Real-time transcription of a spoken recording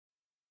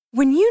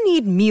When you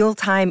need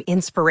mealtime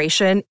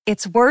inspiration,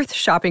 it's worth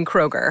shopping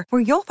Kroger,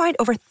 where you'll find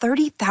over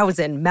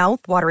 30,000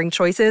 mouth-watering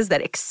choices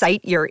that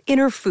excite your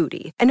inner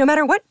foodie. And no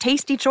matter what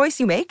tasty choice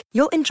you make,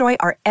 you'll enjoy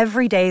our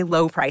everyday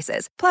low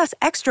prices, plus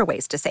extra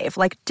ways to save,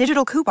 like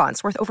digital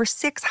coupons worth over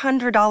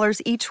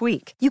 $600 each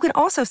week. You can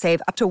also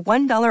save up to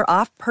 $1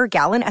 off per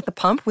gallon at the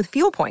pump with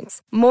fuel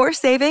points. More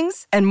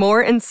savings and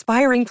more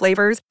inspiring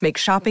flavors make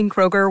shopping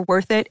Kroger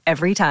worth it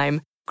every time.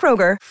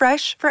 Kroger,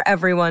 fresh for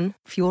everyone.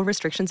 Fuel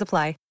restrictions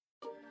apply.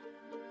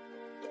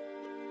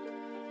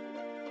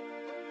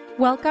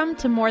 Welcome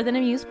to More Than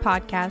a Muse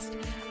podcast,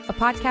 a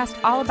podcast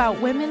all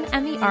about women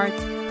and the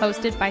arts,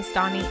 hosted by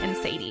Stani and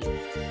Sadie.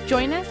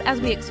 Join us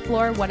as we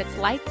explore what it's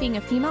like being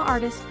a female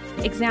artist,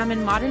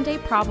 examine modern-day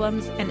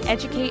problems, and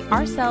educate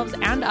ourselves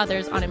and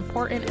others on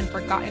important and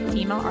forgotten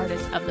female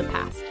artists of the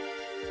past.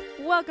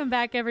 Welcome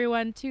back,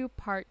 everyone, to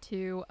part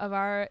 2 of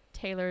our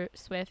Taylor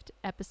Swift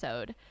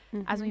episode.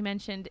 As we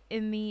mentioned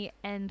in the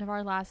end of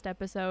our last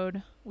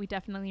episode, we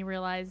definitely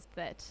realized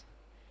that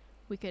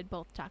we could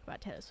both talk about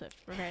Taylor Swift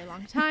for a very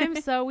long time.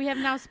 So we have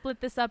now split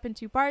this up in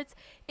 2 parts.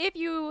 If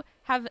you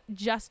have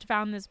just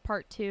found this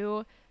part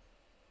 2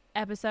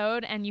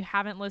 episode and you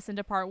haven't listened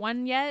to part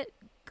 1 yet,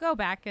 go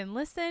back and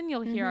listen.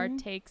 You'll hear our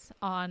takes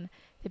on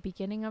the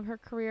beginning of her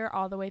career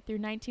all the way through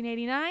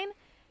 1989.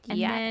 And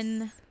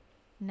then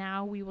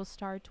now we will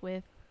start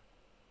with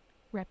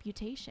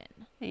Reputation.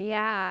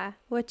 Yeah,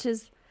 which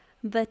is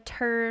the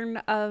turn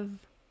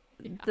of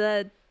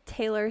the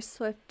Taylor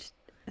Swift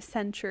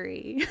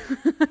century.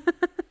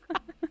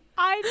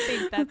 I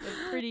think that's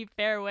a pretty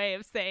fair way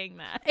of saying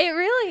that. It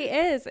really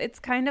is. It's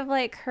kind of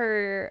like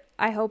her,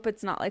 I hope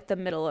it's not like the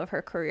middle of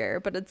her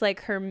career, but it's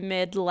like her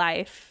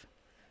midlife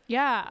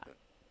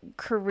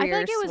career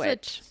I feel like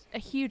it switch. was a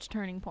huge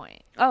turning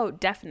point. Oh,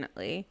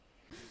 definitely.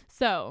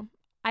 So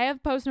I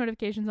have post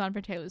notifications on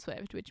for Taylor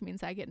Swift, which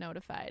means I get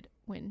notified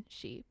when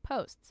she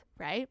posts,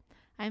 right?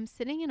 I'm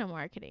sitting in a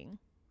marketing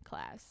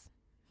class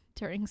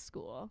during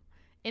school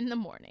in the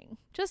morning,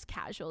 just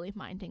casually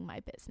minding my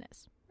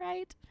business,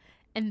 right?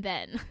 And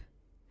then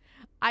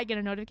I get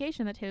a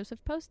notification that Taylor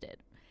Swift posted,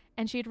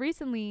 and she had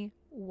recently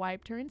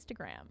wiped her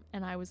Instagram,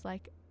 and I was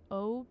like,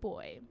 oh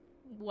boy,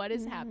 what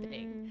is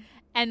happening?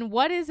 And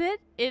what is it?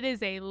 It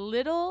is a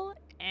little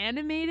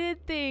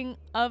animated thing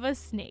of a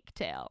snake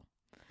tail.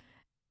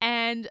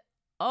 And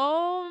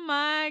oh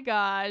my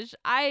gosh,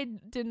 I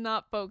did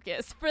not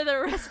focus for the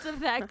rest of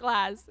that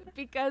class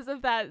because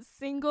of that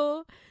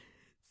single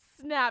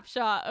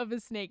snapshot of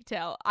a snake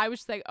tail. I was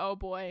just like, oh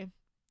boy,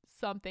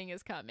 something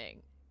is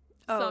coming.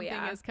 Something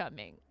is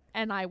coming.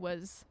 And I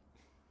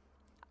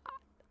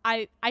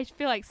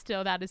feel like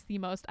still that is the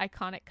most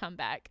iconic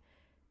comeback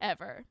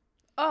ever.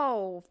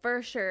 Oh,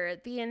 for sure.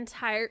 The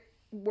entire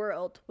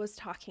world was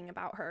talking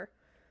about her.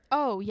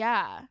 Oh,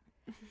 yeah.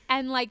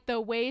 And like the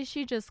way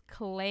she just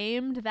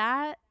claimed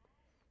that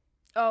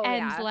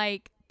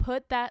like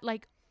put that,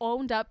 like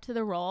owned up to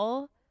the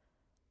role.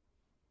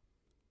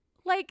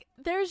 Like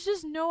there's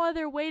just no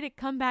other way to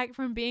come back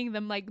from being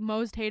the like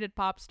most hated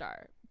pop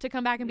star. To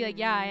come back and be like,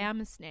 yeah, I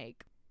am a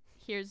snake.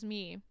 Here's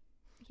me.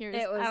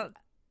 It was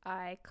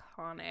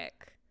iconic.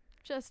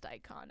 Just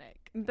iconic.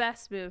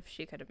 Best move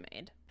she could have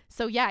made.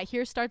 So yeah,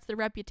 here starts the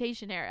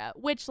Reputation era,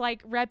 which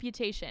like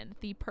Reputation,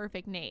 the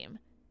perfect name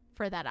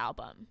for that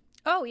album.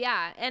 Oh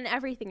yeah, and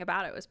everything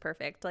about it was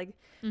perfect. Like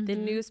the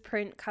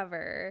newsprint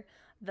cover,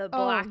 the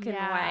black and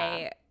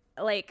white.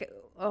 Like,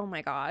 oh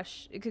my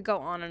gosh, it could go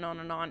on and on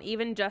and on.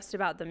 Even just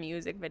about the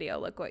music video,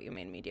 Look What You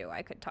Made Me Do,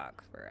 I could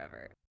talk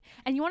forever.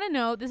 And you want to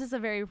know, this is a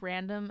very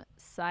random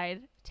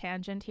side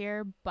tangent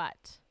here,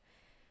 but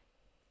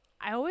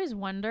I always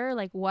wonder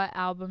like what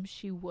album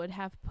she would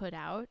have put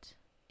out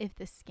if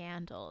the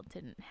scandal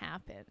didn't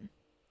happen.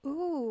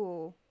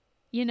 Ooh.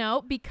 You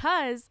know,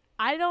 because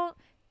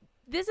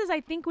this is,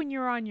 I think, when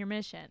you're on your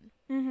mission.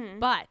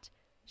 But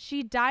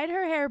she dyed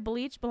her hair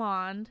bleach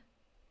blonde.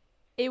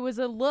 It was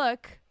a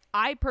look.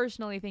 I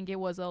personally think it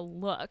was a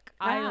look.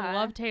 I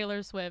love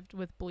Taylor Swift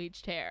with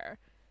bleached hair.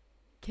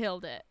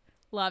 Killed it.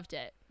 Loved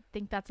it.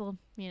 Think that's a,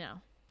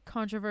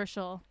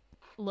 controversial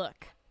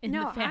look in the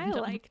fandom. I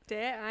liked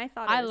it. I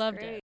thought I it was loved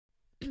great.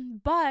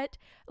 it. But,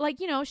 like,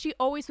 she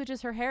always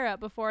switches her hair up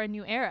before a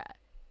new era.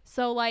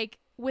 So, like,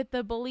 with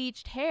the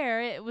bleached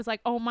hair, it was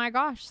like, oh my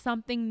gosh,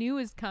 something new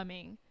is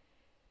coming.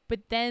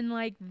 But then,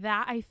 like,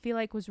 that I feel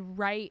like was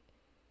right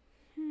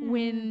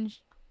when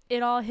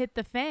it all hit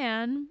the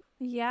fan.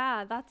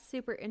 Yeah, that's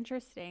super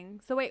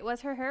interesting. So wait,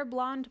 was her hair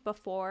blonde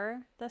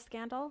before the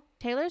scandal?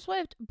 Taylor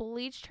Swift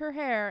bleached her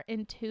hair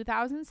in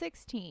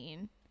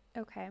 2016.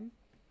 Okay.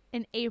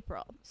 In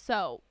April.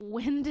 So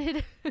when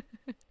did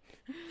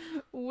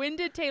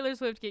Taylor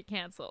Swift get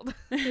canceled?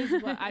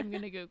 Is what I'm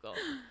going to Google.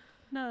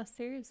 No,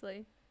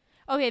 seriously.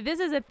 Okay, this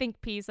is a think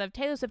piece of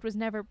Taylor Swift was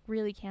never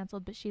really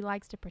canceled, but she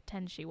likes to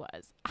pretend she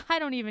was. I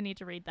don't even need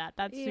to read that.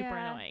 That's super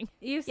annoying.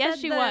 You said yes,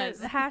 she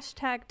was.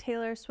 Hashtag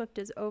Taylor Swift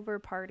is over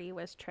party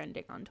was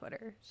trending on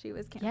Twitter. She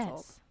was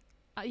canceled.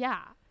 Yes.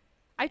 Yeah.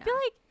 I feel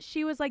like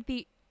she was like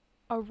the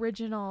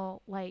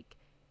original, like,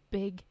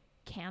 big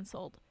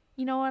canceled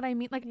You know what I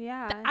mean? Like,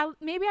 yeah.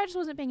 maybe I just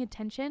wasn't paying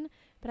attention,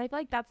 but I feel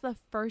like that's the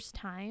first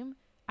time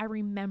I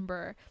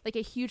remember like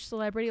a huge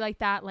celebrity like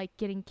that, like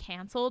getting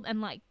canceled. And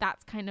like,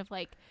 that's kind of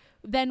like,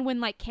 then when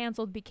like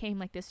canceled became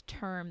like this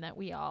term that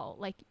we all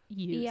like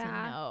use and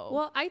know.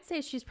 Well, I'd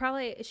say she's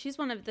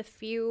one of the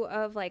few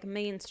of like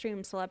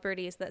mainstream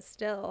celebrities that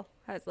still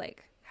has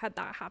like had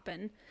that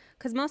happen.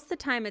 Because most of the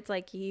time it's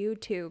like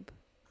YouTube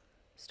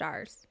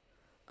stars.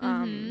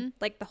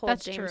 Like the whole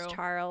That's James true.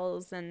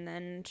 Charles and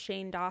then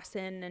Shane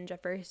Dawson and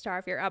Jeffree Star,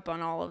 if you're up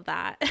on all of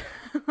that,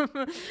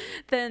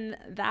 then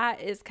that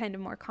is kind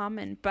of more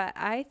common. But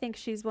I think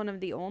she's one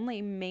of the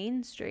only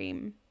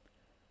mainstream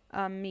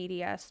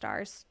media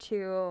stars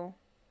to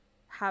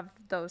have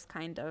those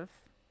kind of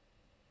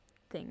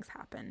things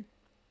happen.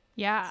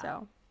 Yeah.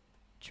 So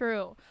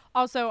True.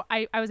 Also,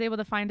 I was able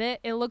to find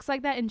it. It looks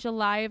like that in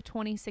July of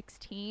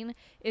 2016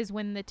 is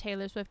when the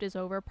Taylor Swift is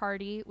Over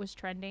party was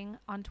trending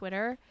on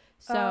Twitter.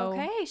 So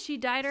okay, she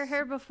dyed her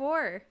hair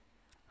before.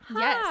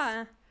 Yes.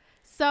 Huh.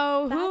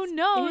 So That's who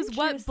knows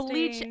what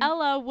Bleach interesting.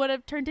 Ella would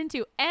have turned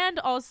into. And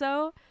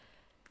also,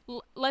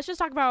 let's just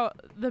talk about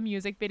the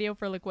music video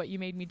for Look What You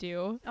Made Me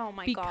Do. Oh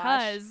my gosh.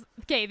 Because,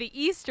 okay, the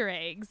Easter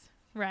eggs,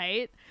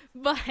 right?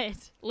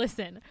 But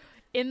listen,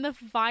 in the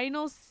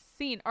final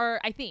scene,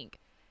 or I think,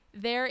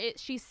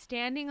 she's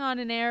standing on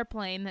an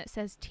airplane that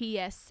says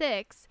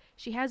TS6.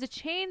 She has a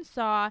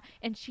chainsaw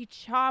and she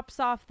chops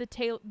off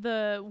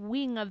the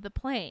wing of the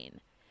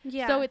plane.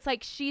 Yeah. So it's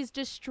like she's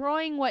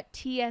destroying what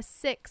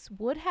TS6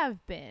 would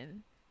have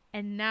been,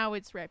 and now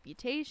its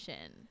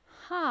reputation.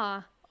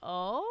 Huh.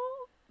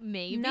 Oh,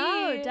 maybe.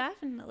 No,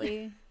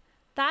 definitely.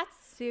 That's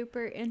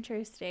super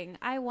interesting.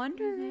 I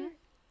wonder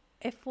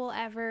if we'll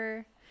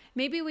ever,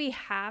 maybe we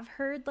have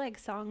heard like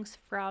songs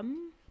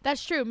from,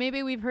 That's true.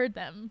 Maybe we've heard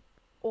them.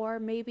 or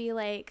maybe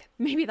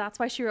that's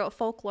why she wrote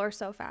Folklore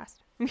so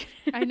fast.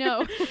 I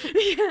know.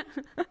 Yeah.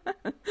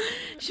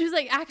 She was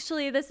like,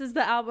 actually, this is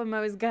the album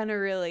I was gonna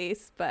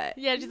release, but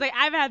Yeah, she's like,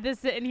 I've had this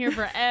sitting here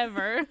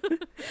forever.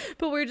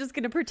 but we're just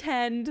gonna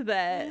pretend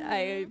that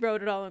I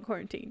wrote it all in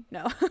quarantine.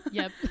 No.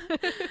 Yep.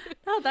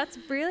 No, that's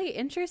really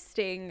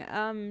interesting.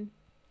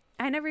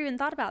 I never even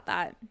thought about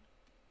that.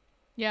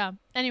 Yeah.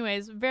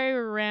 Anyways, very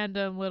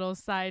random little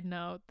side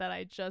note that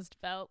I just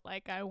felt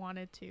like I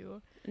wanted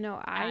to.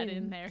 No, I Add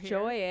in there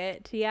enjoy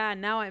it. Yeah,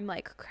 now I'm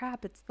like,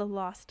 crap, it's the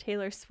Lost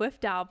Taylor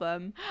Swift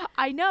album.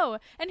 I know.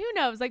 And who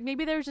knows? Like,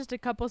 maybe there was just a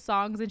couple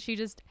songs and she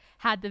just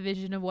had the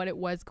vision of what it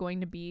was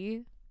going to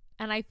be.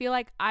 And I feel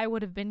like I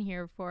would have been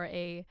here for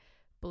a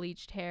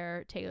bleached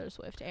hair Taylor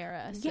Swift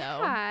era. So.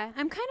 Yeah,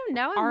 I'm kind of,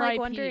 now I'm like RIP.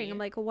 wondering, I'm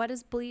like, what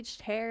does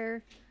bleached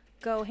hair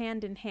go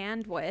hand in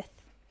hand with?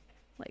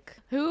 Like,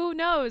 Who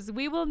knows?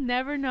 We will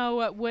never know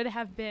what would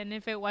have been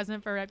if it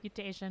wasn't for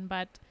Reputation.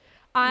 But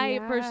I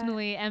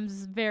personally am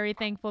very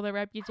thankful that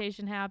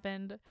Reputation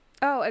happened.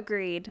 oh,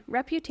 agreed.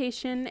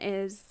 Reputation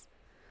is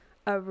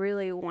a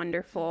really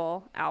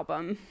wonderful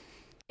album.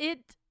 It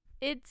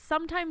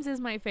sometimes is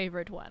my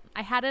favorite one.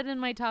 I had it in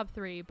my top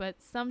 3,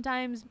 but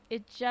sometimes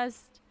it's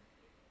just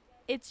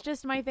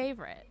my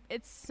favorite.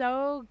 It's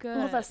so good.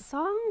 Well, the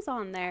songs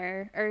on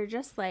there are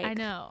just like, I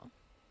know.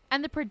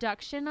 And the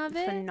production of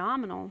it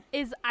phenomenal.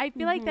 is, I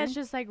feel like that's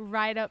just like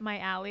right up my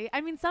alley. I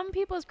mean, some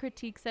people's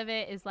critiques of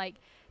it is like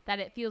that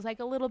it feels like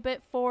a little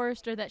bit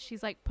forced, or that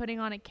she's like putting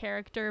on a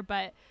character,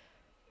 but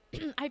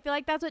I feel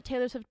like that's what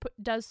Taylor Swift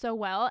does so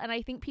well. And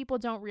I think people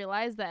don't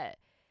realize that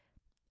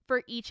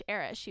for each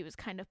era she was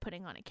kind of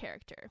putting on a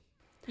character,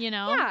 you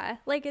know? Yeah,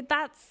 like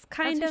that's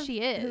kind That's of who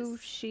she is. who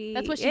she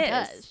That's what she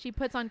does. She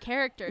puts on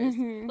characters.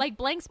 Like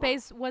Blank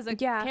Space was a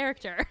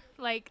character.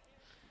 Like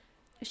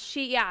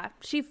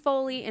She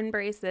fully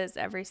embraces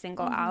every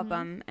single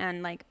album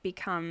and like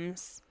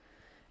becomes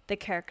the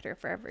character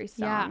for every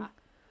song.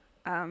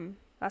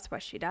 That's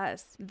what she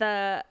does.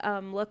 The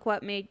Look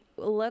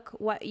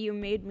What You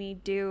Made Me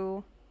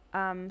Do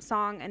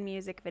song and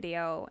music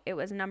video, it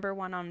was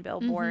 #1 on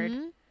Billboard,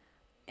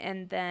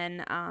 and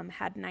then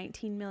had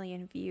 19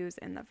 million views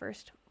in the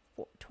first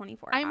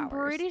 24 hours. I'm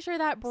pretty sure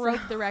that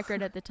broke the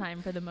record at the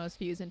time for the most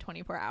views in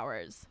 24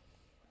 hours.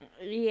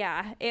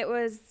 Yeah, it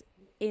was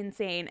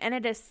insane, and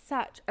it is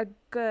such a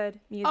good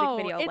music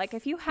video. Like,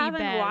 if you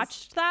haven't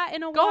watched that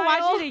in a go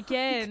while, watch it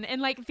again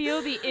and like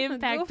feel the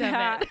impact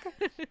of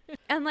it.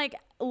 And like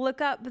look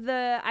up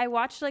I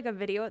watched like a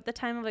video at the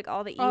time of like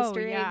all the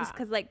Easter eggs,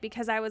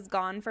 because I was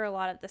gone for a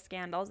lot of the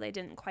scandals. I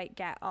didn't quite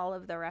get all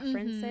of the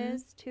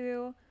references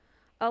to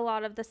a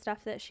lot of the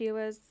stuff that she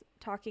was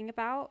talking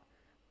about,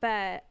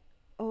 but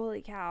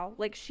holy cow,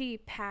 like she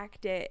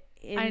packed it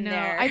in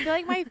there. I feel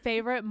like my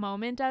favorite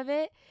moment of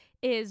it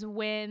is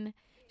when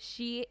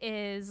she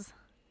is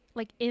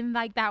like in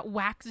like that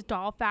wax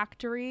doll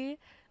factory,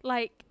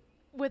 like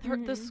with her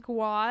the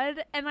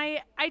squad, and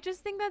I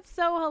just think that's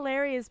so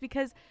hilarious,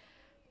 because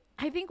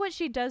I think what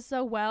she does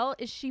so well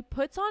is she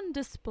puts on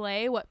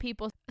display what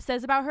people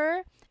says about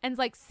her and is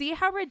like, see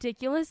how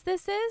ridiculous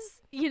this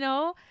is, you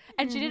know?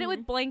 And she did it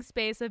with Blank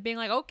Space of being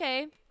like,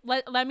 okay,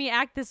 let me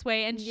act this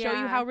way and show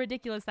you how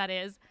ridiculous that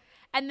is.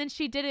 And then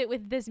she did it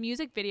with this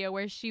music video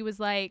where she was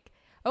like,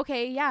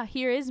 okay, yeah,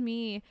 here is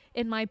me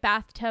in my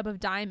bathtub of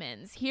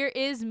diamonds. Here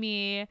is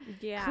me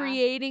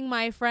creating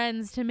my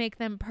friends to make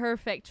them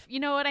perfect. You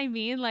know what I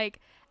mean? Like,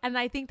 and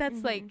I think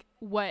that's like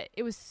what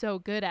it was so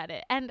good at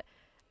it. And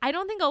I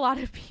don't think a lot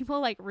of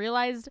people like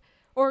realized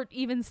or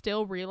even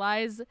still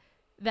realize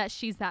that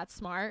she's that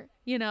smart,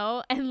 you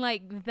know, and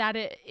like that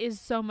it is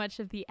so much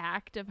of the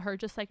act of her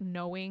just like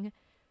knowing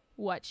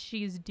what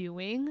she's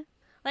doing.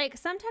 Like,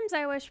 sometimes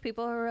I wish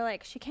people who were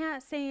like, she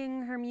can't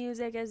sing, her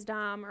music is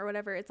dumb or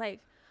whatever. It's like,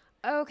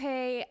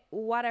 okay,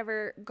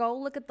 whatever, go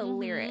look at the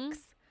lyrics.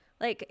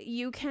 Like,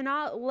 you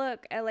cannot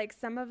look at like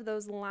some of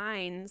those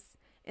lines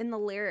in the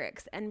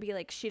lyrics and be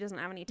like, she doesn't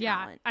have any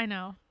talent. Yeah, I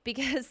know.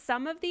 Because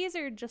some of these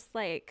are just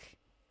like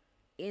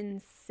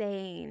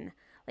insane.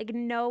 Like,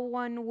 no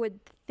one would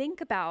think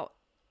about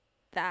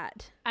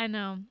that. I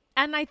know.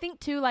 And I think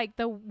too, like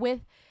the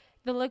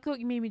Look What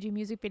You Made Me Do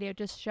music video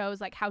just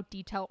shows like how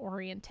detail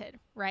oriented,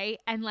 right?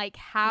 And like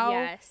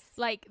how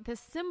like the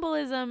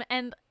symbolism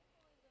and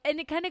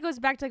it kind of goes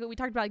back to like what we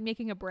talked about, like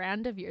making a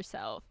brand of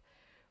yourself,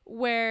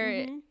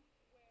 where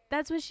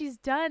that's what she's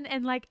done.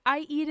 And like,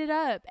 I eat it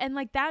up. And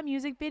like that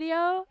music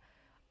video,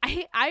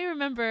 I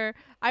remember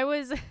I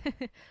was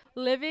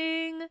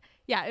living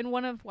I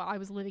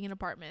was living in an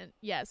apartment.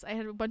 Yes, I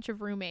had a bunch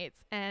of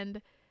roommates,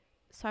 and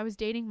so I was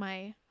dating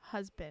my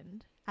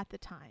husband at the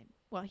time.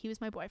 Well, he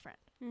was my boyfriend.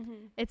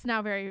 It's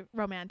now very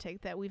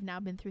romantic that we've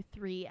now been through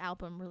 3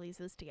 album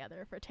releases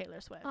together for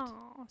Taylor Swift.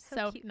 Oh,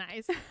 so cute.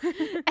 Nice.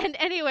 And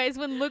anyways,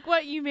 when Look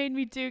What You Made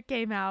Me Do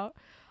came out,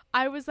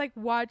 I was like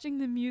watching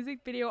the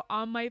music video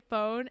on my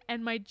phone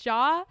and my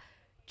jaw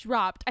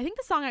dropped. I think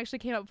the song actually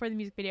came out before the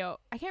music video.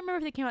 I can't remember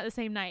if they came out the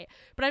same night,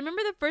 but I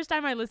remember the first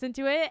time I listened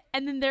to it,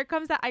 and then there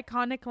comes that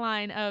iconic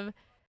line of,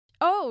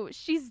 "Oh,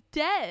 she's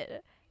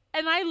dead."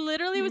 And I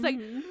literally was like,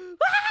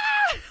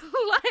 ah!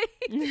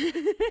 like what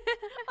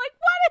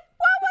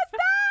was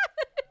that?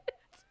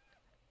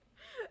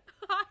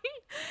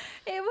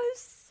 It was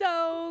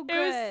so good. It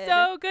was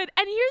so good.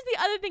 And here's the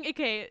other thing.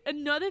 Okay,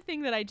 another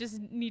thing that I just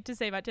need to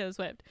say about Taylor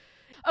Swift,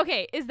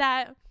 okay, is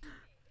that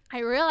I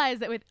realized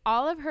that with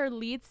all of her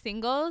lead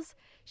singles,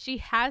 she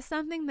has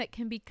something that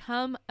can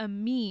become a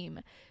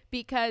meme,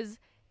 because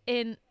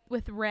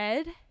with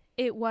Red,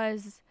 it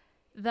was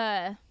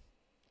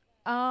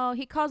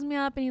he calls me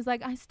up and he's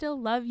like, I still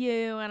love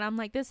you. And I'm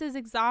like, this is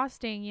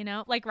exhausting, you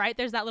know? Like, right,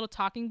 there's that little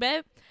talking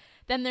bit.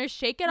 Then there's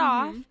Shake It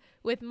Off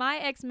with my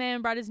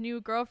ex-man brought his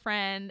new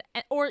girlfriend.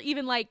 Or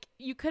even like,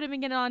 you could have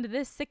been getting onto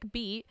this sick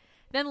beat.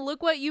 Then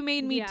Look What You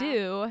Made Me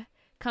Do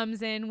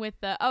comes in with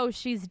the, oh,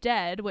 she's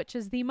dead, which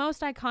is the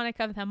most iconic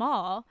of them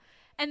all.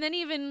 And then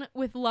even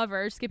with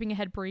Lover, skipping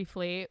ahead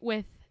briefly,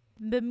 with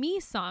the Me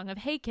song of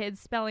Hey Kids,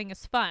 spelling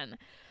is fun.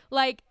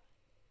 Like,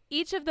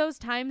 each of those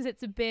times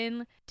it's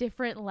been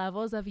different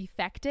levels of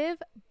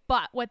effective,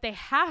 but what they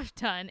have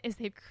done is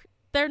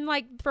they're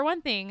like, for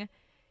one thing,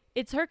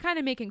 it's her kind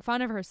of making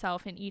fun of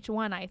herself in each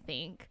one, I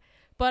think.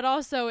 But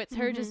also it's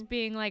her just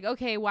being like,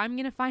 okay, well, I'm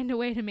going to find a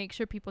way to make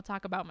sure people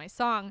talk about my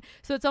song.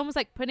 So it's almost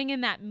like putting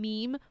in that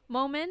meme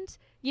moment,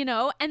 you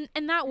know, and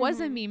that was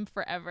a meme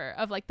forever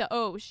of like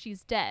oh,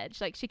 she's dead.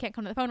 Like, she can't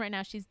come to the phone right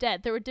now. She's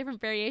dead. There were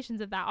different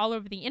variations of that all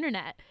over the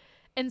internet.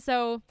 And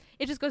so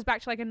it just goes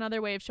back to like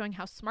another way of showing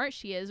how smart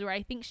she is, where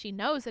I think she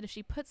knows that if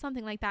she puts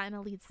something like that in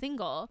a lead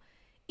single,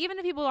 even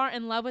if people aren't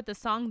in love with the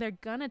song, they're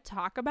gonna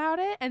talk about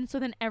it. And so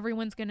then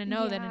everyone's gonna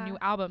know that a new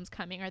album's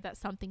coming or that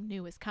something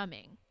new is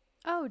coming.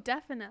 Oh,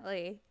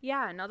 definitely.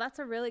 Yeah, no, that's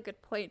a really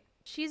good point.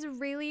 She's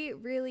really,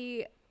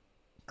 really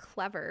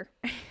clever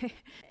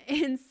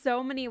in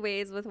so many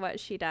ways with what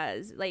she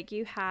does. Like,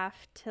 you have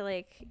to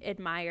like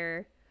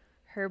admire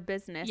her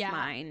business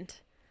mind.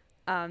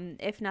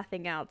 If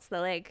nothing else,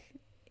 that like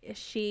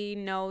she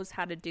knows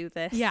how to do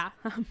this. Yeah.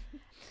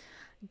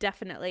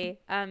 Definitely.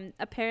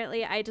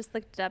 Apparently I just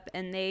looked it up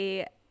and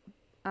they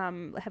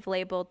have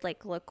labeled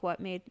like Look What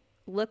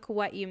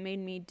You Made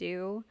Me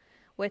Do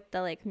with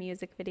the like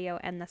music video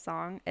and the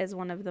song as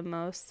one of the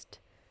most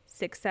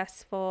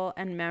successful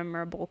and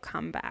memorable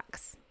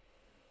comebacks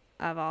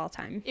of all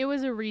time. It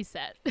was a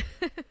reset.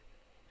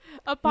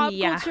 A pop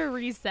culture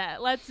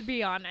reset, let's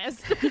be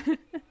honest.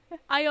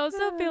 I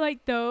also feel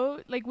like though,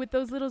 like with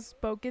those little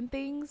spoken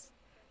things,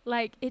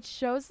 like it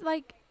shows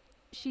like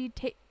she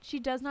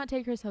does not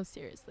take herself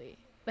seriously,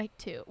 like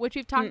too, which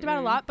we've talked about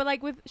a lot. But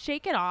like with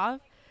Shake It Off,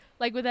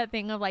 like with that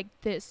thing of like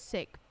this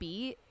sick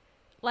beat,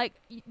 like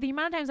the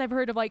amount of times I've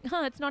heard of like,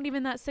 it's not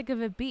even that sick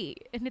of a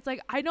beat, and it's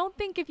like, I don't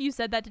think if you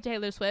said that to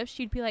Taylor Swift,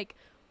 she'd be like,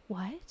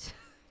 what?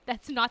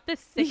 That's not the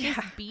sickest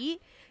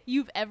beat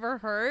you've ever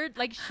heard.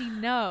 Like, she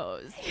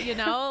knows, you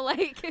know,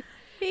 like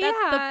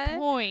that's the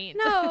point.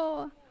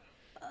 No.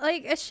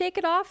 Like, Shake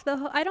It Off,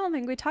 I don't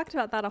think we talked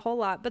about that a whole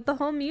lot, but the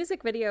whole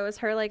music video is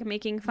her like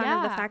making fun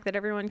of the fact that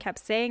everyone kept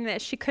saying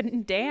that she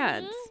couldn't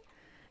dance.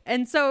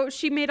 And so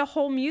she made a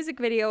whole music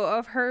video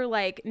of her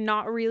like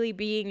not really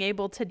being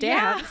able to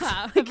dance.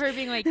 Like, of her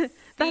being like,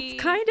 that's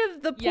kind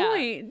of the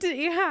point.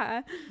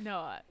 Yeah.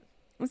 No.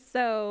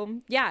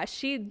 So yeah,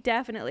 she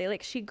definitely,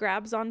 like, she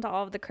grabs onto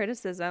all of the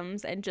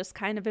criticisms and just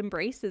kind of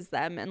embraces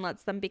them and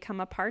lets them become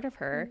a part of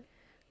her,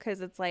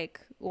 because it's like,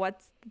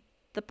 what's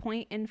the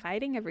point in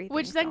fighting everything?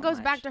 Which then goes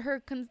back to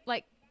her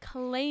like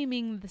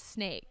claiming the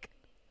snake,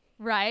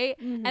 right?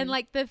 And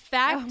like the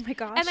fact, oh my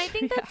gosh, and I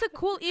think that's a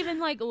cool even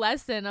like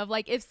lesson of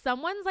like, if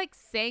someone's like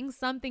saying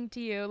something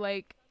to you,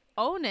 like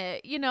own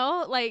it, you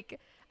know? Like,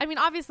 I mean,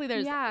 obviously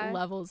there's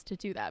levels to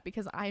do that,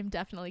 because I'm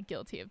definitely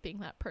guilty of being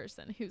that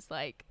person who's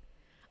like,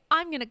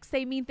 I'm going to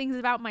say mean things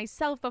about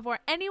myself before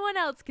anyone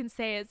else can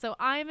say it, so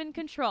I'm in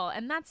control.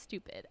 And that's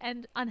stupid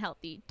and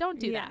unhealthy. Don't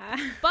do that.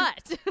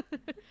 But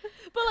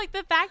like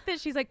the fact that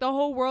she's like, the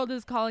whole world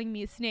is calling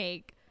me a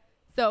snake.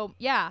 So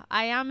yeah,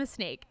 I am a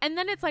snake. And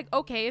then it's like,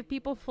 okay, if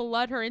people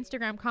flood her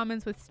Instagram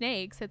comments with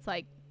snakes, it's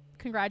like,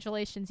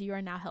 congratulations, you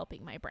are now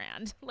helping my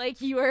brand.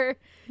 Like, you are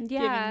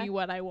giving me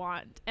what I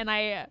want. And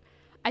I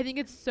think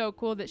it's so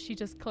cool that she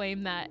just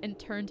claimed that and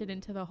turned it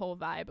into the whole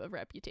vibe of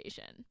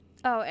Reputation.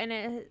 Oh, and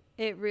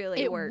it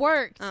really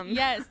worked. It worked.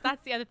 Yes,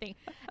 that's the other thing.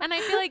 And I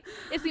feel like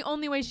it's the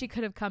only way she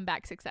could have come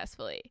back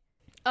successfully.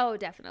 Oh,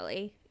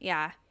 definitely.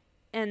 Yeah.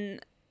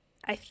 And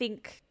I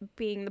think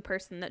being the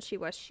person that she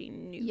was, she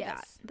knew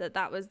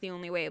that was the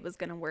only way it was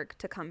going to work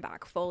to come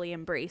back fully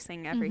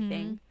embracing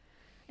everything.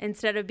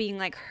 Instead of being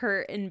like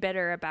hurt and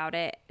bitter about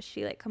it,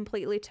 she like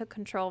completely took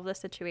control of the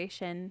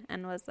situation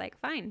and was like,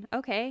 fine,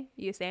 okay,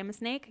 you say I'm a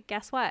snake,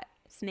 guess what?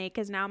 Snake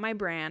is now my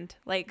brand.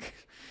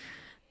 Like,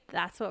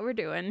 that's what we're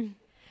doing.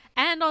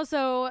 And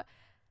also,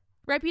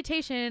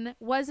 Reputation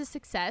was a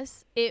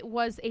success. It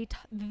was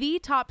the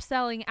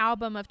top-selling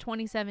album of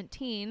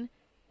 2017,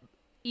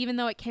 even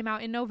though it came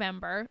out in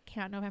November.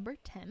 Came out November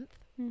 10th,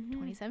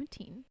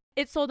 2017.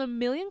 It sold 1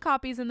 million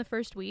copies in the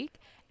first week,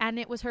 and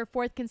it was her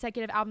 4th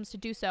consecutive album to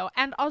do so.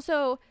 And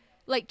also,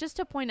 like, just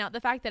to point out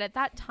the fact that at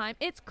that time,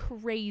 it's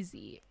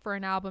crazy for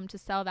an album to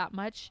sell that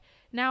much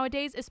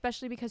nowadays,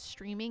 especially because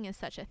streaming is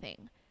such a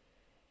thing.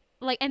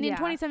 Like, and in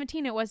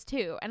 2017 it was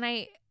too.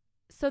 And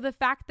so the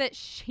fact that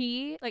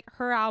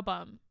her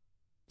album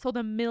sold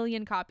 1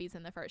 million copies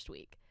in the first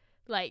week,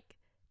 like,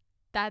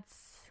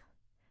 that's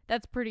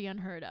pretty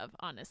unheard of,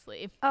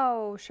 honestly.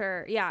 Oh,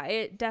 sure. Yeah,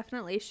 it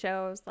definitely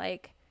shows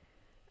like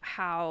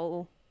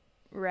how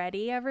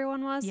ready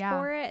everyone was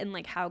for it, and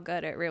like how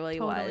good it really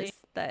was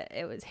that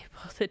it was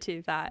able to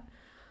do that.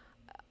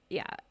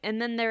 Yeah. And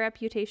then their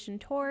Reputation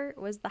tour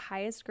was the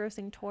highest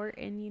grossing tour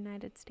in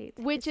United States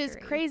which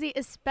history. Is crazy,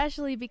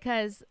 especially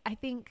because I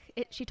think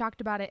she talked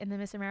about it in the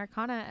Miss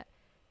Americana.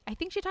 I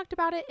think she talked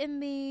about it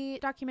in the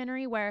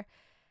documentary, where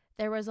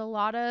there was a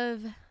lot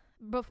of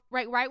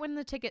right when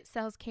the ticket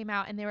sales came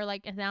out and they were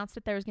like announced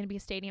that there was going to be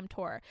a stadium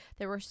tour,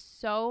 there were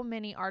so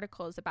many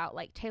articles about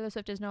like Taylor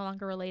Swift is no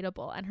longer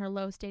relatable and her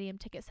low stadium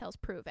ticket sales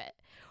prove it.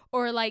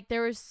 Or like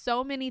there were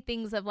so many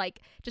things of like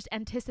just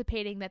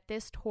anticipating that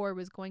this tour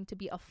was going to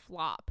be a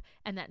flop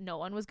and that no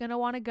one was going to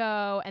want to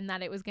go and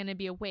that it was going to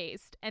be a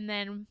waste. And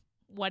then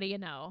what do you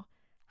know?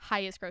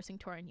 Highest grossing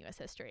tour in US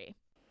history.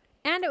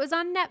 And it was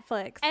on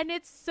Netflix. And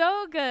it's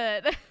so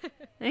good.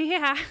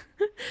 Yeah.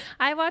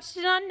 I watched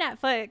it on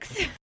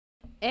Netflix.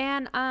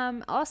 And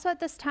also at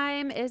this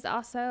time is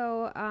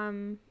also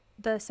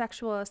the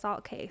sexual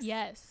assault case.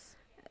 Yes.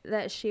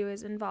 That she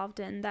was involved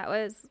in. That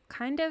was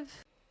kind of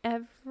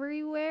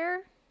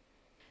everywhere.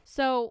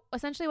 So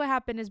essentially what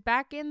happened is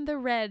back in the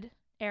Red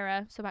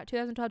era, so about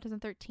 2012,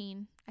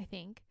 2013, I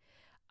think,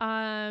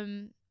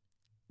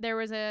 there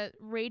was a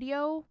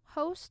radio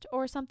host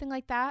or something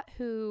like that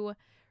who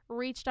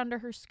reached under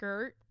her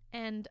skirt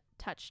and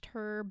touched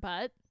her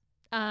butt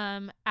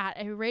at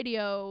a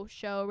radio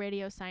show,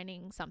 radio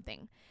signing,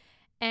 something.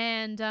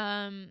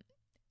 And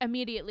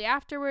immediately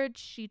afterwards,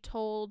 she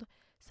told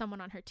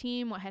someone on her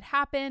team what had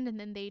happened, and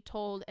then they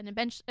told, and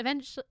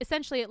eventually,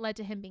 essentially it led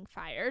to him being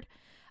fired.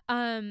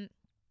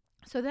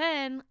 So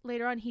then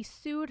later on, he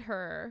sued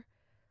her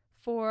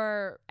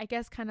for, I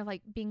guess, kind of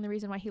like being the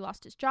reason why he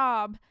lost his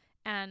job.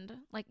 And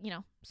like, you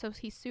know, so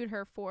he sued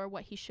her for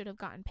what he should have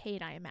gotten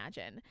paid, I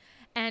imagine.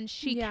 And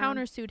she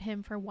countersued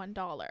him for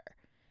 $1.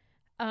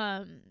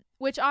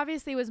 Which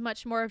obviously was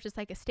much more of just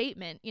like a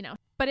statement, you know,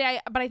 but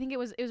I think it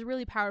was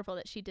really powerful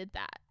that she did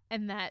that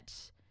and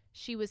that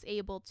she was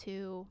able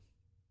to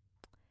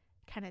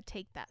kind of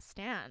take that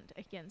stand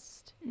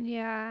against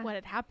what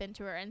had happened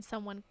to her and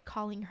someone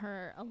calling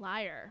her a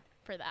liar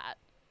for that.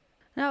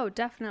 No,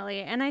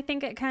 definitely. And I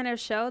think it kind of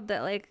showed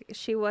that like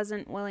she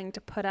wasn't willing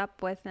to put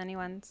up with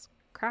anyone's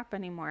crap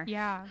anymore.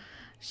 Yeah.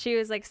 She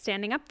was like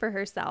standing up for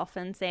herself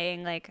and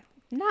saying like,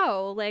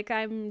 no, like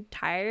I'm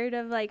tired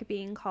of like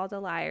being called a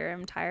liar.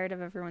 I'm tired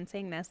of everyone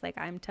saying this. Like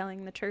I'm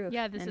telling the truth.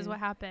 Yeah, this is what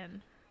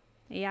happened.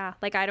 Yeah,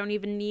 like I don't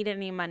even need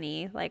any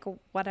money, like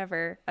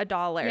whatever,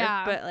 $1.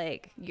 Yeah. But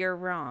like you're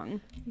wrong.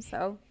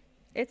 So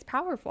it's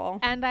powerful.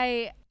 And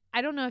I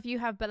don't know if you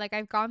have, but like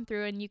I've gone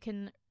through and you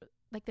can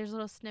like there's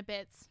little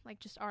snippets, like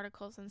just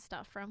articles and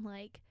stuff from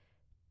like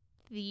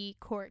the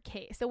court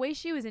case, the way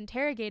she was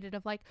interrogated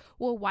of like,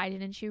 well, why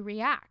didn't you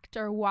react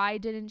or why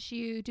didn't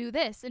you do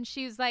this? And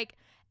she's like,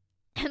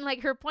 and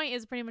like her point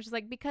is pretty much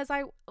like, because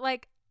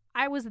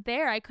I was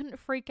there. I couldn't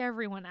freak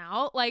everyone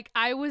out. Like,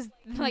 I was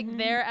like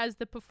there as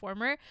the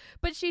performer,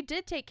 but she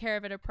did take care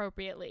of it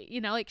appropriately.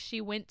 You know, like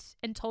she went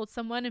and told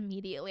someone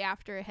immediately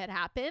after it had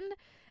happened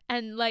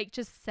and like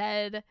just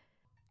said,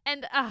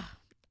 and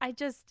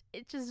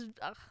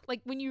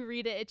like when you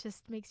read it, it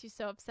just makes you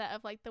so upset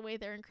of like the way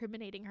they're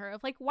incriminating her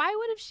of like, why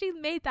would have she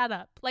made that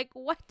up? Like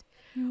what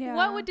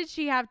did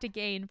she have to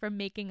gain from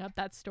making up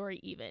that story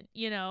even,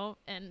 you know?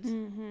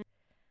 And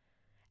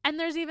and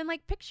there's even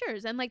like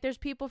pictures and like there's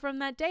people from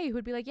that day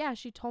who'd be like, yeah,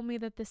 she told me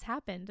that this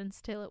happened, and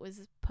still it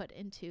was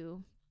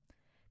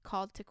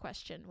called to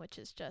question, which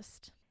is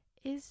just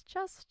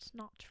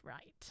not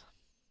right.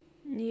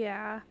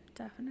 Yeah,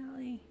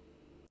 definitely.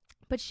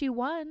 But she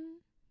won.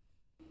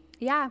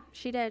 Yeah,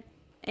 she did,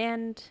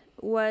 and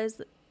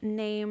was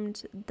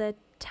named the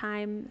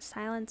Time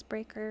Silence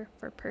Breaker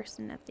for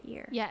Person of the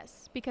Year.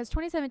 Yes, because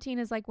 2017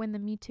 is like when the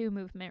Me Too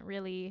movement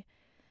really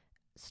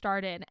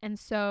started, and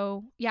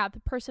so yeah, the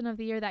Person of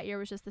the Year that year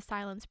was just the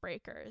Silence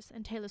Breakers,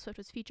 and Taylor Swift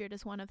was featured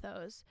as one of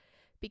those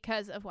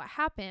because of what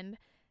happened.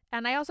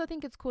 And I also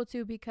think it's cool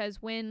too because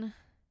when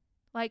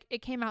like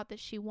it came out that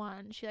she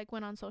won, she like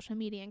went on social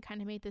media and kind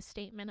of made this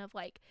statement of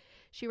like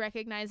she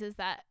recognizes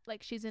that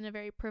like she's in a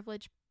very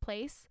privileged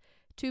place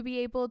to be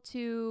able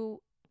to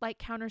like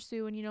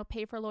countersue and, you know,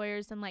 pay for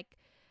lawyers, and like,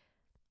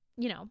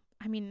 you know,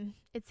 I mean,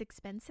 it's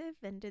expensive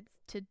and it's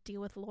to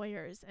deal with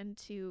lawyers and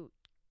to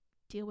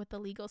deal with the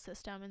legal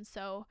system. And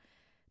so,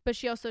 but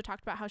she also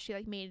talked about how she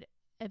like made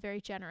a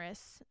very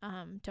generous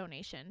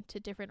donation to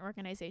different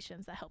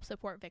organizations that help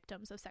support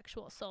victims of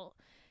sexual assault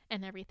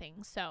and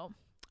everything. So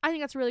I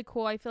think that's really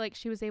cool. I feel like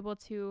she was able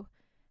to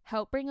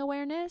help bring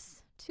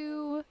awareness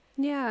to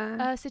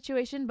a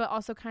situation, but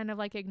also kind of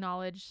like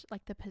acknowledge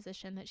like the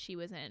position that she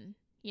was in,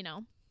 you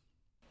know?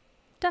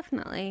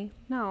 Definitely.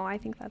 No, I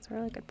think that's a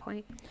really good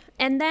point.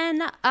 And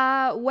then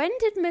when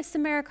did Miss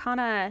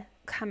Americana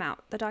come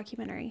out, the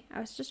documentary? I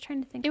was just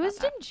trying to think. It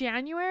was in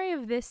January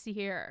of this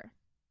year.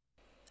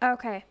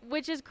 Okay.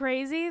 Which is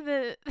crazy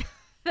that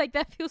like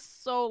that feels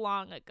so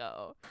long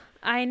ago.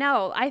 I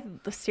know. I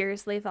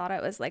seriously thought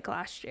it was like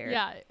last year.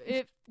 Yeah,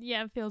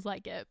 it feels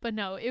like it. But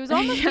no, it was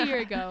almost a year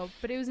ago,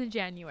 but it was in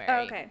January.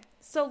 Okay.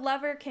 So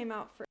Lover came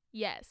out for...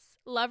 Yes.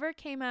 Lover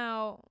came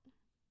out...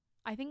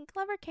 I think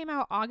Lover came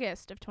out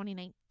August of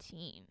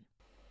 2019.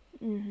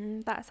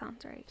 That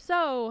sounds right.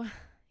 So,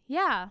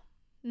 yeah.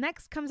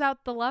 Next comes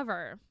out the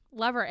Lover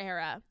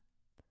era.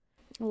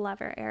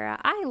 Lover era.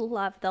 I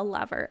love the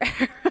Lover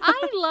era.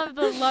 I love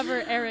the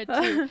Lover era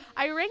too.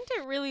 I ranked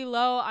it really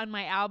low on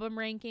my album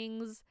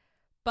rankings,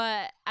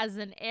 but as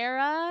an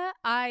era,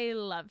 I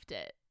loved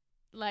it.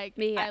 Like,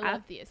 I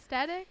love the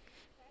aesthetic.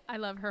 I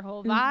love her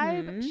whole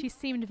vibe. She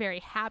seemed very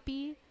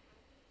happy.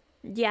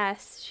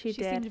 Yes, she did.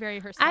 She seemed very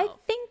herself. I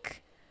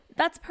think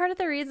that's part of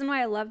the reason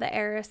why I love the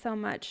era so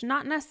much.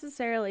 Not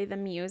necessarily the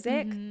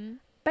music,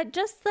 but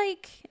just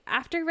like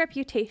after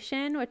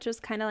Reputation, which was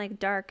kind of like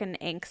dark and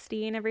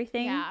angsty and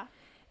everything. Yeah.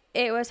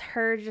 It was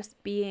her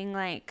just being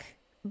like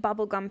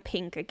bubblegum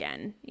pink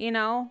again, you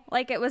know?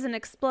 Like it was an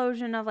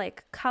explosion of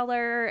like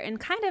color and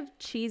kind of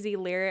cheesy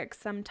lyrics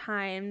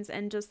sometimes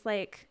and just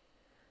like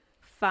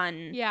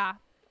fun. Yeah.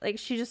 Like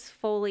she just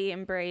fully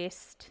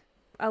embraced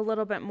a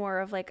little bit more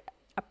of like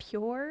a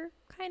pure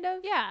kind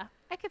of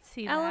I could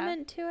see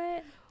element to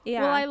it.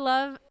 Yeah. Well, I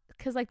love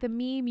because like the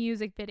Me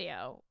music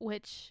video,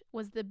 which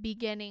was the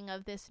beginning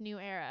of this new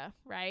era,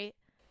 right?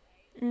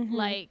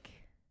 Like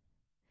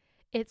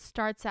it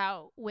starts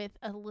out with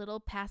a little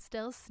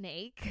pastel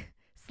snake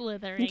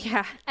slithering,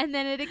 and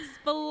then it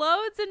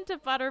explodes into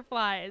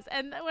butterflies.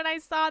 And when I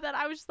saw that,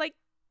 I was just like,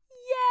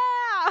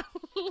 yeah,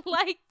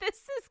 like this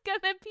is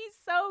gonna be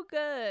so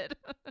good.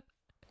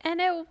 And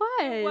it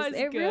was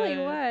it really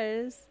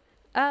was.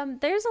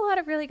 There's a lot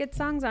of really good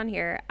songs on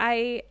here.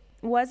 I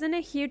wasn't a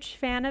huge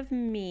fan of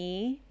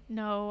Me.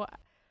 No,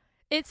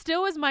 it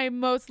still was my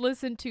most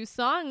listened to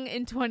song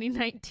in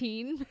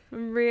 2019.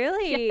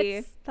 Really?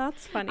 Yes.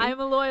 That's funny. I'm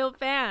a loyal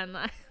fan.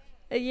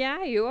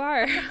 Yeah, you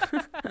are.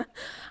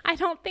 I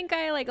don't think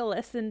I like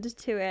listened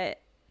to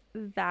it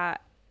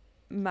that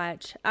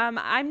much.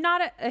 I'm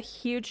not a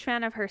huge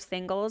fan of her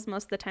singles.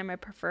 Most of the time I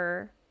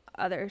prefer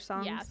other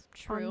songs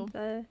on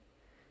the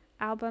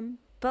album.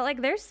 But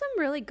like there's some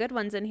really good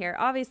ones in here.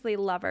 Obviously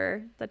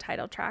Lover, the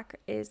title track,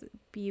 is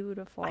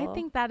beautiful.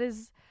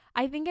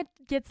 I think it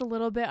gets a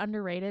little bit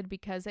underrated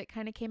because it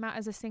kind of came out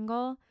as a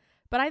single.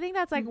 But I think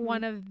that's like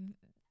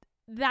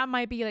that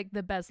might be like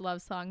the best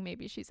love song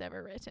maybe she's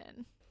ever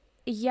written.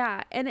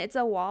 Yeah, and it's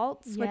a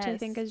waltz, which I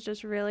think is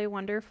just really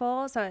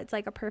wonderful. So it's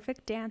like a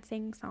perfect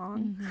dancing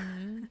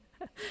song,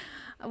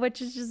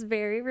 which is just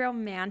very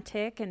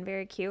romantic and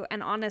very cute.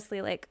 And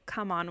honestly, like,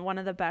 come on, one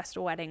of the best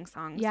wedding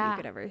songs you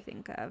could ever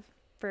think of,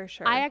 for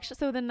sure.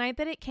 So the night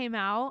that it came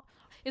out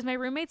is my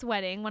roommate's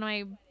wedding, one of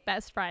my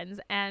best friends.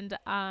 And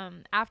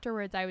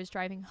afterwards I was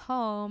driving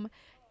home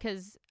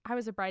because I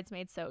was a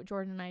bridesmaid. So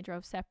Jordan and I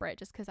drove separate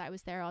just because I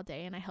was there all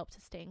day and I helped to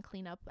stay and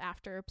clean up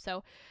after.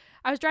 So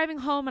I was driving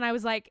home and I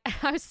was like,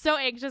 I was so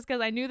anxious because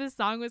I knew this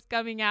song was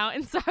coming out.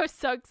 And so I was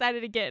so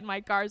excited to get in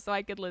my car so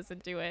I could listen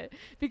to it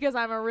because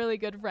I'm a really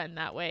good friend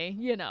that way,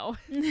 you know,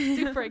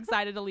 super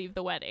excited to leave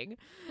the wedding.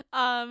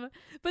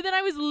 But then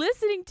I was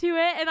listening to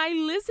it and I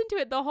listened to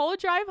it the whole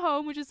drive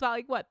home, which is about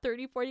like, what,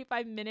 30,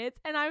 45 minutes.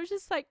 And I was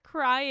just like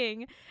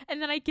crying.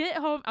 And then I get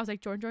home. I was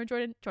like,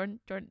 Jordan,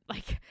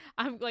 like,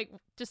 I'm like,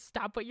 just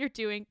stop what you're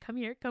doing. Come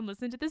here, come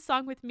listen to this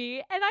song with me.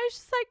 And I was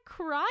just like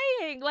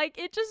crying. Like,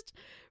 it just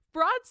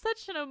brought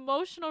such an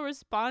emotional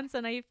response.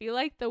 And I feel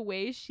like the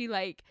way she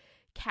like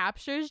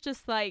captures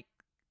just like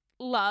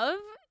love,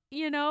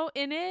 you know,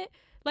 in it.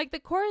 Like the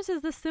chorus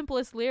is the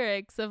simplest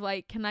lyrics of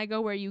like, can I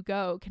go where you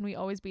go? Can we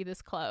always be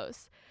this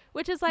close?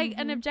 Which is like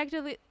an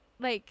objectively,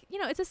 like, you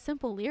know, it's a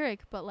simple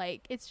lyric, but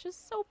like it's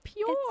just so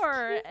pure.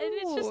 And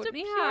it's just a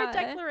pure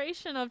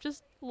declaration of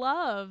just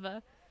love.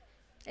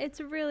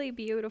 It's really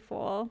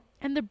beautiful.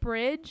 And the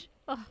bridge,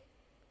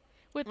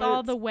 with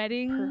all the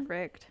wedding.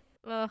 Perfect.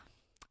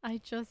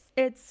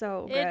 It's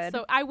so good.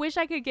 I wish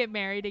I could get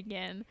married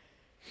again,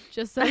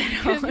 just so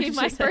it could be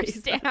my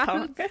first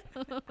dance.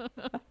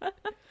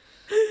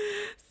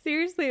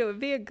 Seriously, it would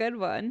be a good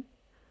one.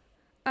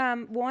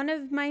 One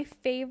of my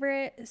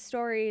favorite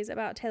stories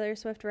about Taylor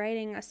Swift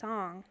writing a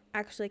song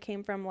actually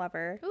came from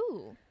Lover.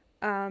 Ooh.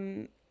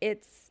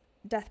 It's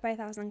Death by a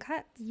Thousand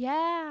Cuts.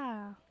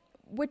 Yeah.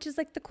 Which is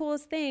like the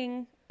coolest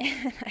thing.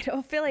 And I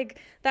don't feel like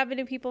that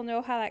many people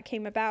know how that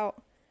came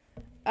about.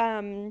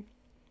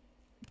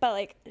 But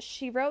like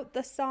she wrote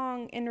the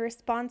song in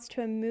response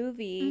to a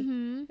movie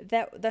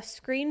that the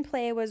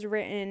screenplay was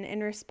written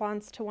in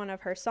response to one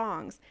of her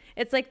songs.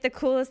 It's like the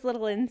coolest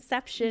little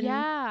Inception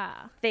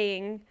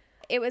thing.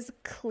 It was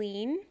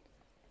Clean.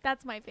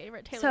 That's my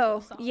favorite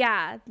Taylor Swift song.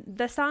 Yeah,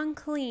 the song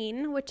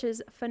Clean, which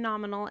is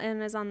phenomenal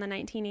and is on the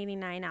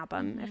 1989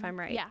 album, if I'm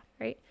right. Yeah.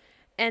 Right.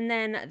 And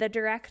then the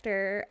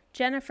director,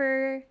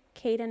 Jennifer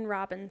Caden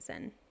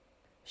Robinson.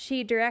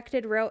 She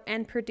directed, wrote,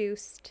 and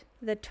produced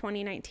the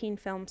 2019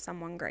 film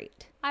Someone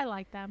Great. I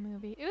like that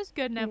movie. It was a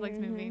good Netflix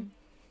movie.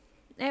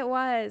 It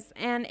was.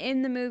 And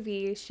in the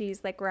movie,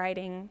 she's like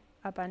writing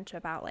a bunch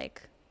about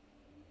like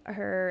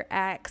her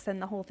ex,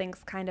 and the whole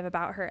thing's kind of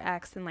about her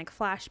ex and like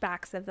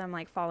flashbacks of them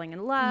like falling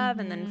in love,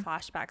 and then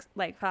flashbacks,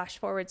 like flash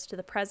forwards to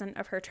the present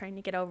of her trying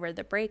to get over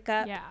the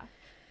breakup. Yeah.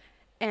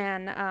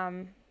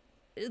 And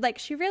like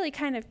she really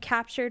kind of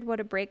captured what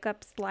a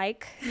breakup's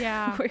like.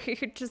 Yeah. Where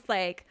you're just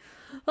like,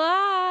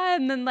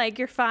 and then like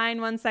you're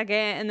fine 1 second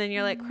and then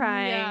you're like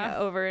crying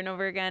over and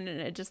over again, and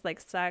it just like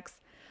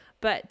sucks.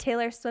 But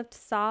Taylor Swift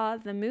saw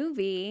the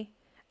movie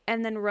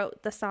and then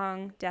wrote the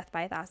song Death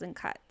by a Thousand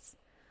Cuts,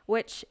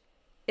 which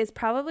is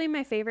probably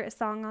my favorite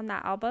song on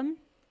that album.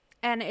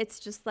 And it's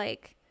just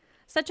like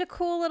such a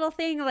cool little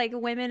thing, like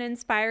women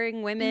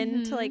inspiring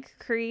women to like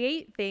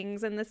create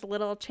things in this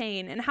little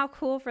chain. And how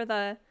cool for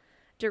the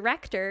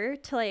director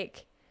to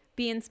like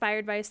be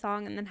inspired by a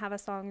song and then have a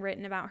song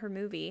written about her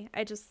movie.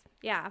 It's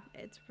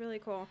really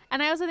cool.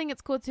 And I also think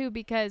it's cool too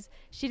because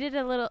she did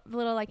a little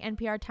like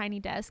NPR Tiny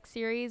Desk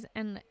series,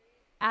 and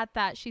at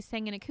that she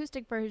sang an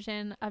acoustic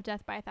version of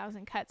Death by a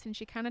Thousand Cuts, and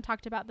she kind of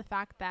talked about the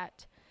fact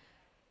that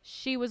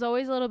she was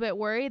always a little bit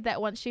worried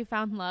that once she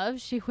found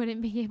love, she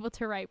wouldn't be able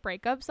to write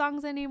breakup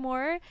songs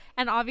anymore.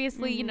 And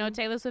obviously, you know,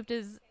 Taylor Swift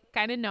is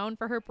kind of known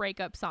for her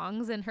breakup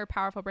songs and her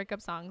powerful breakup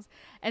songs.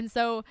 And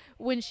so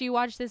when she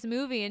watched this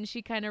movie and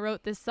she kind of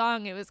wrote this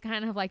song, it was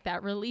kind of like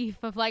that relief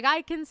of like,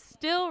 I can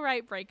still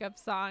write breakup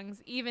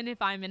songs even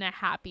if I'm in a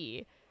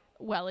happy,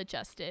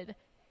 well-adjusted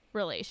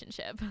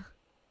relationship.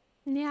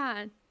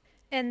 Yeah.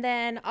 And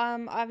then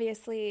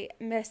obviously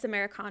Miss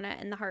Americana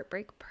and the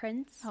Heartbreak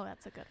Prince. Oh,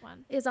 that's a good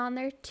one. Is on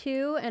there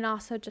too, and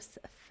also just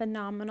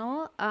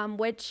phenomenal,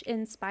 which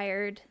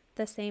inspired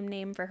the same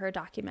name for her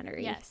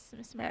documentary. Yes,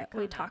 Miss Americana. That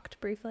we talked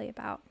briefly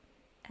about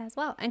as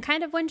well. And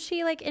kind of when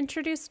she like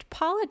introduced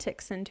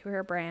politics into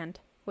her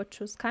brand, which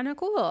was kind of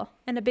cool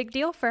and a big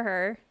deal for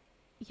her.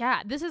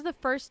 Yeah, this is the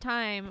first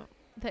time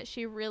that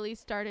she really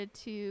started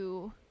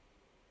to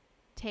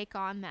take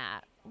on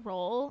that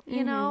role,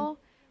 you know?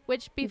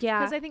 Which,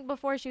 because I think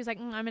before she was like,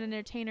 I'm an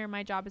entertainer,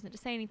 my job isn't to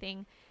say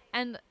anything.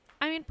 And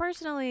I mean,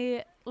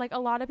 personally, like a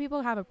lot of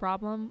people have a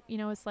problem, you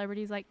know, with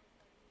celebrities like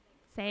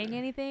saying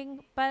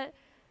anything, but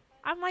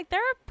I'm like, they're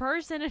a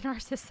person in our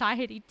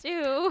society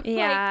too.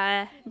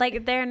 Yeah.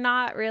 Like they're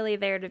not really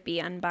there to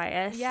be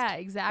unbiased. Yeah,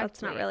 exactly.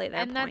 That's not really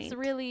their point. And that's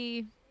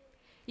really,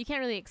 you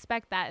can't really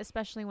expect that,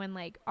 especially when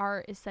like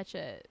art is such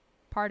a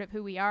part of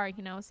who we are,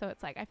 you know? So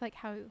it's like, I feel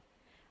like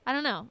I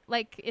don't know,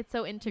 like it's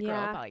so integral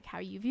about like how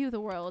you view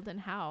the world and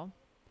how,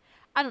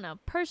 I don't know.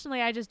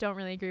 Personally, I just don't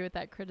really agree with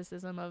that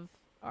criticism of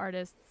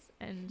artists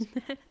and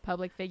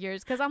public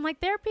figures, because I'm like,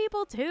 they're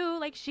people too.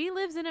 Like she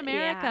lives in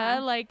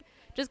America. Like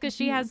just because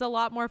she has a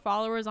lot more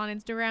followers on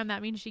Instagram,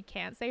 that means she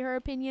can't say her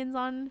opinions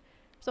on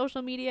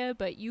social media,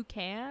 but you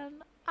can.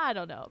 I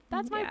don't know.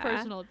 That's my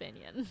personal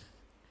opinion.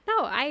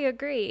 No, I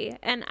agree.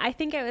 And I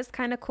think it was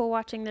kind of cool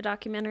watching the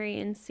documentary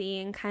and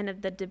seeing kind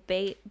of the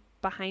debate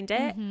behind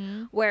it,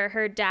 where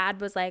her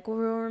dad was like, well,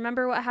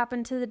 remember what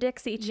happened to the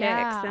Dixie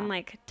Chicks, and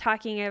like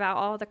talking about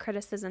all the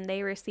criticism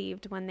they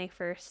received when they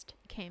first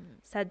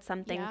said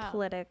something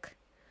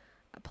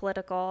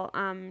political.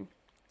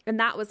 And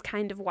that was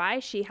kind of why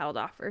she held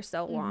off for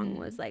so long,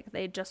 was like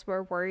they just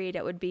were worried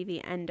it would be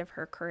the end of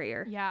her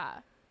career. Yeah.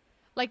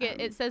 Like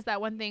it says that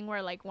one thing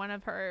where like one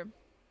of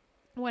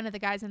the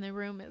guys in the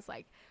room is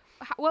like,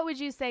 what would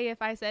you say if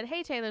I said,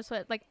 hey, Taylor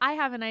Swift, like I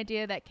have an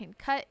idea that can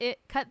cut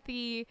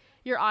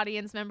your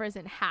audience members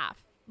in half,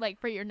 like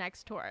for your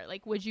next tour,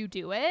 like would you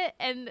do it?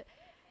 And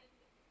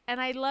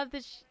I love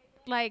this,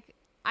 like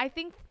I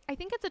think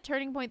it's a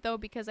turning point though,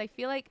 because I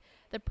feel like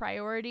the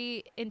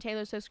priority in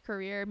Taylor Swift's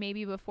career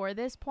maybe before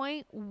this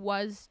point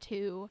was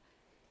to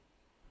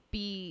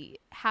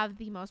have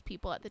the most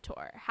people at the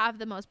tour, have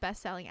the most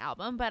best-selling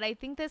album. But I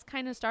think this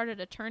kind of started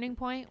a turning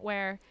point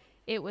where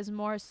it was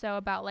more so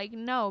about like,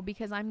 no,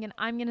 because I'm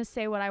gonna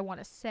say what I want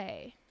to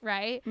say,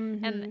 right?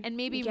 And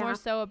maybe more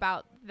so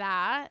about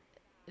that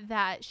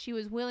she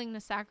was willing to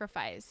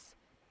sacrifice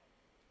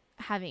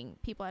having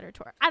people at her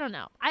tour. I don't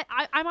know.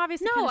 I'm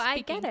obviously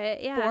speaking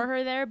for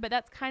her there, but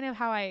that's kind of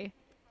how I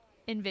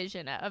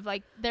envision it. Of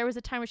like, there was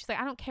a time where she's like,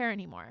 I don't care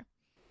anymore.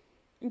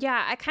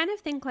 Yeah, I kind of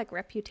think like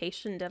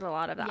Reputation did a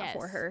lot of that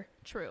for her.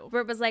 True.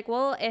 Where it was like,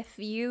 well, if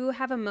you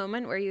have a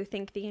moment where you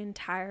think the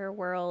entire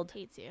world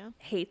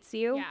hates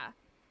you,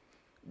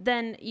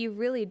 then you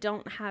really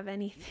don't have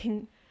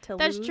anything to lose.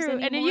 That's true.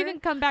 Anymore. And if you can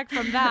come back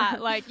from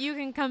that, like you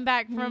can come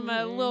back from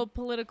a little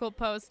political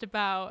post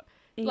about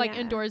like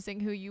endorsing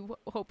who you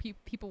hope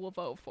people will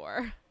vote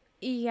for.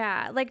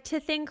 Yeah, like to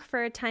think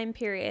for a time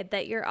period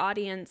that your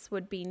audience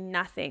would be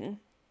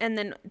nothing. And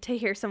then to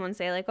hear someone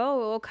say like, oh,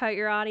 we'll cut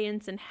your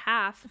audience in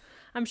half.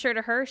 I'm sure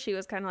to her, she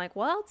was kind of like,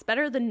 well, it's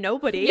better than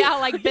nobody. Yeah,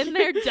 like been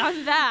there,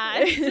 done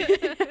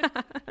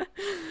that.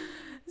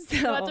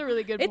 So that's a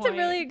really good point. It's a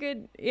really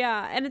good,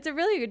 and it's a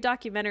really good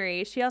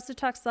documentary. She also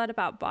talks a lot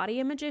about body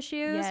image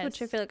issues,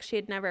 which I feel like she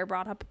had never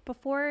brought up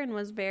before and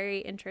was very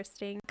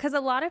interesting. Because a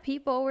lot of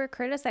people were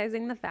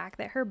criticizing the fact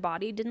that her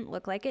body didn't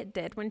look like it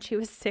did when she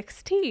was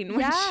 16,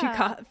 when she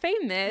got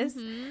famous.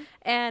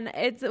 And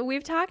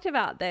we've talked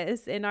about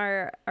this in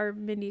our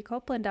Mindy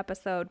Copeland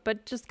episode,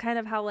 but just kind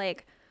of how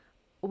like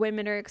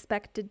women are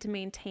expected to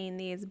maintain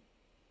these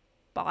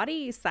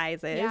body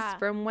sizes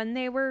from when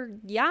they were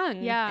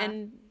young.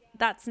 And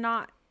that's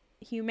not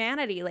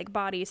humanity. Like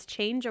bodies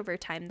change over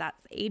time.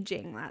 That's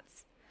aging.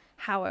 That's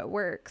how it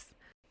works.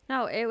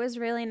 No, it was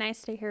really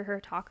nice to hear her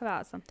talk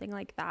about something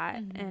like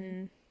that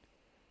and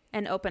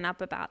open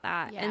up about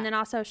that. And then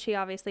also she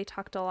obviously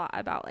talked a lot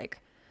about like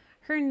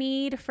her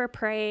need for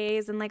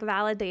praise and like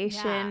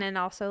validation and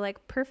also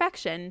like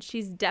perfection.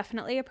 She's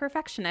definitely a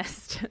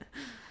perfectionist.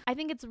 I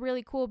think it's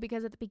really cool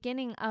because at the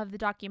beginning of the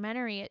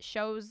documentary, it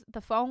shows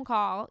the phone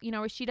call,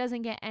 where she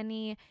doesn't get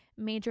any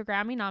major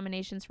Grammy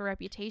nominations for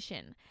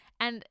Reputation.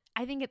 And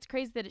I think it's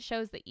crazy that it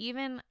shows that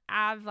even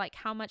of like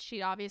how much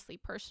she'd obviously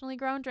personally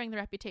grown during the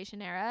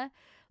Reputation era,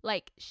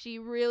 like she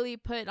really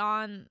put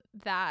on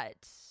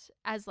that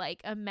as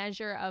like a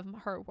measure of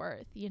her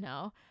worth,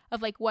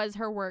 of like, was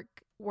her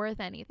work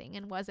worth anything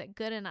and was it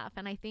good enough?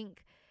 And I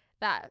think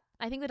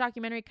the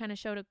documentary kind of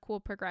showed a cool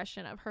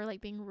progression of her like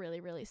being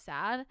really, really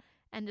sad.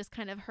 And just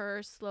kind of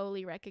her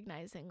slowly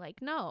recognizing,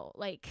 like, no,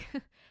 like,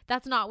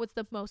 that's not what's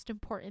the most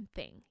important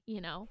thing,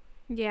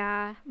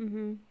 Yeah.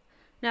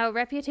 No,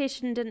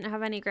 Reputation didn't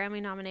have any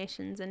Grammy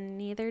nominations, and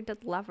neither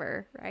did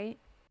Lover, right?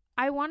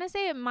 I want to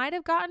say it might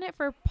have gotten it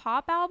for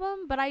Pop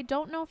Album, but I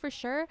don't know for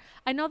sure.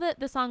 I know that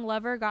the song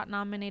Lover got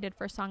nominated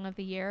for Song of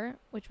the Year,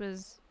 which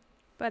was...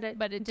 But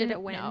it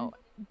didn't win. No,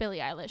 Billie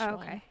Eilish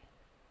won.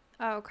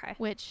 Oh, okay.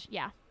 Which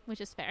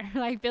is fair.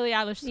 Like, Billie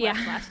Eilish swept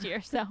last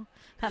year, so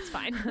that's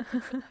fine.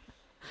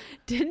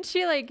 Didn't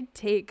she like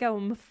take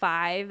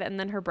 5 and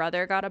then her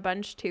brother got a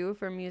bunch too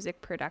for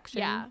music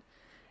production?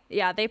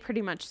 Yeah, they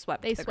pretty much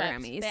swept the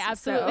Grammys. They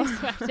absolutely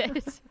swept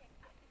it.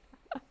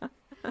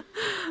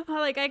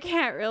 Like I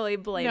can't really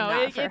blame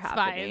that for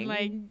happening. Fine.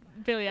 Like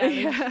Billie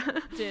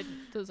Eilish did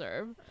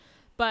deserve.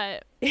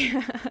 But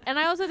and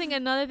I also think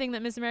another thing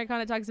that Miss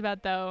Americana talks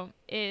about though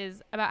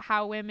is about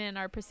how women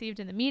are perceived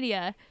in the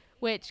media,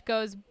 which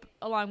goes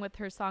along with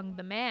her song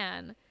The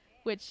Man,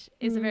 which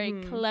is a very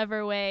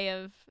clever way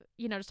of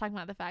just talking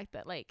about the fact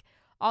that like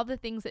all the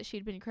things that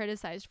she'd been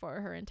criticized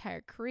for her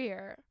entire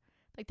career,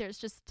 like there's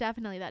just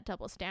definitely that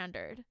double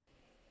standard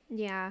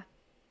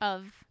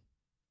of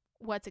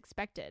what's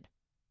expected,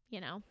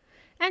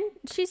 and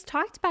she's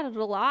talked about it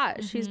a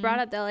lot. She's brought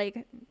up that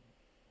like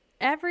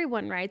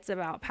everyone writes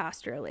about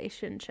past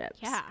relationships,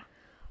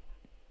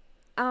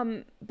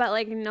 but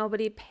like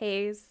nobody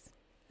pays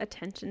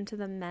attention to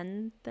the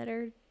men that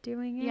are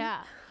doing it.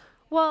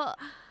 Well,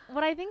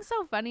 what I think's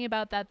so funny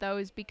about that though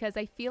is because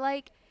I feel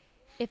like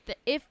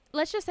if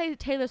let's just say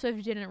Taylor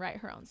Swift didn't write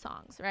her own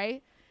songs,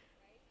 right?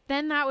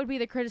 Then that would be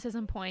the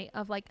criticism point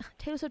of like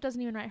Taylor Swift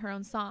doesn't even write her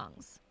own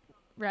songs,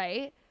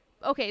 right?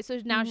 Okay, so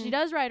now she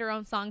does write her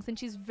own songs and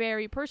she's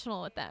very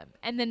personal with them,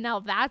 and then now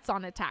that's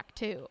on attack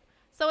too.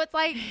 So it's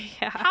like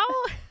how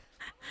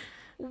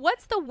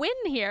what's the win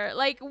here?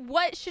 Like,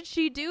 what should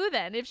she do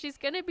then if she's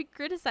gonna be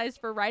criticized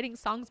for writing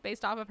songs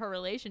based off of her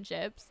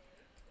relationships?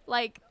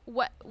 Like,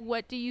 what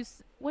do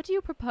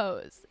you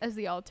propose as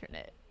the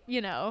alternate?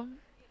 You know?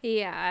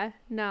 Yeah,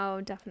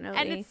 no, definitely.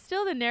 And it's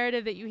still the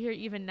narrative that you hear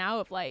even now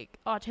of like,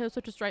 oh, Taylor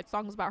Swift just writes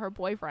songs about her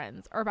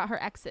boyfriends or about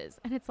her exes.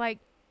 And it's like,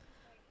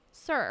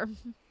 sir,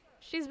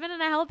 she's been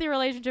in a healthy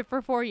relationship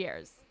for 4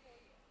 years.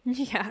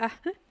 Yeah.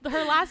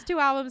 Her last 2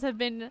 albums have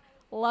been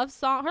love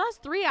songs. Her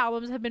last 3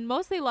 albums have been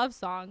mostly love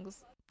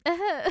songs.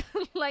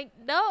 Like,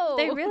 no.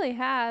 They really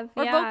have.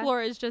 Or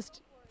folklore is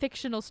just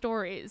fictional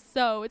stories.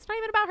 So it's not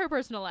even about her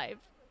personal life.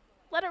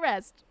 Let it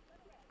rest.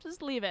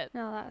 Just leave it.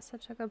 No, that's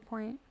such a good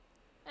point.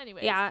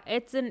 Anyways. Yeah,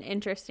 it's an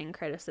interesting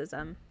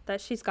criticism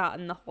that she's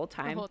gotten the whole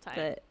time.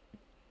 That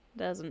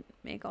doesn't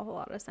make a whole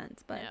lot of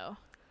sense, but no.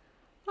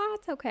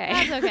 That's okay.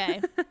 That's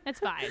okay. It's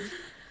fine.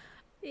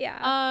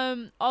 Yeah.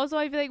 Also,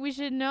 I feel like we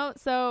should note,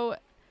 so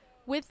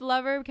with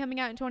Lover coming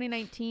out in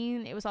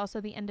 2019, it was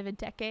also the end of a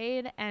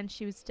decade, and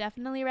she was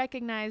definitely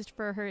recognized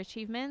for her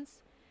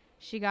achievements.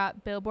 She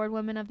got Billboard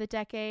Woman of the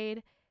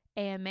Decade,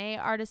 AMA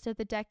Artist of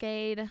the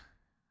Decade.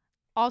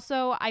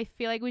 Also, I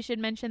feel like we should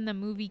mention the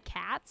movie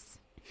Cats.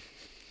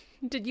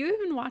 Did you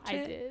even watch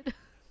it? I did.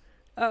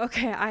 Oh,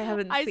 okay. I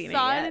haven't seen it yet.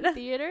 I saw it in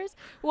theaters.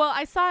 Well,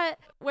 I saw it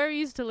where I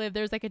used to live.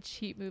 There's like a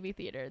cheap movie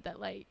theater that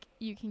like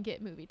you can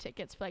get movie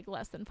tickets for like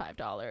less than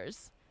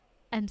 $5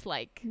 and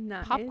like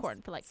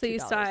popcorn for like $2. So you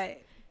saw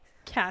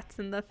Cats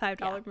in the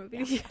 $5 movie.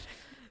 Yeah.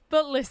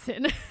 But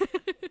listen,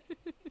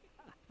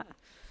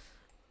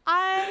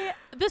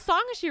 the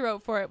song she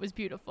wrote for it was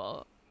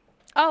beautiful.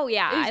 Oh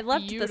yeah, I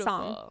loved the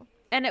song,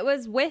 and it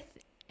was with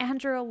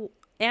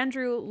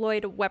Andrew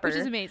Lloyd Webber, which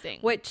is amazing.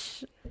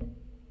 Which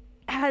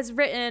has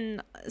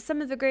written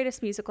some of the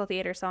greatest musical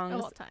theater songs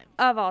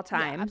of all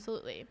time. Yeah,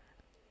 absolutely.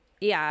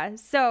 Yeah,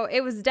 so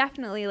it was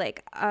definitely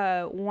like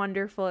a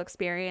wonderful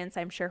experience,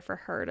 I'm sure, for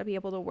her to be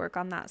able to work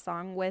on that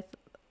song with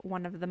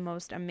one of the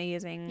most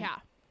amazing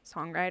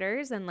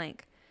songwriters and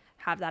like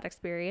have that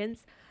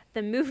experience.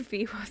 The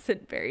movie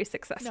wasn't very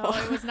successful. No,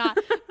 it was not.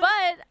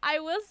 But I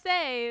will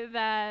say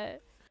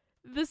that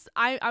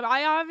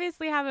I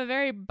obviously have a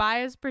very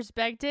biased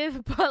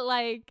perspective, but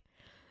like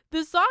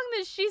the song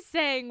that she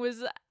sang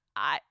was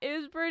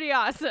pretty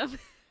awesome.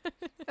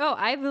 Oh,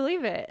 I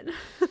believe it.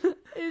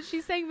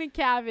 She sang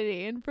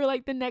McCavity, and for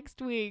like the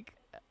next week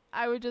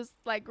I would just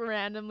like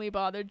randomly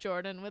bother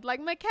Jordan with like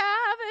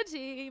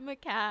McCavity,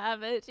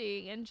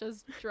 and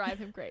just drive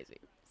him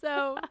crazy.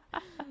 So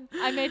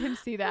I made him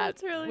see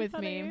that really with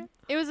funny. Me.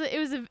 It was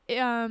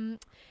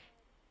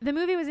the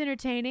movie was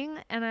entertaining,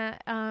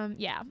 and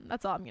yeah,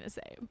 that's all I'm gonna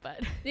say.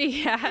 But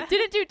yeah,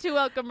 didn't do too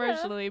well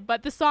commercially.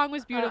 But the song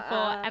was beautiful,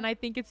 and I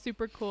think it's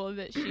super cool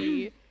that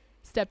she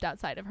stepped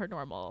outside of her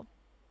normal.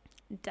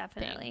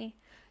 Definitely.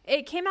 Thing.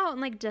 It came out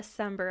in like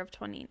December of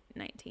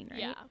 2019, right?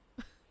 Yeah.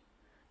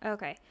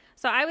 Okay.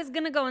 So I was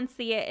going to go and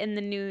see it in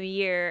the new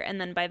year,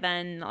 and then by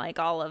then like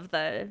all of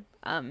the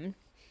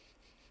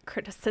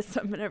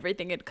criticism and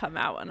everything had come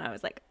out, and I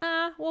was like,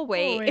 we'll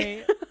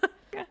wait.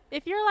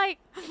 If you're like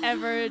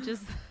ever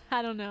just,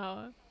 I don't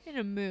know, in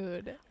a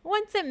mood,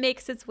 once it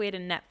makes its way to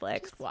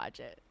Netflix, just watch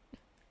it.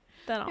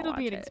 Then it'll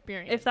be an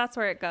experience. If that's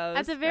where it goes.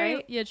 At the very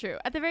right? Yeah, true.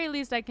 At the very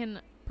least, I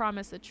can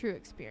promise a true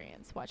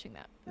experience watching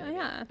that movie.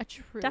 Yeah, a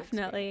true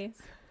definitely.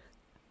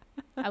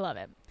 I love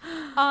it.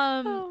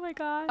 Oh my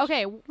gosh.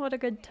 Okay, what a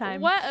good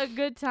time. What a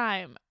good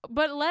time.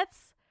 But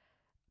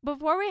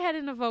before we head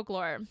into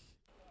folklore,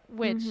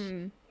 which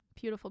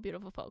beautiful,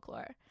 beautiful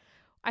folklore,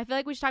 I feel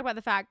like we should talk about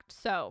the fact.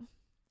 So,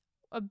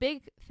 a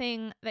big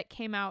thing that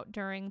came out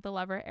during the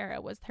Lover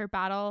era was her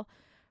battle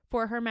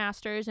for her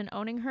masters and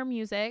owning her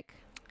music.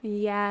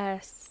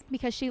 Yes.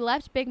 Because she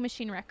left Big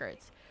Machine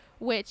Records,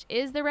 which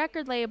is the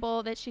record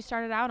label that she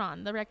started out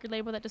on, the record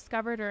label that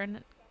discovered her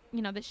and,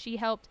 you know, that she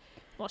helped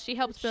build she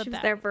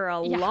was there for a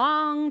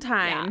long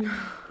time.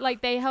 Yeah.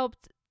 Like they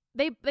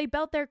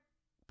built their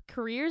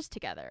careers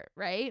together,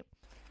 right?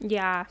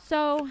 Yeah.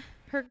 So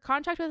her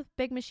contract with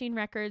Big Machine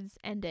Records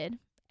ended,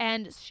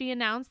 and she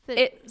announced that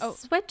it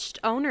switched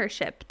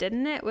ownership,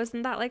 didn't it?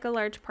 Wasn't that like a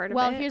large part of it?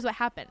 Well, here's what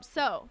happened.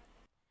 So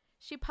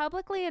she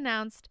publicly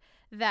announced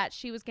that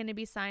she was going to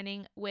be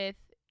signing with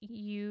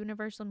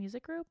Universal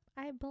Music Group,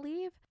 I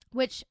believe,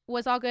 which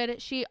was all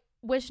good. She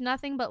wished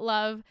nothing but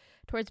love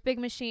towards Big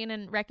Machine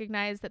and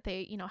recognized that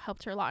they, you know,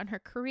 helped her a lot in her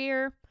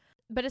career.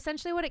 But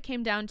essentially what it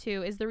came down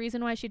to is the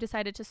reason why she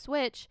decided to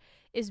switch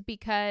is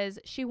because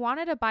she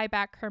wanted to buy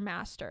back her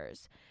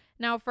masters.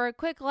 Now, for a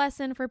quick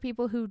lesson for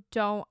people who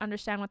don't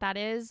understand what that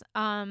is,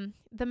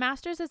 the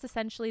masters is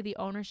essentially the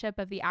ownership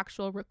of the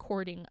actual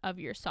recording of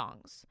your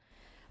songs,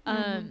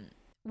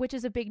 which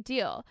is a big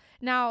deal.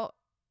 Now,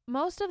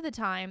 most of the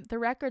time, the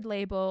record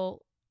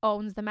label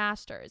owns the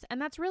masters,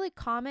 and that's really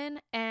common,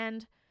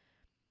 and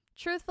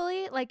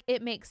truthfully, like,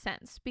 it makes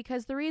sense,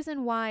 because the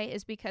reason why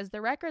is because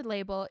the record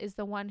label is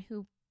the one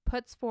who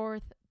puts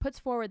forward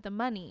the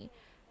money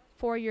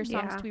for your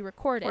songs to be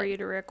recorded. For you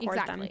to record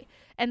them.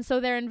 And so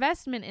their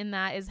investment in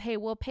that is, hey,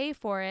 we'll pay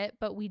for it,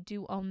 but we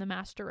do own the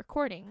master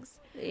recordings.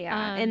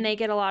 Yeah, and they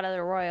get a lot of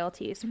the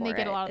royalties for it. They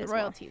get a lot of the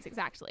royalties,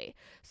 exactly.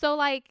 So,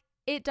 like,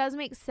 it does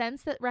make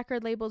sense that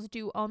record labels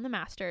do own the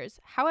masters.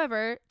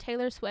 However,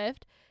 Taylor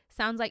Swift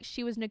sounds like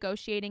she was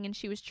negotiating and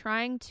she was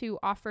trying to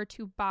offer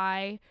to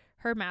buy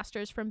her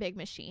masters from Big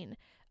Machine.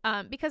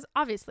 Because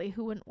obviously,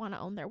 who wouldn't want to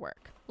own their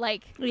work?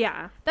 Like,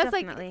 yeah, that's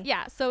definitely. like,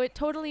 yeah. So it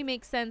totally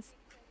makes sense.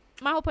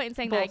 My whole point in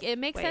saying Both that, like, it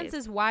makes ways. sense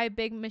is why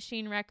Big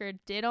Machine Record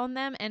did own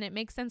them, and it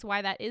makes sense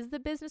why that is the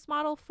business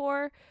model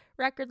for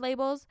record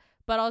labels.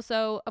 But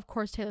also, of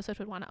course, Taylor Swift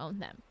would want to own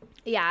them.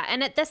 Yeah,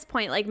 and at this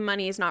point, like,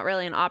 money is not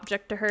really an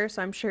object to her,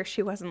 so I'm sure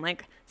she wasn't,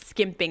 like,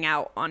 skimping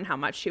out on how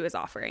much she was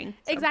offering.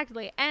 So.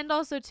 Exactly. And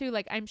also, too,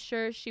 like, I'm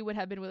sure she would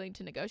have been willing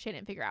to negotiate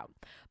and figure out.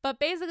 But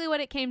basically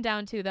what it came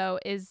down to, though,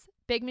 is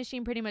Big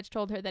Machine pretty much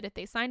told her that if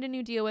they signed a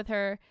new deal with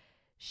her,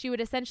 she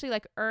would essentially,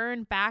 like,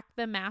 earn back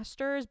the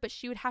masters, but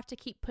she would have to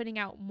keep putting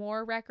out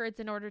more records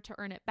in order to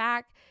earn it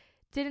back.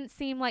 Didn't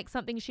seem like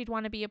something she'd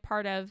want to be a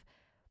part of.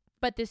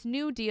 But this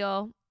new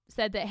deal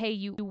said that, hey,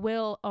 you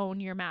will own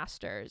your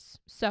masters.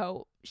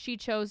 So she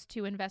chose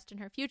to invest in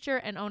her future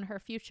and own her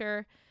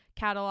future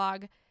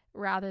catalog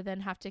rather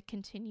than have to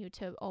continue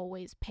to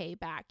always pay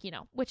back, you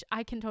know, which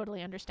I can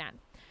totally understand.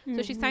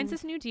 So she signs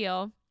this new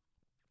deal,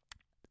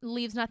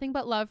 leaves nothing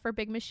but love for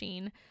Big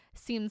Machine.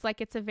 Seems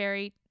like it's a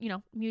very, you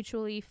know,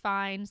 mutually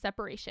fine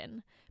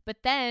separation.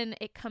 But then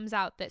it comes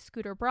out that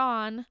Scooter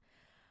Braun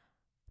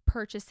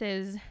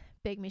purchases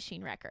Big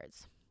Machine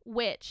Records,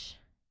 which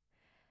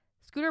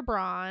Scooter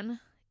Braun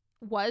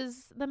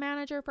was the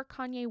manager for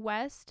Kanye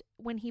West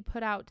when he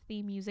put out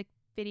the music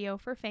video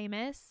for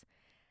Famous,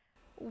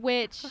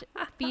 which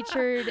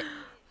featured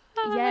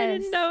I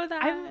didn't know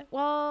that.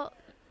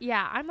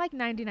 I'm like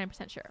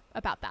 99% sure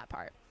about that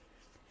part.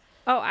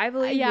 Oh, I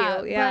believe you.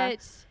 Yeah.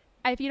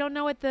 But if you don't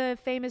know what the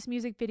Famous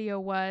music video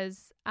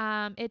was,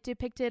 it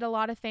depicted a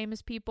lot of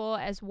famous people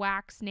as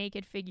wax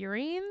naked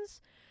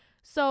figurines.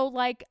 So,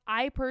 like,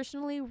 I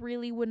personally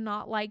really would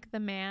not like the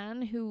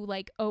man who,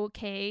 like,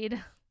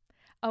 okayed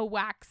a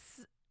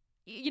wax,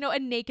 you know, a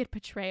naked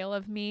portrayal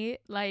of me,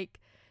 like,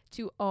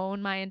 to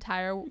own my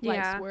entire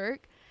life's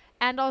work.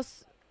 And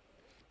also,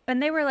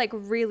 and they were, like,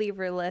 really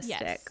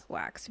realistic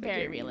wax figurines,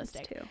 very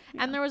realistic too.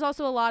 Yeah. And there was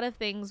also a lot of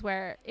things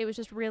where it was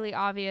just really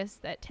obvious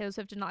that Taylor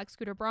Swift did not like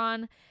Scooter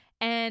Braun.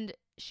 And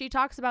she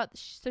talks about,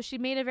 so she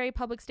made a very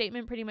public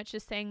statement pretty much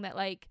just saying that,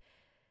 like,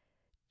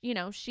 you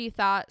know, she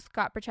thought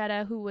Scott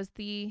Borchetta, who was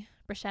the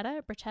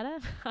Borchetta?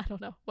 I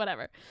don't know,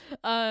 whatever.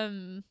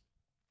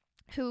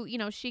 Who, you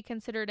know, she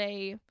considered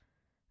a,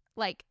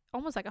 like,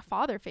 almost like a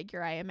father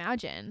figure, I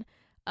imagine.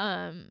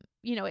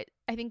 You know,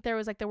 I think there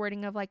was, like, the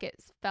wording of, like,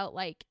 it felt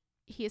like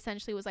he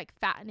essentially was, like,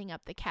 fattening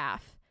up the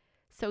calf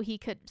so he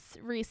could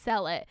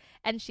resell it.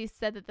 And she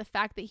said that the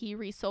fact that he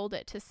resold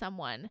it to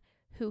someone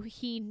who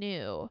he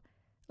knew,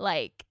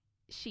 like,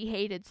 she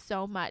hated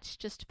so much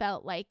just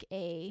felt like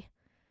a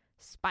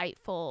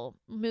spiteful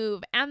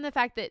move. And the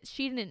fact that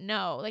she didn't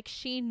know, like,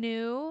 she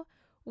knew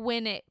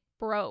when it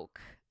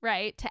broke,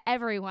 right, to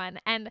everyone.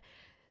 And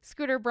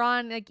Scooter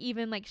Braun, like,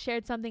 even, like,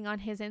 shared something on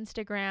his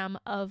Instagram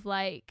of,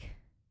 like,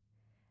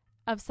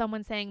 of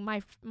someone saying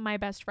my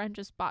best friend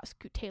just bought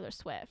Taylor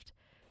Swift.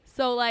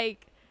 So,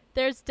 like,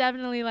 there's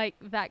definitely, like,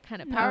 that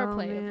kind of power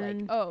play of,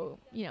 like, oh,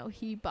 you know,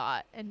 he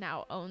bought and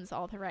now owns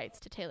all the rights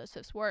to Taylor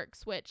Swift's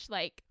works, which,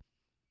 like,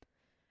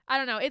 I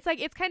don't know. It's,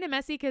 like, it's kind of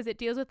messy because it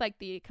deals with, like,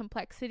 the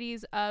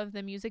complexities of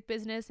the music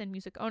business and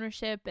music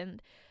ownership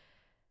and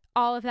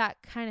all of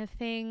that kind of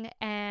thing.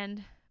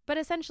 But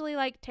essentially,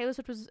 like, Taylor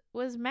Swift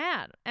was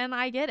mad, and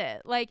I get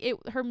it. Like,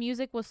 her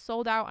music was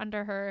sold out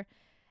under her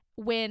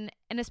and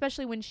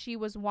especially when she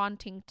was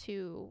wanting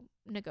to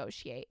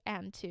negotiate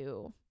and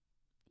to,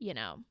 you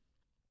know,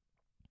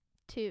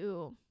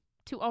 to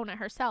own it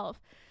herself,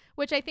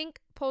 which I think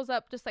pulls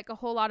up just, like, a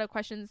whole lot of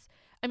questions.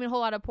 I mean, a whole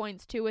lot of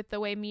points too with the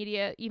way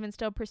media even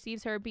still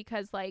perceives her,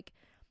 because, like,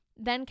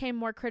 then came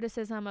more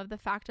criticism of the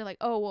fact of, like,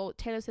 oh, well,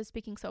 Taylor Swift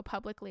speaking so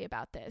publicly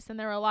about this. And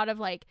there were a lot of,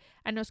 like,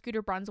 I know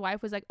Scooter Braun's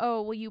wife was like,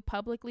 oh, will you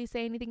publicly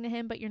say anything to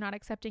him, but you're not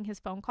accepting his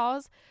phone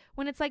calls?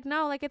 When it's like,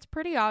 no, like, it's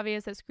pretty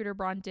obvious that Scooter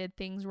Braun did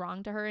things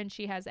wrong to her and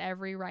she has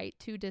every right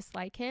to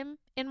dislike him,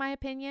 in my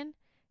opinion,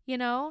 you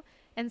know?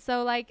 And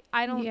so, like,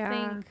 I don't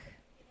think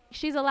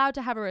she's allowed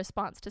to have a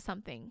response to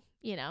something,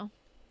 you know?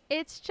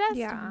 It's just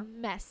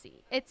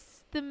messy.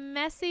 It's the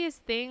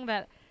messiest thing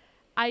that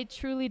I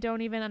truly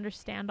don't even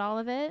understand all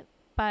of it,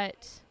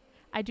 but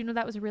I do know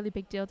that was a really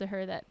big deal to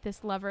her, that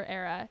this Lover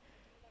era,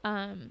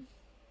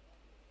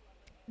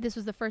 this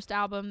was the first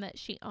album that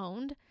she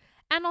owned.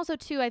 And also,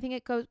 too, I think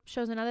it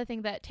shows another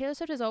thing, that Taylor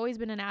Swift has always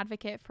been an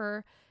advocate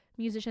for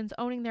musicians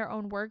owning their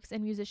own works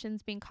and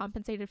musicians being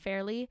compensated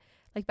fairly.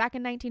 Like, back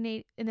in the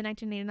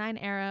 1989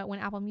 era, when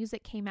Apple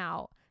Music came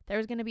out, there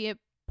was going to be a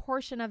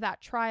portion of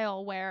that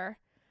trial where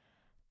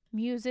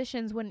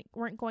musicians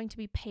weren't going to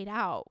be paid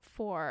out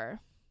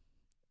for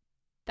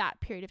that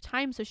period of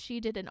time. So she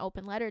did an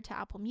open letter to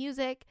Apple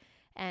Music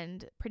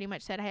and pretty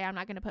much said, hey, I'm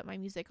not going to put my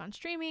music on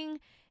streaming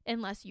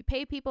unless you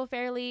pay people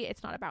fairly.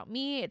 It's not about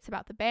me. It's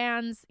about the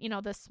bands, you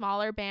know, the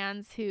smaller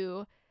bands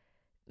who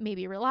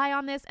maybe rely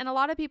on this. And a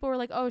lot of people were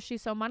like, oh,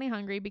 she's so money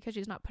hungry because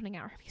she's not putting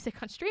out her music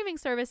on streaming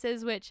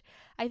services, which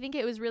I think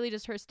it was really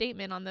just her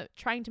statement on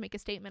trying to make a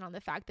statement on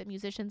the fact that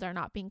musicians are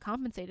not being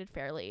compensated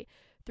fairly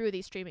through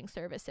these streaming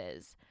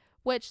services,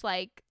 which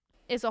like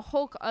is a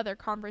whole other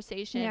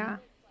conversation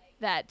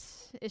that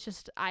it's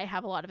just, I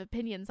have a lot of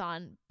opinions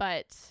on,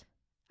 but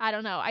I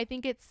don't know. I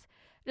think it's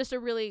just a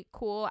really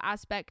cool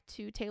aspect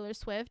to Taylor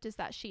Swift is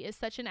that she is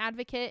such an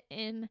advocate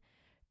in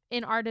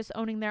artists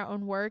owning their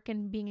own work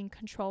and being in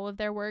control of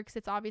their works.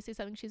 It's obviously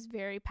something she's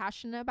very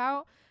passionate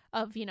about,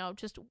 of, you know,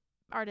 just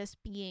artists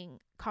being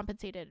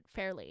compensated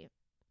fairly,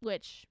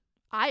 which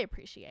I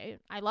appreciate.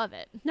 I love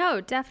it. No,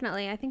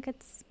 definitely. I think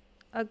it's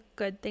a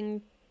good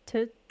thing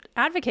to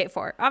advocate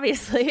for,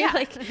 obviously. Yeah.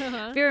 Like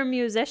if you're a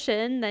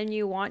musician, then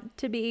you want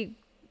to be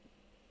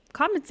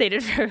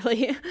compensated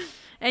fairly,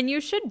 and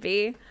you should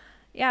be.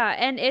 Yeah,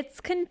 and it's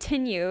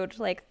continued,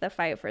 like, the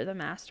fight for the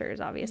Masters,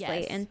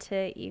 obviously,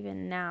 into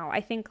even now.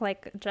 I think,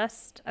 like,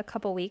 just a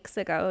couple weeks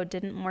ago,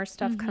 didn't more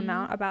stuff come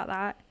out about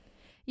that?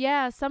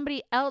 Yeah,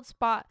 somebody else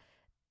bought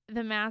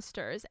the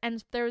Masters,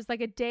 and there was,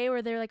 like, a day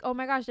where they're like, oh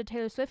my gosh, did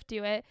Taylor Swift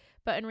do it?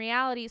 But in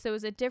reality, so it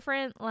was a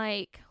different,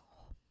 like,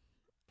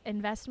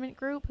 investment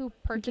group who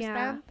purchased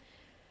them.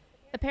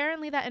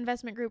 Apparently, that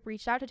investment group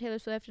reached out to Taylor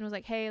Swift and was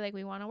like, hey, like,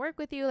 we want to work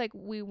with you. Like,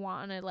 we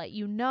want to let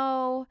you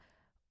know.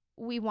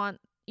 We want...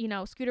 You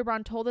know, Scooter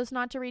Braun told us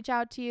not to reach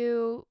out to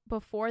you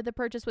before the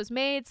purchase was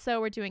made,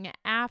 so we're doing it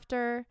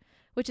after,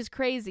 which is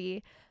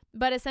crazy.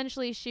 But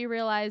essentially, she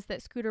realized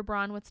that Scooter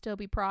Braun would still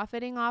be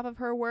profiting off of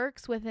her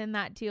works within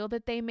that deal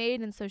that they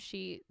made, and so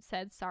she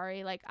said,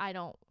 sorry, like, I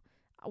don't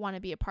want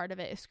to be a part of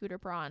it if Scooter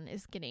Braun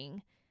is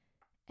getting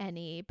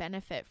any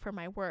benefit for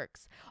my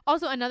works.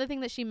 Also, another thing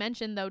that she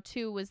mentioned, though,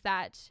 too, was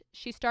that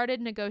she started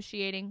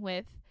negotiating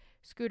with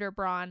Scooter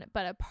Braun,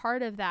 but a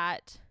part of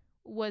that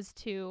was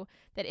to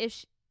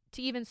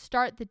even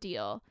start the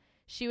deal,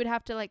 she would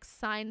have to like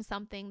sign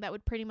something that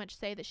would pretty much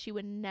say that she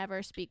would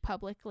never speak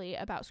publicly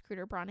about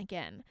Scooter Braun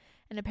again.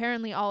 And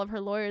apparently all of her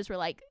lawyers were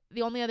like,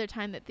 the only other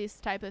time that this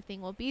type of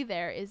thing will be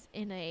there is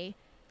in a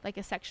like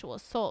a sexual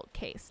assault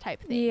case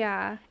type thing.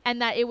 Yeah.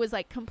 And that it was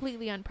like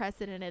completely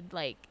unprecedented.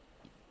 Like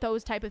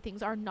those type of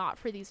things are not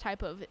for these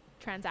type of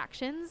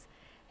transactions.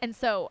 And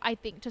so I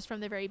think just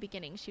from the very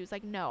beginning, she was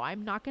like, no,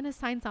 I'm not going to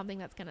sign something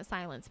that's going to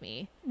silence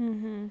me.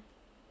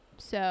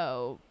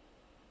 So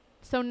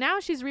now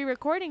she's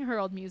re-recording her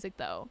old music,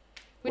 though,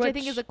 which I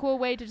think is a cool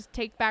way to just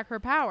take back her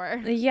power.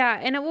 Yeah,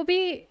 and it will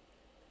be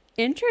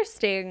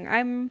interesting.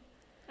 I'm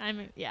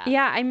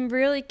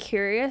really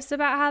curious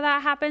about how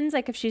that happens.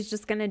 Like, if she's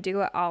just going to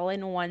do it all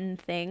in one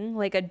thing,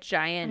 like a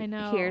giant,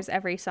 here's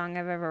every song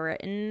I've ever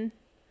written.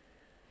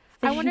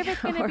 I wonder if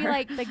it's going to be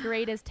like the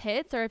greatest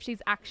hits, or if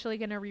she's actually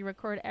going to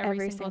re-record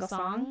every single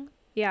song.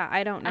 Yeah,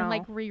 I don't know. And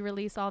like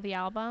re-release all the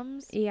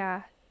albums.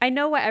 Yeah. I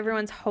know what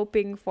everyone's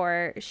hoping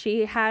for.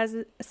 She has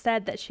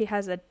said that she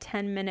has a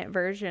 10-minute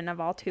version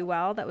of All Too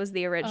Well. That was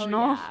the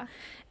original. Oh, yeah.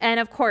 And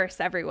of course,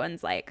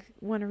 everyone's like,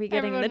 when are we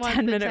getting the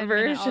 10-minute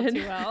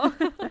version? All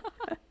Too Well.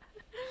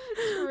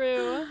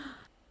 True.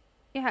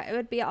 Yeah, it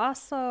would be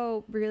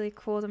also really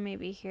cool to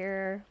maybe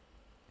hear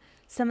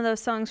some of those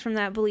songs from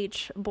that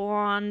Bleach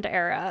Blonde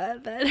era.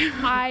 That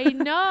I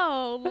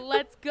know.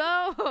 Let's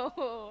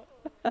go.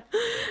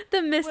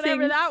 The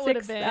Missing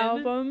Sixth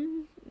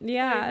album.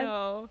 Yeah. I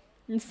know.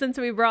 And since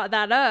we brought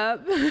that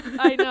up,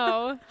 I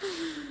know.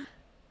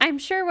 I'm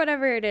sure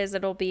whatever it is,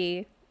 it'll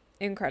be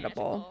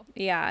incredible.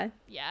 Yeah,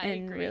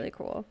 and really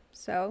cool.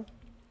 So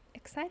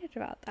excited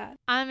about that.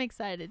 I'm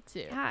excited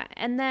too. Yeah,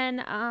 and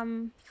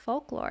then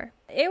Folklore.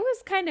 It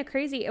was kind of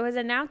crazy. It was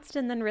announced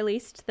and then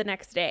released the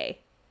next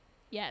day.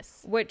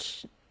 Yes.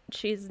 Which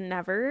she's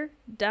never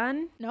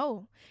done.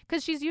 No,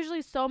 because she's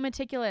usually so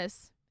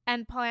meticulous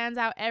and plans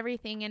out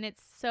everything, and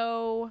it's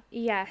so...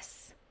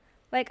 Yes.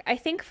 Like, I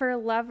think for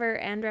Lover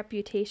and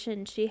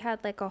Reputation, she had,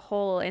 like, a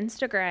whole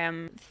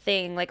Instagram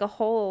thing, like, a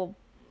whole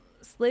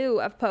slew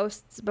of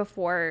posts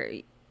before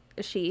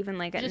she even,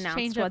 like,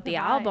 announced what the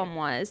album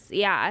was.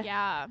 Yeah.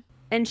 Yeah.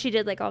 And she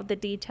did, like, all the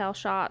detail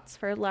shots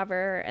for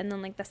Lover and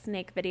then, like, the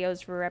snake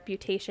videos for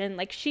Reputation.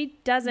 Like, she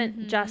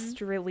doesn't just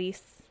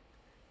release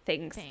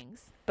things.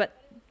 But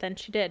then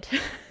she did.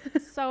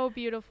 So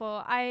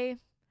beautiful. I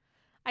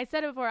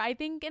said it before, I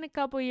think in a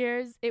couple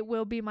years it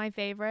will be my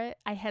favorite.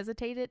 I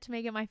hesitated to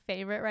make it my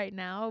favorite right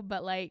now,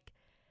 but like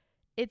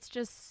it's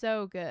just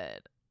so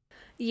good.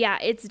 Yeah,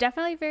 it's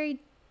definitely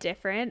very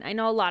different. I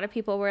know a lot of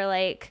people were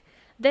like,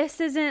 this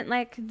isn't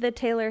like the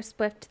Taylor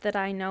Swift that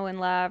I know and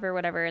love or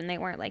whatever, and they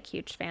weren't like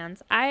huge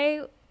fans.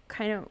 I'm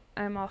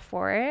all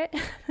for it.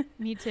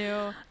 Me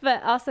too.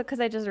 But also because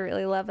I just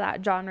really love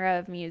that genre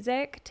of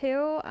music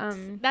too.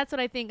 That's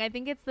what I think. I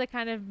think it's the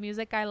kind of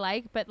music I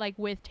like, but like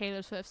with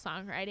Taylor Swift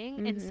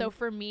songwriting. And so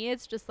for me,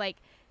 it's just like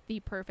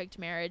the perfect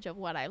marriage of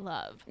what I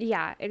love.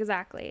 Yeah,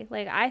 exactly.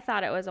 Like I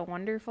thought it was a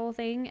wonderful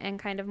thing and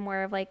kind of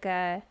more of like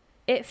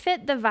it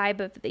fit the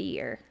vibe of the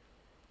year.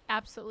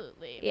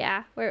 Absolutely.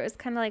 Yeah, where it was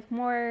kind of like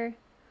more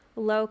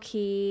low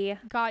key.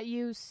 Got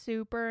you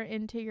super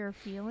into your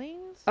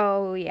feelings?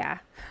 Oh, yeah.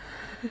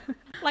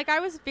 Like, I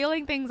was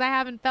feeling things I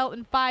haven't felt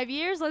in 5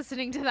 years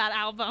listening to that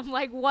album.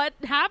 Like, what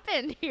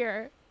happened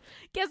here?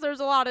 Guess there's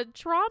a lot of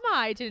trauma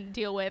I didn't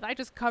deal with. I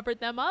just covered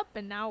them up,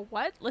 and now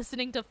what?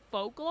 Listening to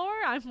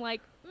Folklore? I'm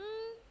like,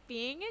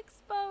 being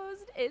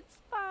exposed. It's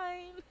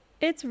fine.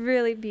 It's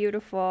really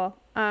beautiful.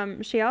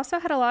 She also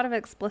had a lot of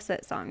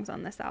explicit songs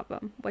on this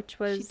album, which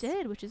was... She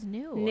did, which is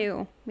new.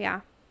 New,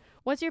 yeah.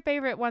 What's your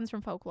favorite ones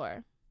from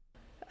Folklore?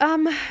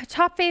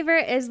 Top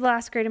favorite is The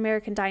Last Great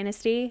American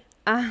Dynasty.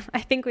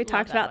 I think we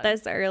talked about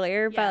this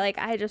earlier, but like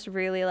I just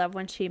really love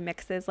when she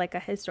mixes like a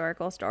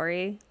historical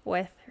story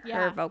with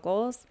her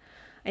vocals.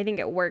 I think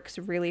it works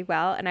really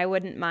well, and I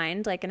wouldn't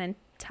mind like an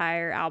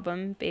entire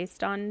album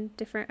based on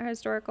different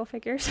historical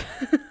figures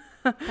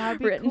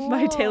written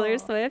by Taylor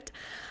Swift.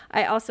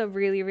 I also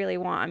really, really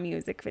want a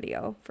music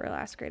video for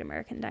Last Great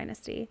American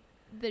Dynasty.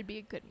 There'd be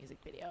a good music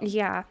video.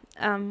 Yeah,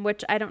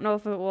 which I don't know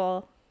if it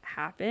will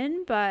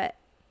happen, but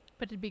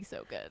it'd be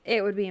so good.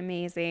 It would be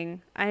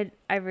amazing.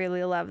 I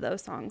really love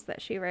those songs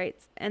that she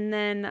writes. And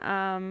then,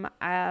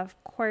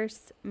 of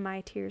course,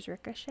 My Tears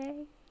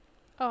Ricochet.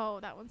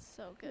 Oh, that one's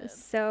so good.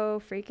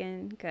 So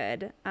freaking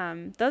good.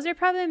 Those are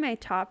probably my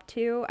top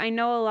two. I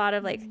know a lot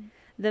of like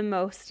the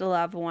most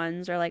loved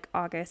ones are like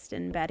August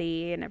and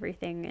Betty and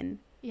everything, and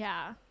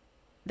yeah,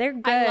 they're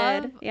good. I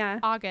love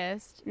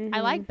August.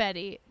 I like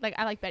Betty. Like,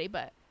 I like Betty,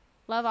 but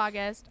love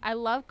August. I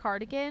love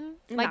Cardigan.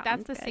 Like,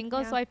 that's the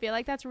single, so I feel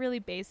like that's really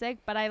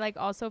basic, but I like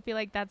also feel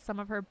like that's some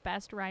of her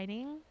best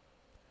writing.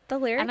 The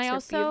lyrics and I are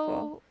also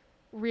beautiful.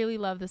 Really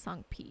love the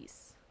song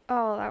Peace.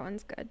 Oh, that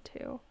one's good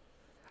too.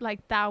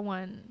 Like, that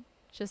one,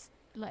 just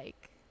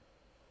like,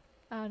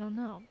 I don't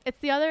know. It's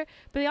the other,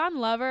 beyond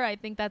Lover, I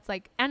think that's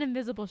like, and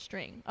Invisible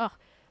String. Ugh.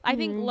 I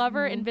think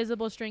Lover,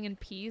 Invisible String, and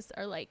Peace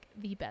are like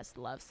the best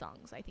love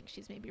songs I think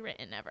she's maybe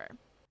written ever.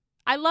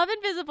 I love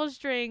Invisible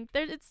String.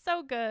 It's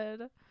so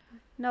good.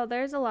 No,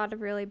 there's a lot of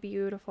really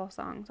beautiful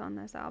songs on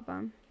this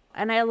album.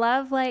 And I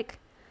love like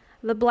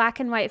the black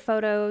and white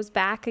photos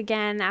back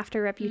again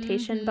after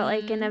Reputation, but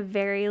like in a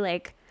very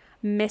like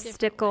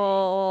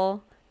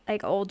mystical,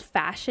 like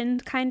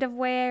old-fashioned kind of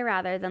way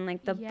rather than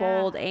like the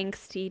bold,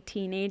 angsty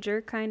teenager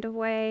kind of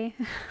way.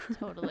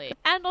 Totally.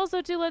 And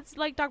also too, let's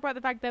like talk about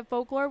the fact that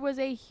Folklore was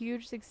a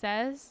huge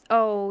success.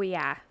 Oh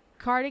yeah.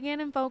 Cardigan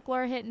and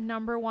Folklore hit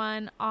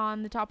 #1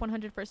 on the top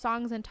 100 for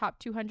songs and top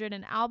 200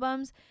 in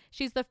albums.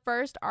 She's the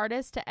first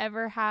artist to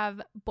ever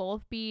have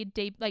both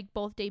debut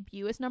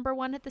as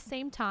 #1 at the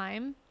same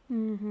time.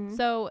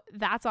 So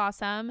that's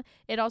awesome.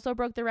 It also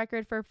broke the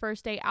record for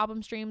first day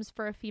album streams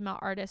for a female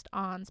artist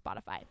on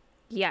Spotify.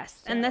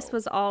 Yes, and this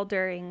was all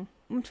during,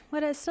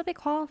 would it still be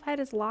qualified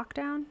as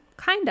lockdown?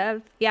 Kind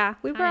of. Yeah,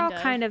 we were all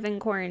kind of in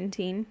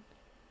quarantine.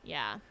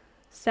 Yeah.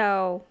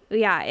 So,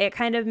 yeah, it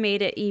kind of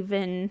made it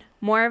even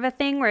more of a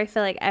thing where I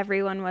feel like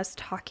everyone was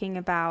talking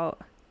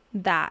about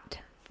that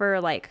for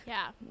like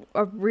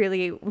a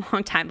really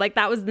long time. Like,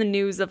 that was the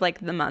news of like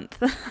the month.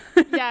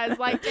 Yeah, it's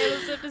like Taylor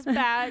Swift is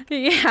back.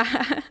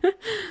 Yeah.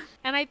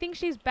 And I think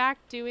she's back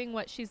doing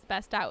what she's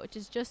best at, which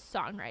is just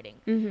songwriting.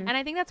 And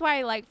I think that's why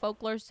I like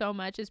Folklore so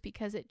much, is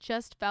because it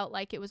just felt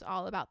like it was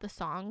all about the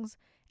songs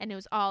and it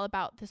was all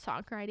about the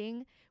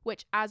songwriting,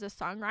 which as a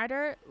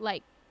songwriter,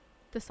 like,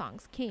 the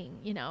song's king,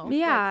 you know?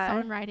 Yeah.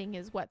 Like, songwriting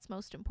is what's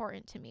most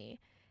important to me.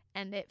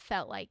 And it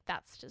felt like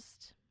that's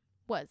just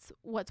what's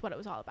what it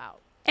was all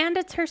about. And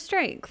it's her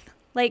strength.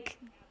 Like,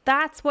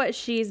 that's what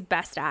she's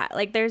best at.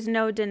 Like, there's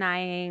no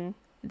denying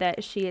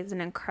that she is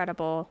an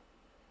incredible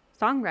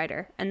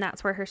songwriter, and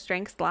that's where her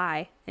strengths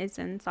lie, is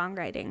in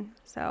songwriting.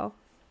 So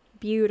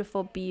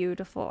beautiful,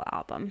 beautiful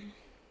album.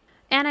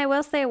 And I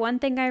will say one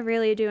thing I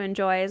really do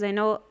enjoy is, I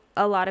know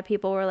a lot of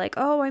people were like,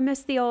 oh, I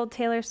miss the old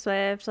Taylor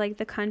Swift, like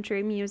the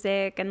country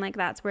music, and like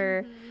that's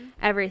where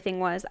everything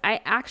was. I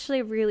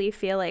actually really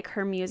feel like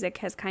her music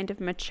has kind of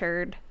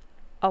matured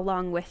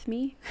along with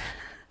me.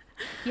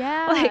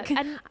 Yeah. Like,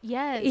 and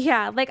yes.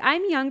 Yeah, like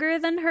I'm younger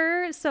than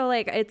her, so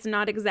like it's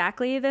not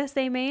exactly the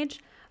same age,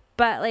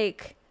 but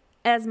like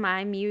as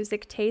my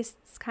music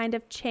tastes kind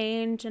of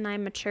change and I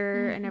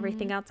mature and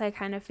everything else, I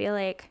kind of feel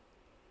like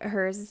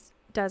hers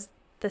does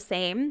the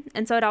same.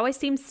 And so it always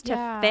seems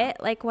to fit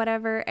like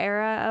whatever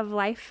era of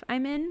life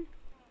I'm in,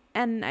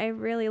 and I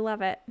really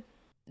love it.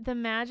 The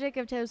magic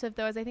of Taylor Swift,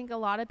 though, is I think a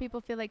lot of people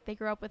feel like they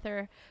grew up with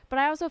her, but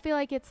I also feel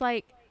like it's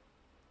like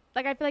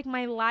I feel like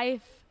my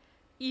life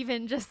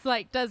even just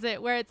like does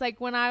it, where it's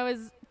like when I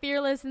was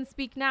Fearless and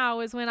Speak Now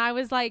was when I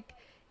was like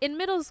in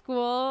middle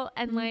school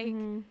and like,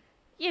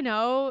 you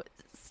know,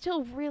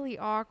 still really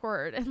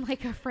awkward and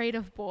like afraid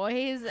of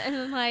boys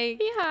and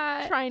like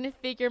trying to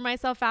figure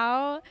myself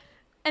out.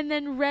 And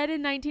then Red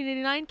in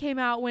 1989 came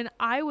out when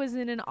I was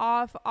in an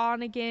off,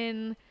 on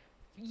again,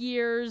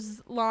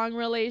 years long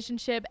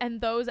relationship,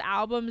 and those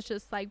albums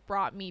just like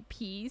brought me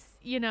peace,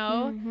 you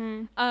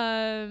know.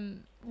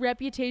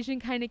 Reputation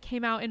kind of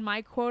came out in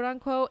my quote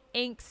unquote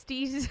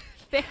angsty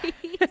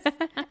phase.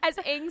 I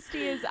as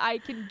angsty as I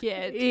can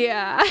get.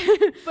 Yeah.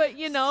 But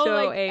you know, so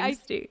like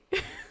angsty.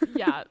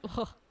 Yeah.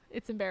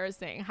 It's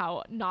embarrassing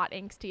how not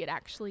angsty it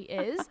actually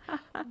is.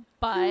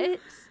 But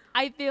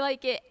I feel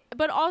like it,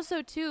 but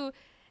also too,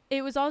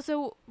 it was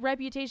also,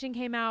 Reputation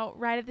came out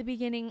right at the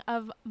beginning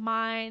of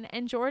mine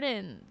and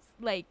Jordan's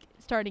like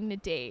starting to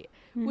date,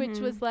 which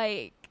was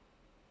like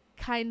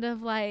kind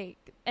of like,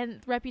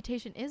 and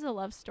Reputation is a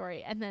love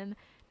story, and then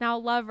now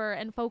Lover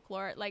and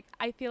Folklore, like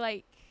I feel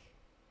like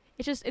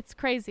it's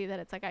crazy that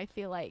it's like I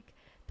feel like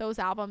those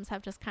albums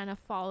have just kind of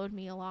followed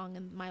me along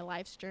in my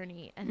life's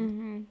journey,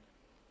 and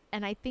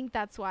and I think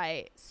that's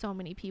why so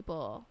many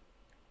people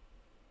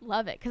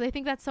love it, because I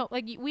think that's so,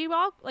 like, we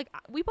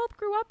both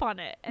grew up on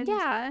it, and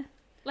yeah,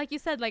 like you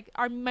said, like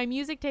my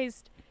music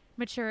taste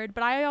matured,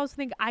 but I also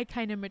think I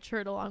kind of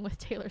matured along with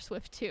Taylor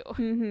Swift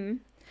too.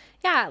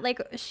 Yeah,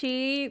 like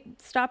she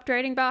stopped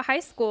writing about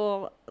high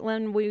school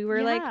when we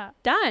were like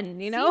done,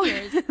 you know?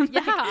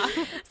 Yeah.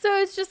 So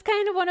it's just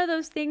kind of one of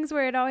those things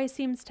where it always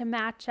seems to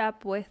match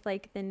up with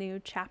like the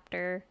new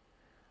chapter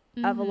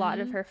of a lot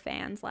of her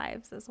fans'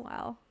 lives as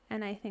well.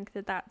 And I think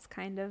that that's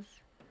kind of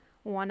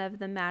one of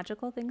the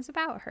magical things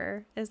about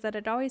her, is that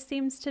it always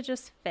seems to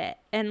just fit,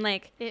 and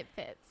like it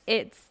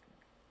fits.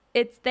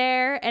 It's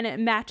there and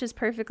it matches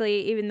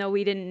perfectly, even though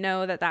we didn't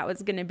know that that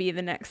was going to be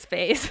the next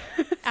phase.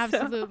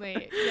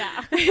 Absolutely.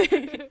 Yeah.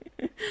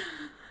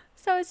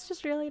 So it's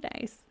just really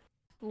nice.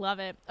 Love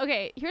it.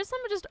 Okay, here's some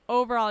just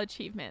overall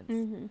achievements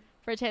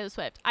for Taylor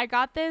Swift. I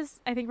got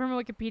this, I think, from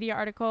a Wikipedia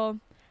article.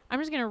 I'm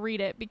just going to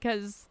read it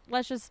because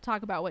let's just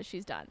talk about what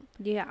she's done.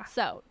 Yeah.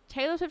 So,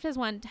 Taylor Swift has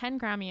won 10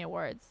 Grammy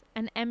Awards,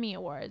 an Emmy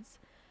Awards,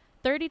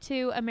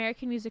 32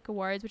 American Music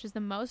Awards, which is the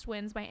most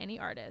wins by any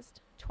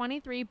artist,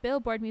 23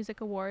 Billboard Music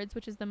Awards,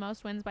 which is the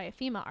most wins by a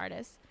female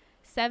artist,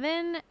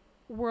 7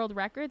 world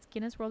records,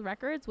 Guinness World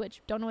Records,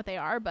 which don't know what they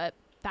are, but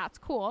that's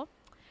cool,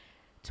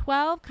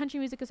 12 Country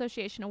Music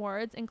Association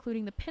Awards,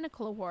 including the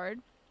Pinnacle Award,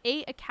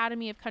 8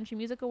 Academy of Country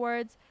Music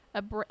Awards,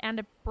 and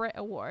a Brit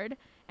Award.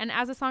 And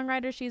as a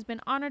songwriter, she's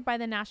been honored by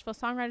the Nashville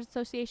Songwriters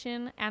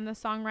Association and the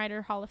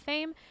Songwriter Hall of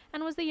Fame,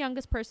 and was the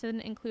youngest person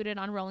included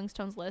on Rolling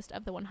Stone's list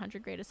of the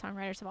 100 greatest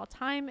songwriters of all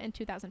time in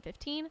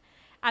 2015.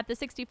 At the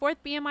 64th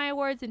BMI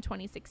Awards in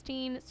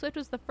 2016, Swift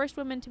was the first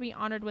woman to be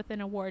honored with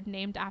an award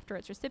named after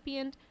its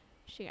recipient.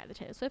 She got the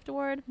Taylor Swift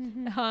Award.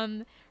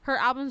 Her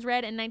albums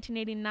read in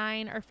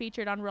 1989 are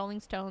featured on Rolling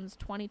Stone's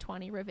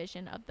 2020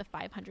 revision of the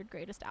 500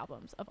 greatest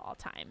albums of all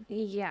time.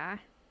 Yeah.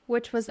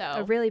 Which was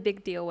a really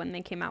big deal when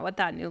they came out with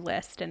that new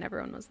list, and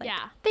everyone was like,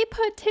 they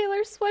put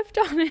Taylor Swift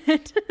on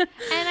it.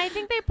 And I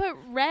think they put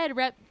Red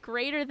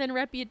greater than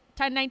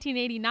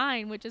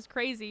 1989, which is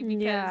crazy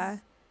because,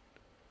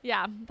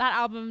 yeah, that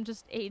album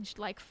just aged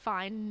like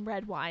fine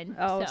red wine.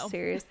 Oh, so.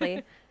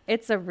 Seriously.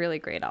 It's a really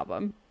great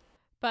album.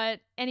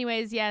 But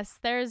anyways, yes,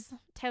 there's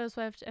Taylor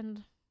Swift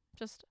and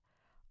just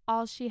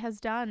all she has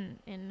done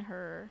in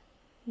her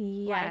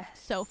life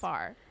so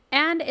far.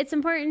 And it's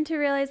important to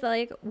realize that,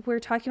 like, we're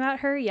talking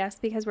about her, yes,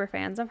 because we're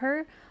fans of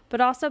her, but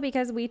also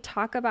because we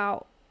talk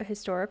about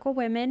historical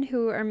women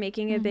who are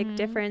making a big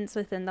difference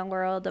within the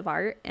world of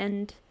art,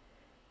 and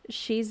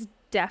she's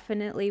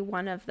definitely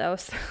one of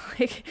those.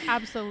 Like,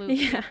 absolutely.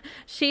 Yeah.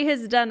 She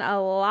has done a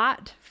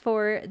lot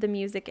for the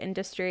music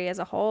industry as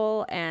a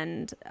whole,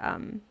 and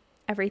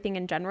everything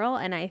in general,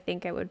 and I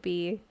think it would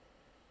be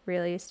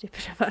really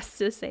stupid of us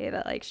to say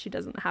that, like, she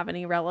doesn't have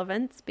any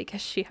relevance,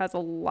 because she has a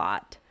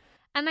lot.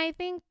 And I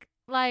think,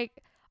 like,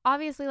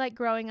 obviously, like,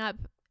 growing up,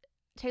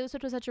 Taylor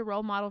Swift was such a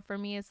role model for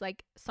me as,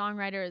 like,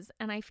 songwriters.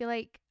 And I feel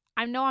like,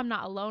 I know I'm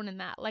not alone in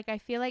that. Like, I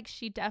feel like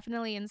she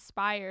definitely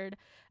inspired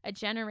a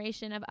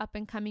generation of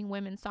up-and-coming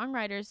women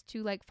songwriters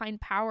to, like,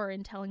 find power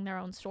in telling their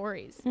own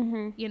stories,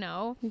 you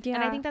know? Yeah.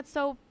 And I think that's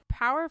so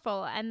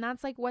powerful. And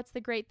that's, like, what's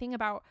the great thing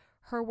about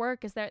her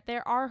work, is that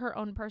there are her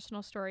own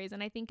personal stories.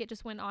 And I think it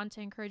just went on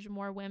to encourage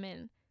more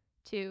women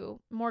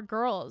more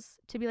girls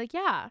to be like,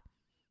 yeah,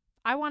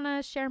 I want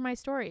to share my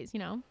stories, you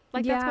know,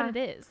 like that's what it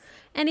is.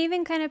 And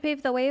even kind of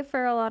pave the way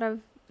for a lot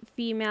of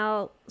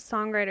female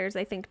songwriters,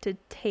 I think, to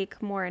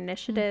take more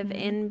initiative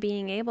in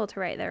being able to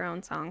write their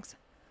own songs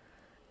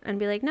and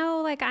be like,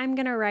 no, like, I'm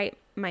going to write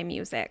my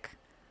music,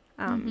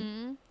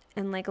 and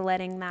like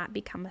letting that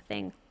become a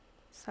thing.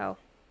 So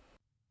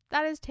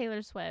that is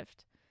Taylor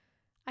Swift.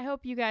 I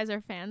hope you guys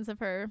are fans of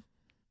her.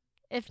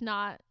 If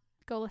not,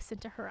 go listen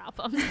to her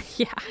album.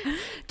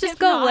 Just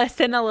go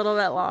listen a little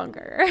bit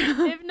longer.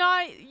 If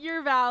not,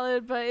 you're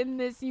valid, but in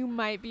this you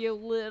might be a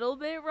little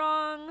bit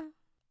wrong.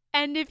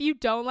 And if you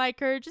don't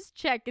like her, just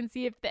check and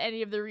see if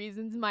any of the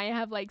reasons might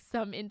have, like,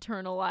 some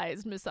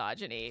internalized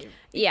misogyny.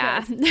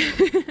 Yeah.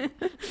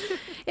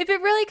 If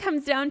it really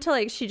comes down to,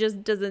 like, she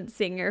just doesn't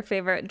sing your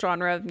favorite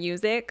genre of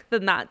music,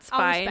 then that's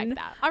fine. I'll respect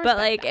that. But,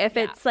 like, if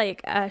it's,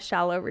 like, a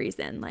shallow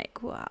reason,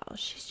 like, wow,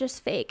 she's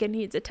just fake and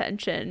needs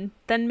attention,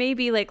 then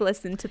maybe, like,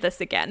 listen to this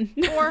again.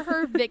 Or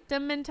her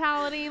victim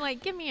mentality,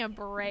 like, give me a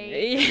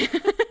break.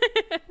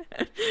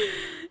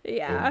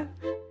 Yeah.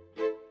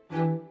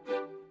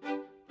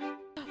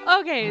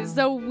 Okay,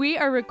 so we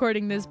are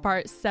recording this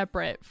part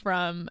separate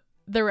from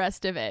the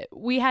rest of it.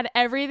 We had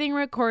everything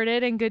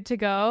recorded and good to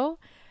go.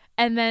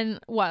 And then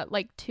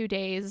like 2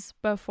 days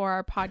before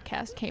our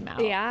podcast came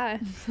out. Yeah.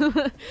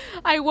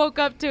 I woke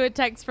up to a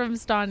text from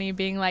Stani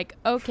being like,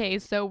 okay,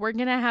 so we're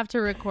going to have to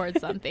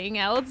record something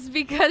else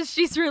because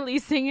she's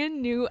releasing a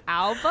new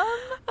album.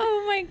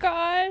 Oh my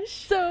gosh.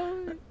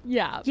 So,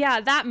 yeah.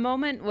 Yeah, that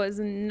moment was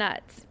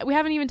nuts. We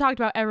haven't even talked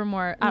about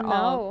Evermore at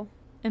all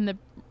in the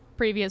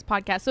previous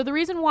podcast. So the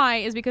reason why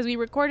is because we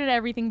recorded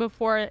everything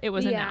before it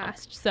was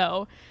announced.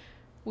 So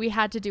we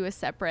had to do a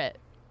separate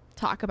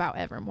talk about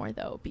Evermore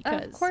though,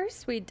 because of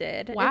course we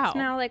did. Wow. It's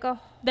now like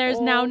there's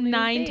now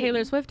 9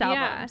 Taylor Swift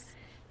albums.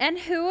 Yeah. And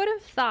who would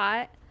have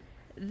thought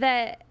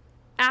that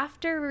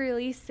after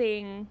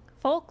releasing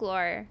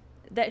Folklore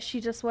that she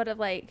just would have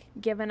like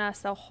given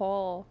us a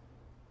whole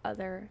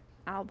other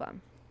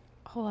album.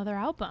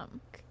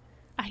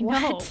 I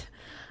know.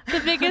 The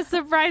biggest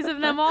surprise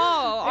of them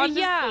all,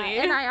 honestly. Yeah,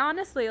 and I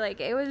honestly,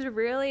 like, it was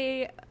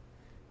really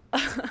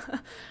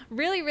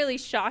really, really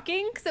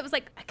shocking because it was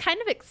like I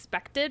kind of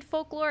expected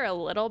Folklore a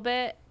little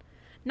bit,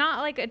 not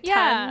like a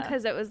ton,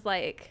 because it was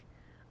like,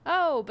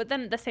 oh, but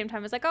then at the same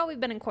time it's like, oh, we've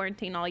been in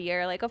quarantine all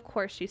year, like of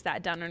course she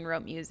sat down and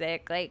wrote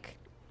music, like,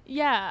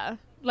 yeah,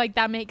 like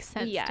that makes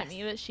sense to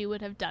me that she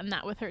would have done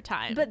that with her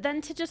time. But then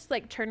to just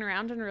like turn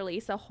around and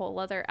release a whole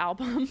other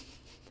album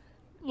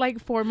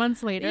like 4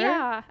 months later.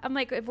 Yeah, I'm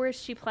like, was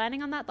she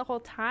planning on that the whole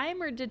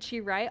time, or did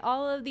she write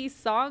all of these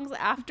songs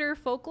after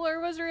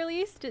Folklore was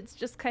released? It's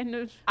just kind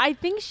of, I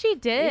think she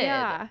did.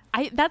 Yeah,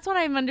 that's what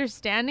I'm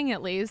understanding,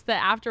 at least,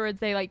 that afterwards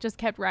they like just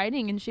kept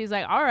writing and she's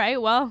like, all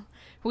right, well,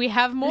 we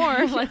have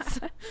more.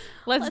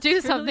 Let's do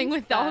something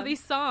with them. All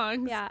these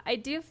songs. Yeah, I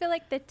do feel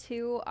like the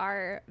two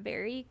are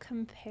very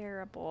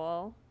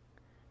comparable,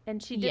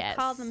 and she did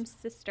call them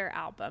sister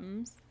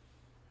albums,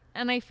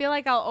 and I feel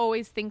like I'll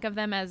always think of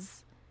them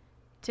as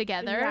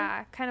together.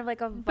 Yeah, kind of like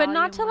a but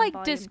not to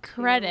like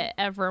discredit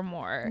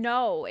Evermore.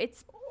 No,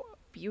 it's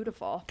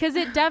beautiful because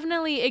it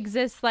definitely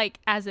exists like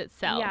as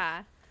itself.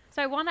 Yeah.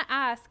 So I want to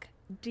ask,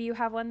 do you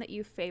have one that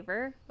you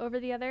favor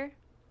over the other?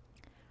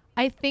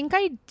 I think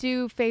I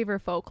do favor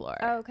Folklore.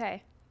 Oh,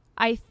 okay.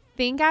 I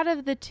think out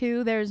of the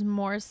two there's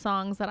more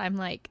songs that I'm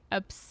like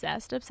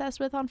obsessed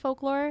with on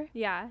Folklore.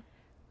 Yeah.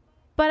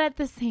 But at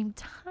the same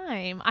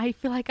time, I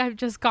feel like I've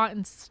just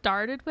gotten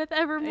started with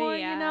Evermore,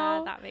 you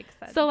know? That makes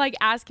sense. So, like,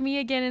 ask me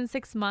again in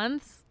 6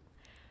 months.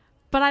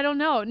 But I don't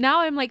know.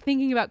 Now I'm, like,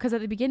 thinking about, because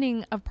at the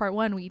beginning of part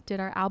 1, we did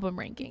our album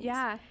rankings.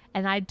 Yeah.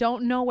 And I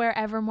don't know where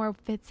Evermore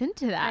fits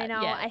into that I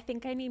know. yet. I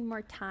think I need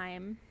more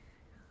time.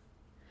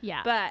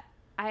 Yeah. But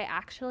I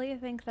actually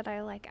think that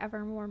I like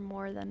Evermore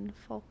more than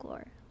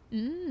Folklore.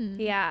 Mm.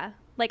 Yeah.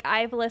 Like,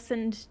 I've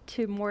listened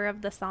to more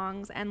of the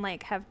songs and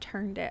like have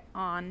turned it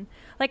on.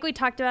 Like we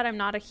talked about, I'm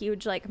not a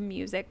huge like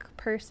music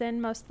person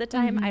most of the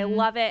time. I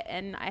love it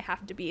and I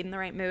have to be in the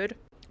right mood.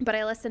 But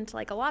I listen to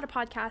like a lot of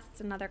podcasts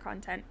and other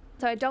content.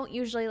 So I don't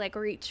usually like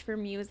reach for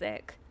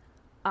music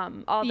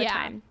all the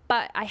time.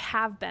 But I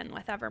have been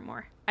with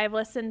Evermore. I've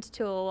listened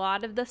to a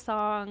lot of the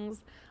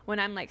songs. When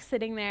I'm like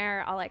sitting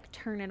there, I'll like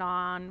turn it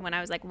on. When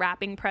I was like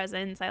wrapping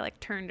presents, I like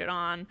turned it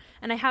on.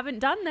 And I haven't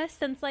done this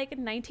since like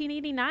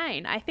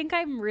 1989. I think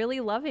I'm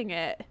really loving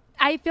it.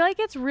 I feel like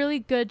it's really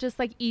good, just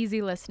like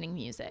easy listening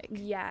music.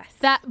 Yes.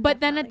 But definitely.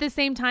 Then at the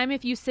same time,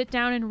 if you sit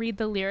down and read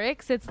the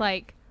lyrics, it's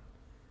like,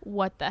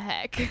 what the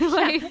heck?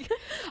 Like,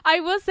 I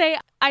will say,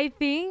 I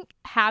think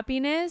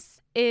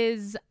Happiness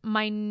is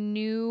my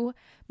new,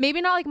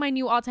 maybe not like my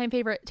new all-time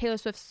favorite Taylor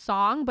Swift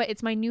song, but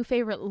it's my new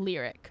favorite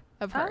lyric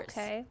of hers.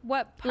 Okay.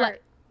 What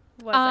part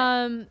was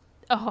it?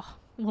 Oh,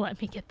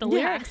 let me get the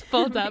lyrics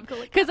pulled up,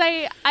 because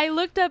I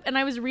looked up and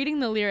I was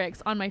reading the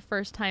lyrics on my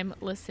first time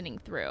listening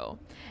through,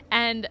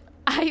 and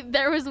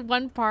there was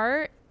one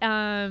part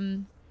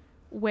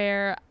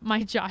where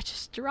my jaw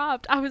just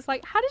dropped. I was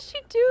like, how does she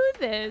do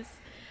this?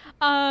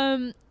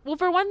 Well,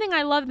 for one thing,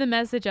 I love the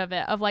message of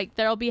it, of like,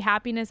 there'll be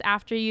happiness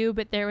after you,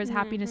 but there was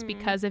happiness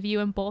because of you.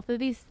 And both of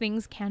these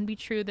things can be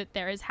true, that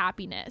there is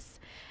happiness.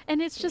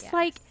 And it's just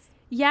like,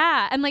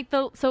 yeah. And like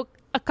so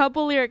a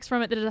couple lyrics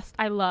from it that just,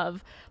 I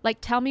love, like,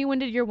 tell me, when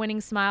did your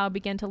winning smile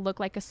begin to look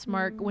like a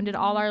smirk? When did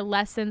all our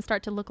lessons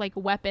start to look like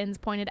weapons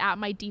pointed at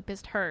my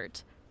deepest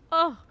hurt?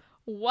 Oh,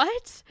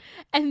 what?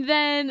 And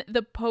then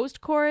the post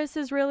chorus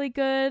is really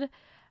good.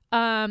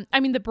 I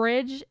mean, the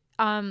bridge,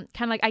 kind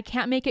of like, I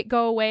can't make it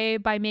go away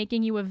by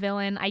making you a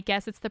villain. I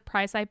guess it's the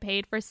price I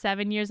paid for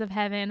 7 years of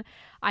heaven.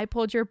 I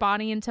pulled your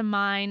body into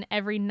mine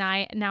every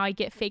night. Now I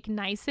get fake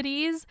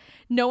niceties.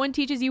 No one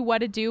teaches you what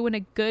to do when a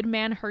good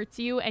man hurts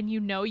you and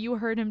you know you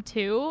hurt him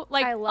too.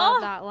 Like, I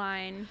love that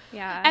line.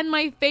 Yeah. And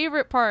my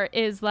favorite part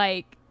is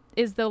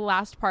the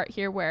last part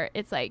here, where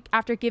it's like,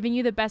 after giving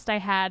you the best I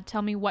had,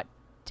 tell me what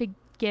to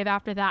give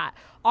after that.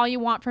 All you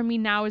want from me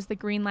now is the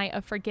green light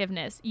of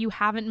forgiveness. You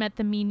haven't met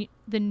the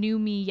new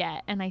me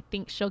yet, and I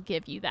think she'll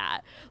give you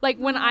that. Like,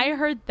 when I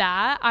heard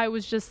that, I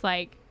was just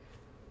like,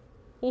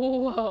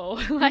 whoa.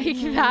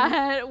 Like,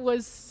 that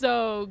was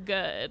so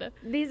good.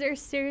 These are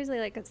seriously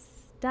like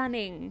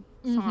stunning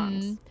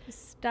songs.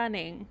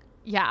 Stunning.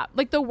 Yeah,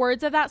 like the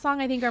words of that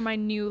song I think are my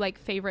new like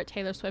favorite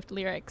Taylor Swift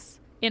lyrics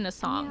in a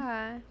song.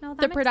 Yeah. No,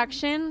 the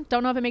production,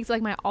 don't know if it makes it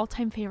like my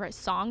all-time favorite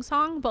song,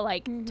 but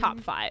like top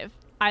 5.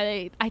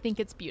 I think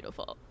it's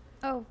beautiful.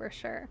 Oh, for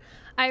sure.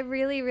 I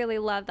really, really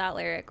love that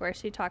lyric where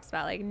she talks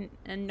about like,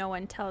 and no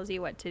one tells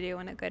you what to do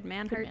when a good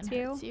man hurts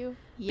you.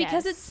 Yes.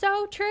 Because it's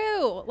so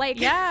true. Like,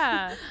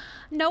 yeah,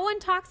 no one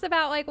talks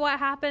about like what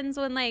happens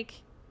when like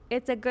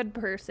it's a good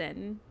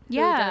person who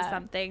does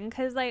something,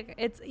 because like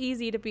it's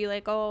easy to be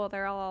like, oh,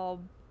 they're all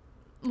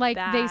like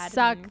bad, they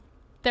suck,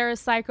 they're a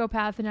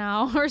psychopath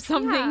now or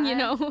something, you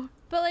know.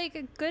 But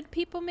like good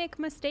people make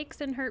mistakes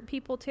and hurt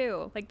people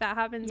too. Like that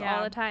happens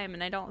all the time,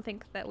 and I don't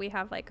think that we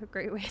have like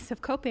great ways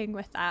of coping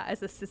with that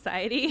as a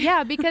society.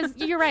 Yeah, because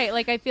you're right.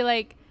 Like I feel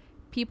like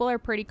people are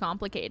pretty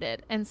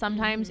complicated, and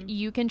sometimes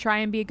you can try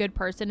and be a good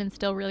person and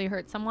still really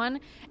hurt someone,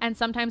 and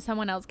sometimes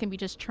someone else can be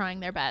just trying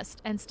their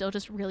best and still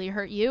just really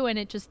hurt you, and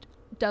it just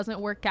doesn't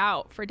work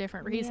out for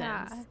different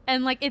reasons.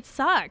 And like it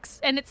sucks,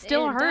 and it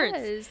still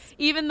hurts,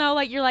 even though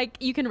like you're like,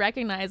 you can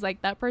recognize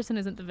like that person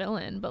isn't the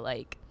villain, but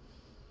like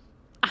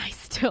I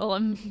still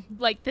am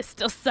like, this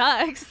still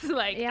sucks.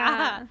 Like,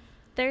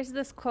 there's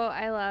this quote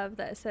I love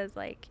that says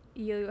like,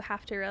 you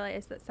have to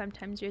realize that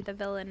sometimes you're the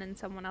villain in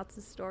someone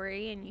else's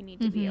story, and you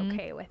need to be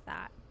okay with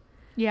that.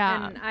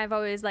 Yeah. And I've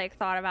always like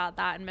thought about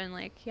that and been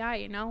like, yeah,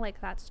 you know, like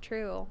that's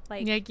true.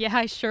 Like yeah,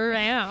 I sure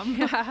am.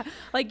 Yeah.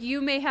 Like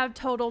you may have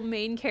total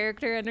main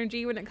character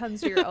energy when it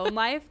comes to your own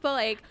life, but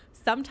like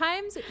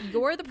sometimes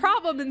you're the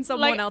problem in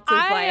someone else's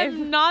life. I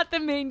am not the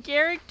main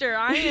character.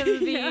 I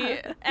am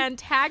the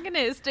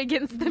antagonist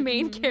against the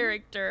main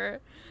character.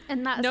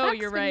 And that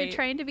sucks when you're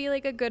trying to be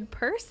like a good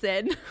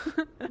person.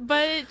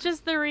 But it's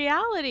just the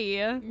reality.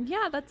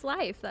 Yeah, that's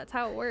life. That's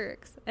how it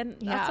works. And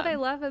that's what I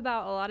love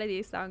about a lot of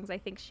these songs. I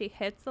think she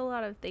hits a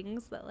lot of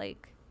things that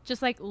like,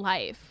 just like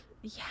life.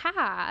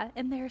 Yeah,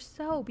 and they're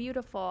so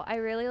beautiful. I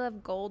really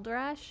love Gold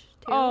Rush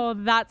too. Oh,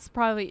 that's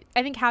probably,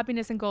 I think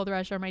Happiness and Gold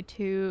Rush are my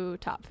 2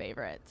 top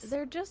favorites.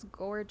 They're just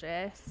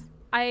gorgeous.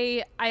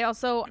 I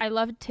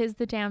love 'Tis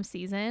the Damn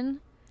Season.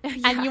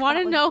 And you want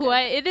to know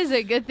what? It is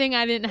a good thing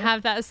I didn't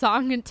have that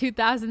song in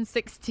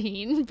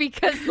 2016,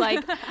 because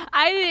like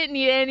I didn't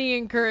need any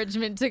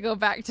encouragement to go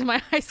back to my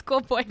high school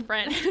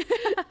boyfriend.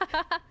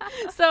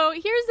 So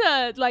here's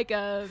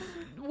a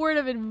word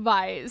of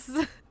advice.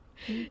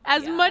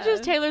 As much as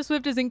Taylor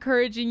Swift is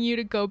encouraging you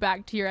to go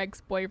back to your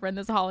ex-boyfriend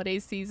this holiday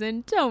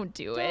season, don't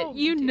do it.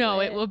 You know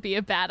it will be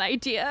a bad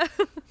idea.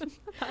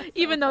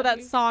 Even though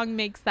that song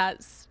makes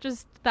that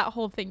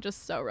whole thing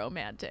just so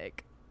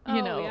romantic.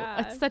 You know,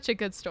 it's such a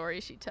good story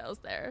she tells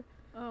there.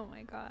 Oh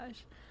my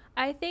gosh.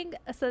 I think,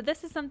 so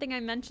this is something I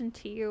mentioned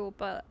to you,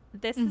 but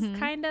this is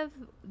kind of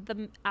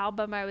the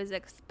album I was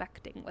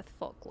expecting with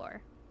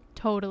Folklore.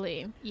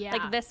 Totally. Yeah.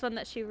 Like this one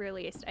that she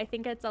released. I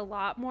think it's a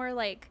lot more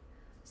like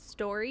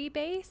story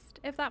based,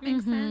 if that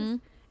makes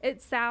sense.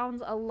 It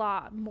sounds a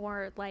lot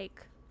more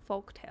like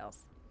folk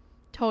tales.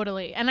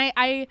 Totally. And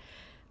I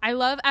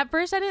love, at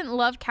first I didn't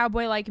love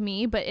Cowboy Like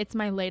Me, but it's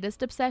my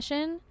latest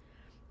obsession.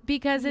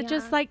 Because it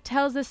just like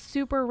tells a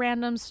super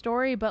random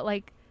story, but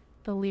like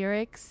the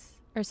lyrics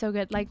are so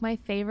good. Like my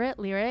favorite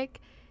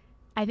lyric,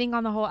 I think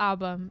on the whole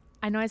album,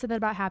 I know I said that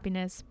about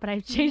Happiness, but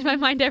I've changed my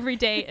mind every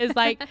day, is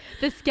like,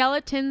 the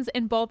skeletons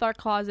in both our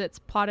closets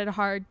plotted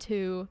hard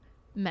to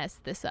mess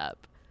this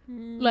up.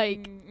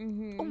 Like,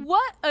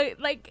 what?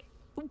 Like,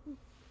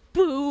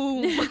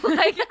 boom.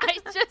 Like, I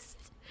just,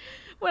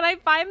 when I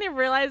finally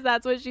realized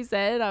that's what she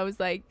said, I was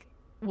like,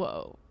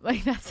 whoa.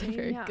 Like, that's a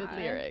very good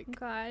lyric.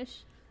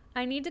 Gosh.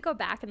 I need to go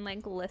back and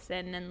like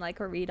listen and like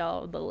read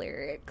all of the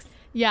lyrics.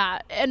 Yeah.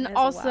 And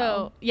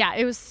also,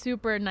 it was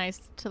super nice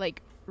to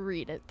like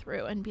read it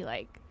through and be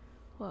like,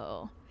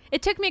 whoa.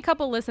 It took me a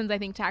couple listens, I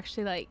think, to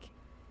actually like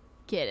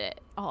get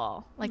it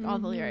all, like all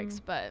the lyrics.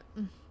 But,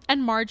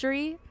 and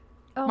Marjorie.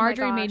 Oh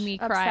Marjorie made me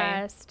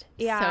cry. Obsessed.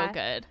 Yeah. So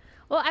good.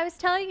 Well, I was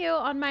telling you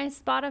on my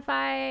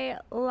Spotify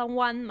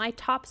one, my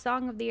top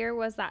song of the year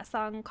was that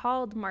song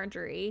called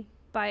Marjorie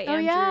by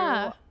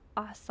Andrew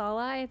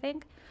Asala, I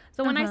think.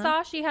 So when I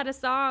saw she had a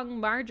song,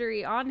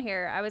 Marjorie, on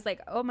here, I was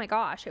like, oh my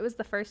gosh, it was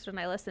the first one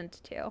I listened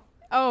to.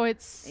 Oh,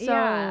 it's so good.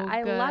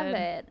 I love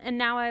it. And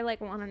now I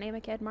like want to name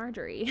a kid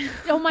Marjorie.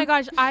 Oh my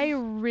gosh,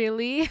 I'm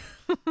really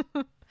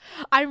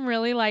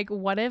like,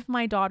 what if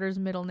my daughter's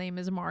middle name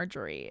is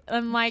Marjorie?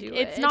 And like,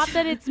 it's not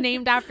that it's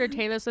named after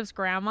Taylor Swift's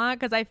grandma,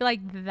 because I feel like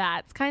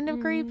that's kind of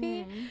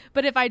creepy.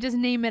 But if I just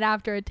name it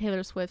after a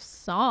Taylor Swift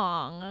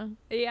song.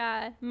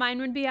 Yeah, mine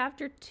would be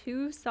after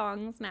 2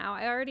 songs now.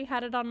 I already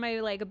had it on my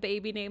like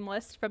baby name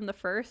list from the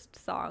first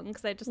song,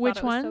 because I just thought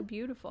it was so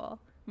beautiful.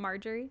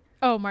 Marjorie.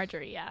 Oh,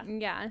 Marjorie, yeah.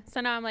 Yeah.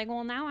 So now I'm like,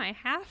 well, now I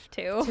have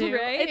to,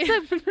 right?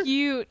 It's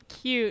a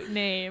cute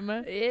name.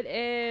 It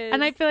is.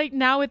 And I feel like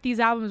now with these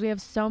albums, we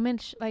have so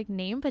much like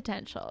name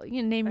potential. You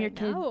can name your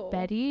kid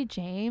Betty,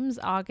 James,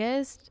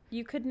 August.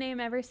 You could name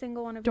every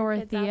single one of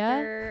Dorothea. Your kids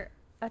after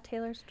a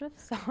Taylor Swift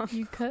song.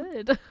 You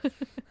could.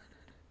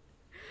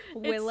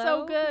 Willow. It's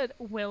so good.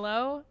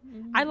 Willow.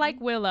 I like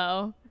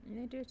Willow.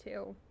 I do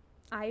too.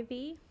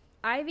 Ivy.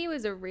 Ivy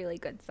was a really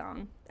good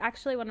song.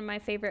 Actually, one of my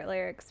favorite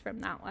lyrics from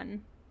that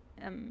one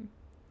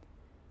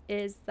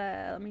is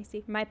let me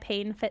see, my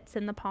pain fits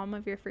in the palm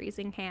of your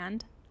freezing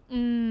hand.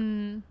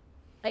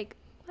 Like,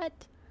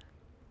 what?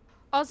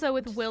 Also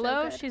with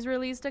Willow, she's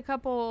released a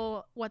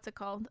couple, what's it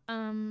called?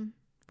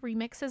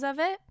 Remixes of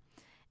it.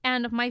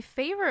 And my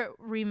favorite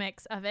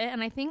remix of it,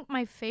 and I think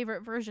my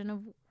favorite version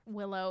of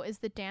Willow, is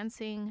the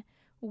Dancing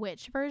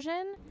Witch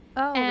version.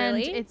 Oh, and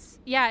really?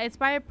 It's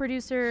by a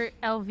producer,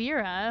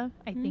 Elvira,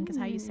 I think is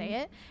how you say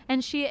it.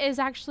 And she is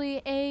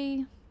actually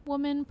a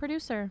woman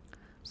producer.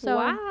 So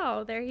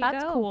wow, there you go.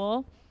 That's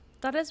cool.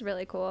 That is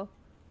really cool.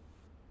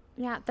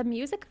 Yeah, the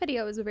music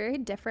video was very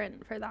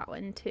different for that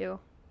one too.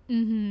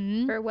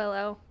 For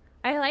Willow.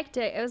 I liked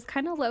it. It was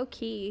kind of low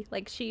key.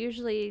 Like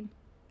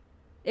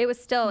it was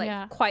still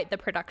like quite the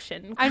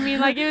production. I mean,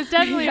 like, it was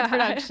definitely a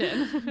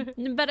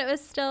production. But it was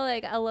still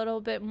like a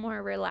little bit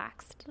more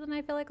relaxed than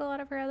I feel like a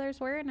lot of her others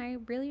were, and I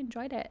really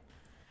enjoyed it.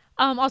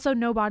 Also,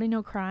 No Body,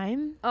 No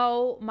Crime.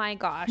 Oh my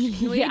gosh.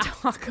 Can we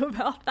talk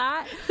about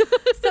that?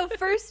 So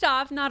first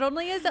off, not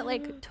only is it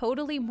like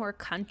totally more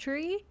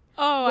country.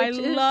 Oh, I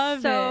love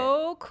it.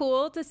 So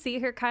cool to see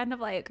her kind of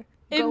like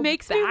it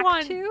makes me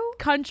want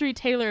country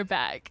Taylor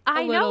back.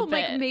 I know,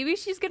 like maybe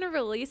she's gonna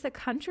release a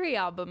country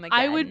album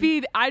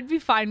again. I'd be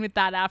fine with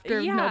that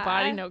after No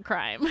Body, No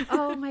Crime.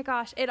 Oh my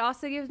gosh, it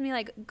also gives me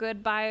like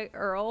Goodbye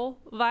Earl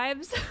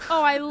vibes.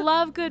 Oh, I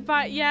love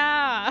Goodbye,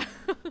 yeah.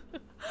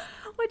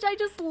 Which I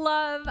just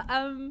love.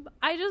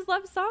 I just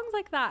love songs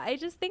like that. I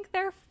just think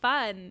they're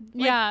fun.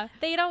 Like, yeah,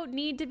 they don't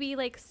need to be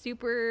like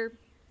super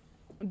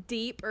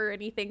deep or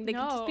anything. They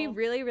can just be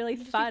really, really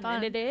fun.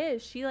 And it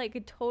is. She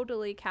like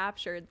totally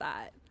captured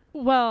that.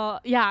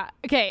 Well, yeah.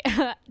 Okay.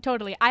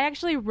 Totally. I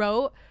actually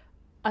wrote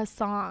a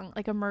song,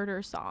 like a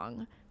murder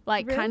song,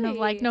 like kind of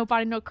like No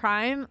Body, No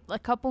Crime, a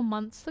couple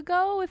months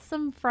ago with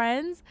some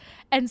friends.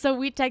 And so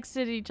we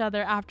texted each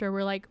other after.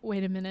 We're like,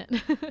 wait a minute.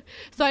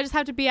 So I just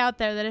have to be out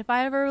there that if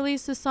I ever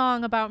release a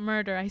song about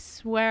murder, I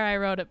swear I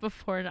wrote it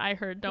before and I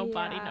heard No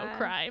Body, No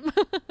Crime.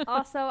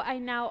 Also, I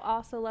now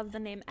also love the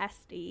name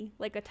Esty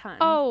like a ton.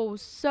 Oh,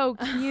 so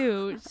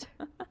cute.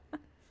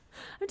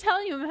 I'm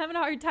telling you, I'm having a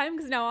hard time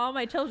because now all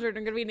my children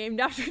are going to be named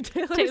after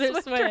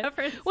Taylor Swift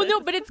references. Well, no,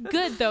 but it's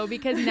good though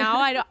because now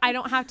I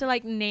don't have to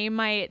like name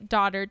my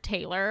daughter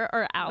Taylor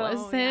or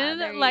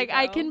Allison.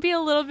 I can be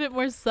a little bit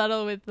more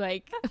subtle with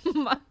like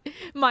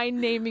my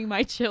naming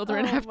my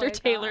children after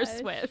Taylor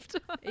Swift.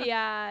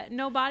 Yeah,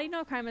 No Body,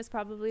 No Crime is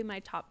probably my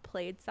top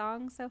played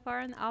song so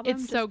far on the album.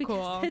 It's so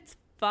cool. It's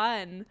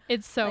fun.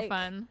 It's so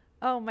fun.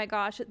 Oh my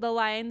gosh, the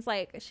lines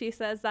like she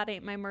says, that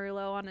ain't my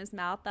Merlot on his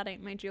mouth, that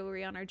ain't my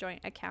jewelry on our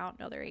joint account,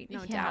 no there ain't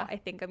no doubt, I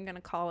think I'm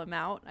gonna call him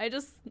out.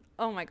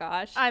 Oh my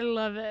gosh, I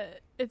love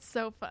it. It's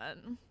so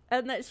fun.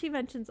 And that she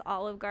mentions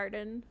Olive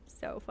Garden,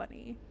 so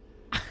funny.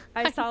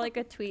 I saw like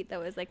a tweet that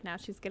was like, now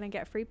she's gonna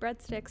get free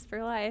breadsticks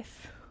for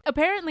life.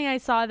 Apparently I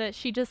saw that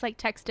she just like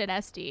texted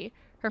Esty,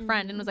 her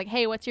friend, and was like,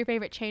 hey, what's your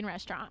favorite chain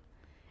restaurant?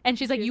 And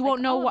she's like, you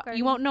won't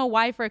know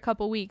why for a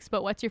couple weeks,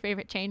 but what's your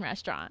favorite chain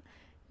restaurant?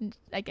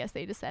 I guess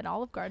they just said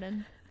Olive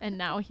Garden, and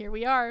now here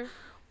we are.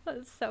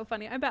 That's so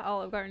funny. I bet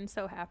Olive Garden's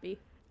so happy.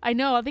 I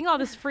know. I think all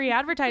this free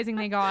advertising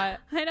they got.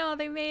 I know,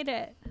 they made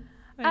it.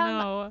 I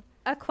know.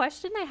 A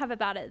question I have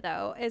about it,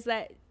 though, is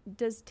that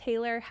does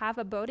Taylor have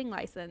a boating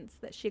license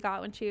that she got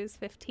when she was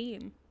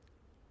 15?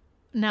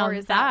 Now, or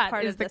is that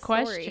part of the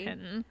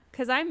question?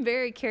 Because I'm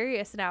very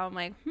curious now. I'm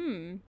like, I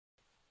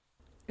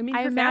mean,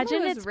 I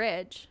imagine it's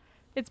rich.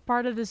 It's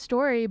part of the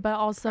story, but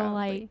also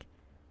like,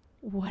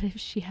 what if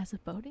she has a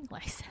boating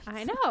license?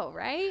 I know,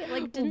 right?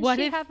 Like, didn't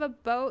she have a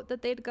boat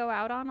that they'd go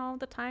out on all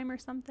the time or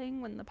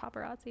something when the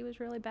paparazzi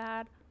was really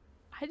bad?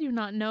 I do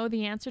not know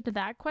the answer to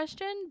that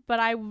question, but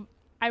I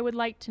would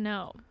like to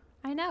know.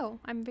 I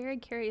know. I'm very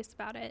curious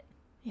about it.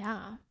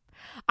 Yeah.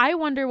 I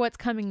wonder what's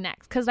coming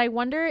next, because I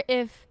wonder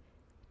if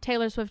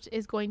Taylor Swift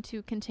is going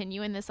to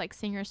continue in this like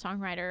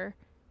singer-songwriter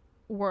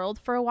world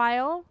for a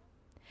while.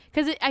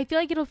 Because I feel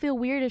like it'll feel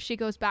weird if she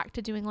goes back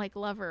to doing like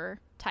lover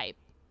type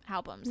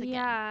albums again.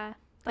 Yeah,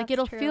 like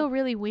it'll feel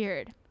really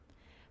weird.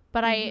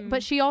 But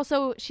but she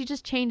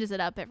just changes it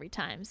up every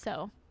time.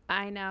 So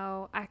I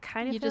know. I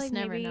kind of feel just like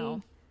never maybe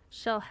know.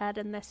 She'll head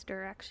in this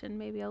direction,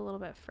 maybe a little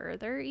bit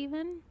further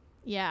even.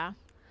 Yeah,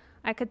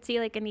 I could see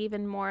like an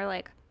even more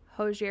like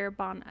Hozier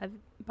Bon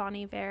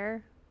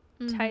Iver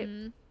type,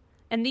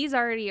 and these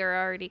are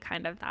already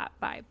kind of that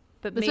vibe.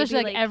 But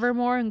especially maybe like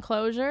Evermore and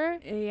Closure.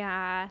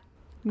 Yeah,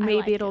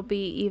 maybe it'll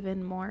be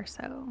even more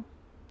so.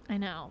 I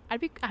know. I'd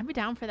be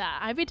down for that.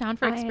 I'd be down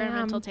for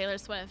experimental Taylor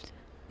Swift.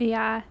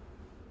 Yeah.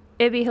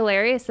 It'd be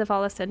hilarious if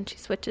all of a sudden she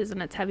switches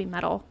and it's heavy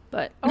metal,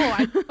 but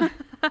I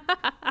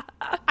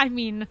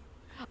mean,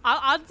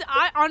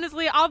 I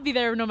honestly, I'll be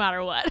there no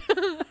matter what.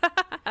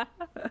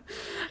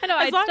 I know.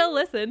 I'd still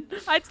listen.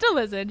 I'd still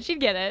listen. She'd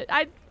get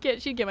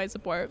it. She'd get my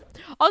support.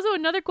 Also,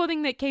 another cool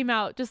thing that came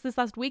out just this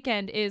last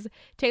weekend is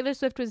Taylor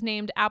Swift was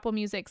named Apple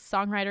Music's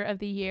Songwriter of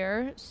the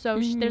Year. So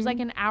there's like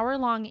an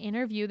hour-long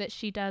interview that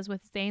she does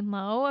with Zane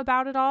Lowe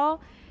about it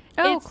all.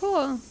 Oh, it's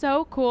cool.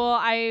 So cool.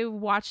 I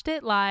watched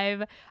it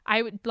live.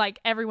 I would like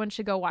everyone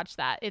should go watch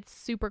that. It's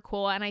super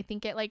cool, and I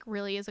think it like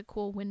really is a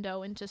cool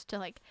window and just to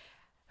like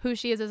who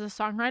she is as a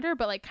songwriter,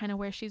 but like kind of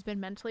where she's been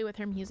mentally with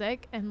her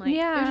music, and like it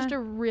was just a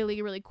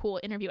really, really cool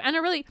interview. And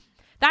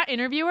that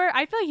interviewer,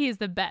 I feel like he's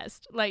the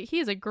best. Like he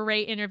is a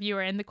great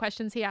interviewer, and the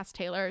questions he asked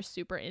Taylor are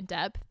super in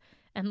depth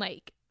and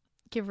like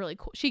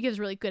she gives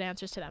really good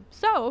answers to them.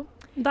 So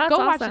That's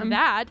go awesome. watch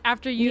that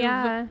after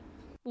you've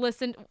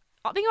listened.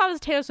 Think about this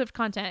Taylor Swift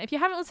content. If you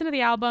haven't listened to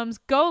the albums,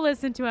 go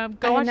listen to them.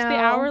 Go watch the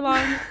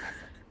hour-long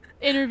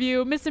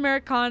interview, Miss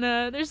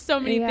Americana. There's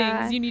so many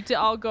things you need to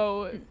all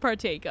go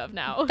partake of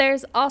now.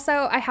 There's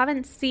also, I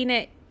haven't seen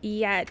it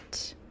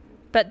yet,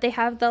 but they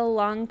have the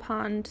Long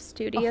Pond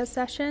studio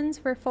sessions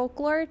for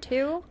Folklore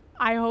too.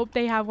 I hope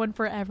they have one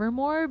for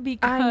Evermore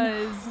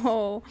because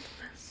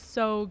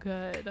so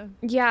good.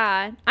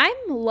 Yeah, I'm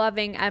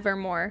loving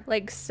Evermore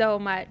like so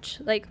much,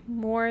 like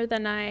more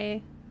than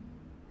I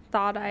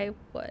thought I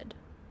would.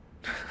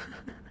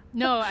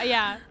 No,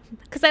 yeah,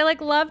 because I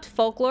like loved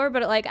Folklore,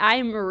 but like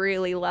I'm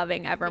really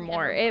loving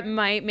Evermore. It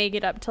might make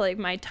it up to like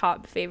my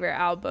top favorite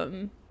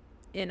album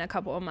in a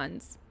couple of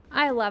months.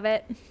 I love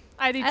it.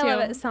 I do too. I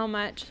love it so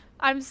much.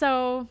 I'm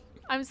so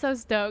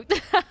stoked.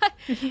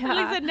 Like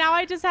I said, now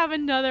I just have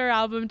another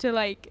album to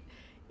like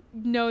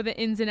know the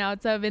ins and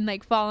outs of and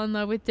like fall in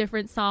love with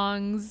different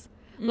songs.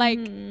 Like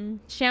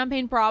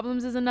Champagne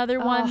Problems is another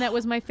one that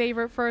was my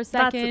favorite for a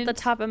second. That's at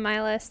the top of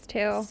my list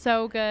too.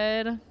 So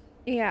good.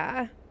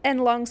 Yeah.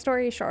 And Long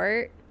Story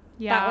Short.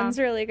 Yeah. That one's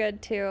really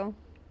good too.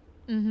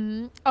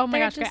 Oh my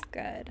gosh. They're just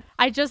good.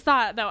 I just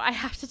thought though I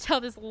have to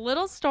tell this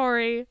little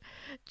story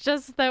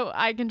just so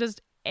I can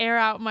just air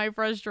out my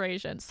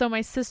frustration. So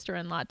my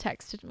sister-in-law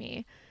texted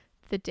me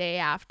the day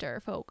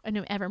after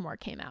Evermore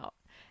came out.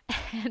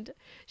 And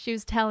she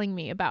was telling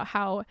me about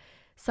how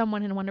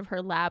someone in one of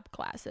her lab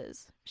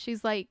classes,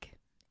 she's like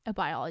a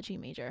biology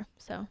major,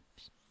 so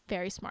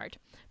very smart,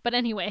 but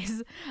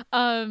anyways,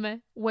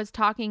 was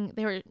talking,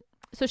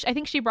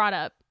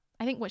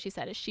 I think what she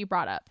said is she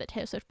brought up that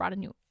Taylor Swift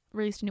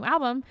released a new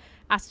album,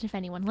 asked if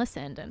anyone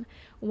listened, and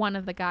one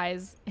of the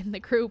guys in the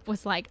group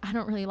was like, I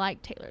don't really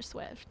like Taylor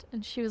Swift.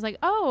 And she was like,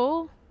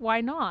 oh, why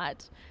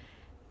not?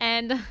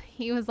 And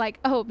he was like,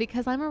 oh,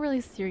 because I'm a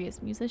really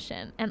serious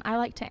musician and I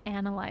like to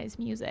analyze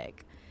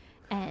music.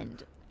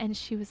 And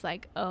she was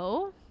like,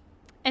 oh.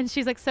 And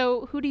she's like,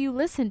 so who do you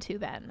listen to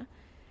then?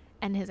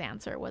 And his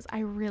answer was, I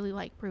really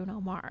like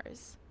Bruno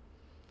Mars.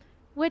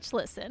 Which,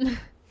 listen,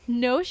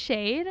 no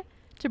shade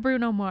to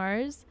Bruno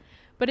Mars,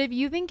 but if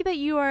you think that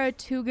you are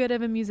too good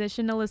of a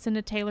musician to listen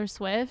to Taylor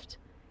Swift,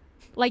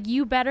 like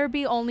you better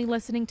be only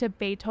listening to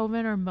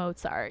Beethoven or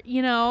Mozart,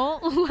 you know?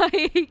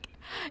 Like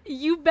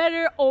you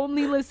better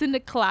only listen to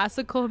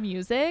classical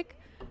music.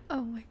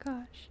 Oh my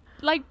gosh.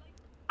 Like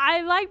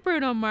I like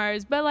Bruno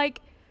Mars, but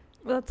like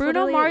That's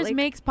Bruno Mars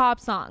makes pop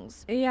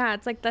songs. Yeah,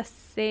 it's like the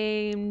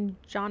same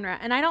genre.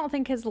 And I don't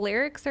think his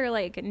lyrics are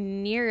like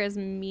near as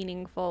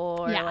meaningful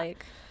or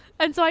like.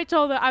 And so I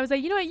told her, I was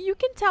like, you know what, you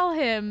can tell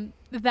him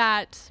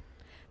that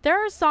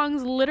there are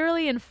songs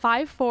literally in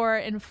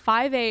 5/4 and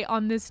 5/8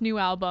 on this new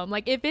album.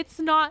 Like if it's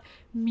not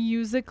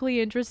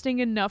musically interesting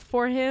enough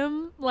for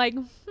him, like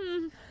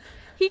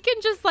he can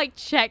just like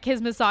check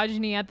his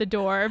misogyny at the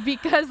door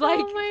because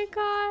like, oh my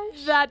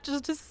gosh, that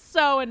just is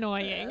so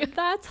annoying.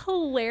 That's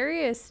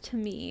hilarious to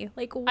me.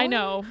 Like what? I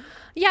know.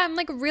 Yeah, I'm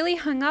like really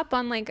hung up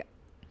on like,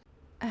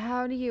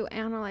 how do you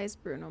analyze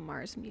Bruno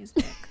Mars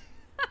music?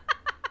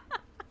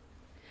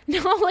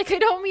 No, like I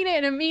don't mean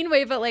it in a mean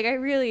way, but like I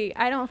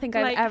don't think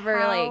I've ever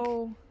like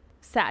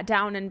sat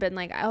down and been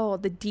like, oh,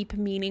 the deep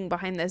meaning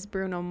behind this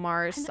Bruno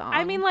Mars song.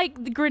 I mean,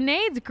 like the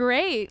Grenade's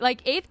great.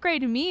 Like 8th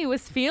grade me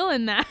was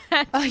feeling that.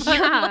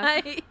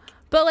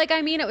 But like,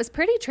 I mean, it was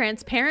pretty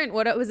transparent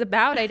what it was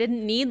about. I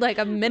didn't need like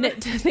a minute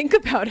to think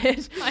about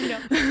it. I know.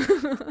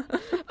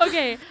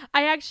 Okay,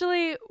 I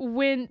actually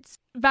went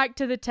back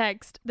to the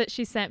text that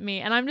she sent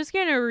me, and I'm just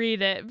going to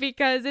read it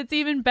because it's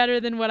even better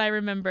than what I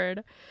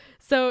remembered.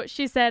 So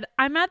she said,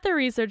 I'm at the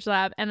research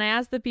lab and I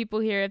asked the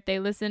people here if they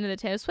listen to the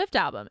Taylor Swift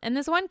album. And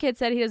this one kid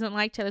said he doesn't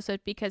like Taylor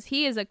Swift because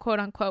he is a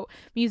quote unquote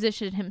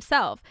musician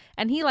himself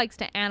and he likes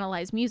to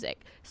analyze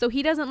music. So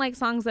he doesn't like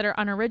songs that are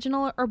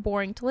unoriginal or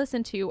boring to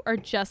listen to or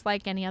just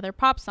like any other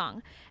pop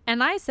song.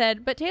 And I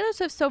said, but Taylor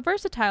Swift's so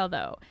versatile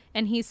though.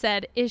 And he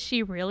said, is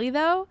she really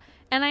though?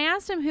 And I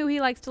asked him who he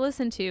likes to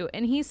listen to,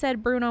 and he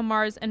said Bruno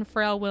Mars and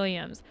Pharrell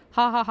Williams.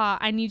 Ha ha ha,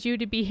 I need you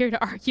to be here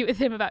to argue with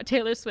him about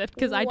Taylor Swift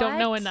because I don't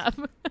know enough.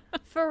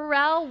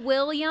 Pharrell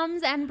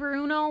Williams and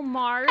Bruno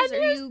Mars? And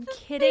are you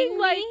kidding me?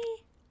 Like,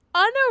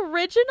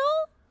 unoriginal?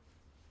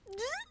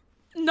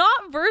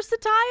 Not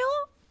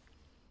versatile?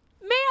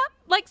 Ma'am,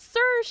 like,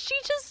 sir, she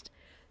just...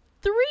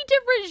 3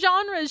 different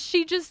genres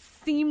she just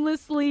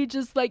seamlessly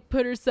just, like,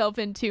 put herself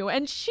into,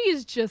 and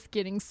she's just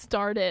getting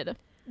started,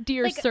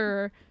 dear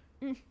sir.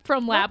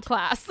 From lab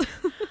class.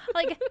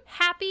 Like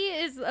Happy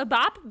is a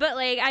bop, but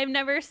like I've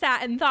never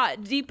sat and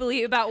thought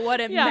deeply about what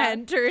it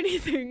meant or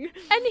anything.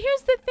 And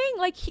here's the thing,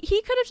 like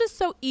he could have just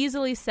so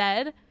easily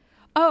said,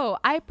 oh,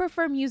 I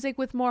prefer music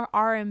with more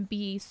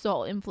R&B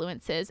soul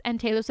influences, and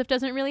Taylor Swift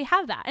doesn't really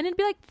have that. And it'd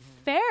be like,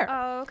 fair.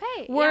 Oh,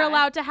 okay. We're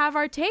allowed to have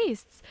our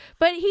tastes.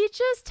 But he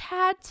just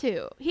had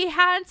to. He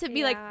had to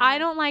be like, I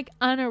don't like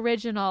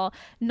unoriginal,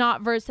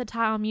 not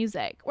versatile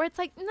music. Where it's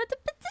like, that's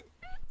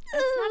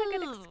not a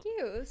good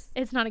excuse.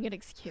 It's not a good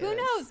excuse. Who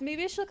knows?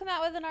 Maybe she'll come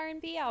out with an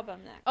R&B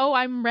album next. Oh,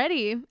 I'm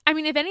ready. I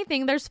mean, if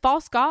anything, there's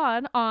False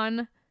God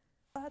on...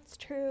 That's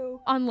true.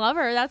 On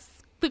Lover. That's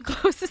the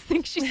closest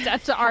thing she's done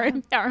to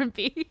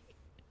R&B.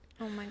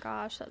 Oh my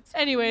gosh, that's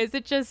funny. Anyways,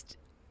 it just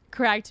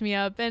cracked me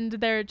up, and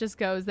there it just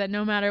goes that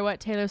no matter what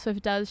Taylor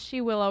Swift does, she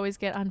will always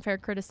get unfair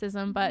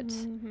criticism, but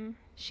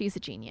she's a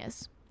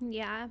genius.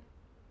 Yeah.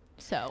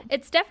 So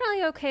it's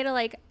definitely okay to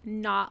like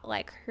not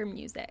like her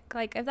music.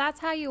 Like if that's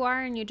how you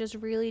are and you just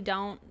really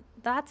don't,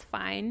 that's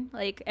fine.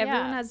 Like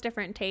everyone has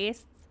different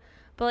tastes,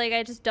 but like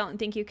I just don't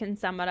think you can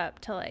sum it up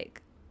to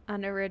like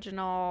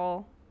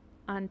unoriginal,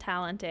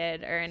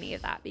 untalented or any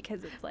of that,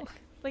 because it's like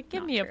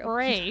give me a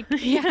break.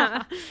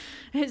 Yeah.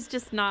 It's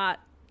just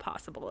not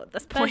possible at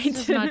this point.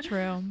 That's just not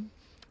true.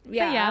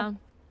 Yeah.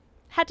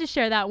 Had to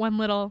share that one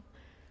little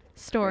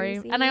story.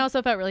 Crazy. And I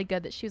also felt really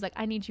good that she was like,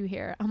 I need you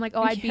here. I'm like,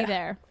 oh, I'd be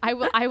there.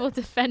 I will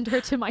defend her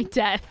to my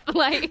death.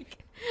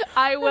 Like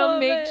I will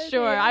make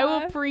sure. I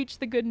will preach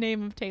the good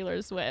name of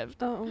Taylor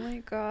Swift. Oh my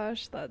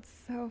gosh, that's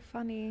so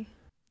funny.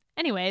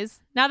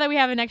 Anyways, now that we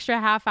have an extra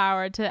half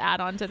hour to add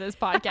on to this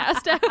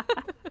podcast.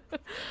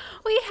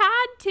 We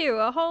had to.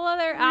 A whole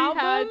other album.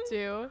 We had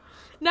to.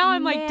 Now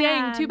I'm like,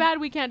 dang, too bad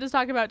we can't just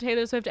talk about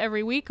Taylor Swift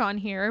every week on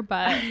here,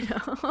 but I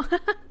know.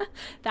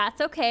 That's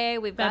okay.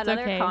 We've got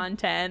other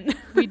content.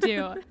 We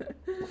do.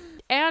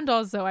 And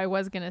also, I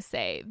was going to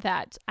say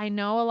that I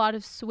know a lot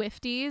of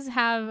Swifties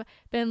have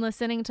been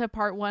listening to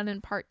part 1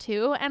 and part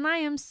 2, and I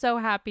am so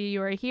happy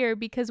you are here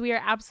because we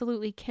are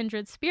absolutely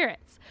kindred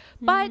spirits.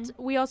 But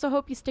we also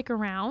hope you stick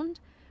around.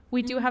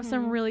 We do have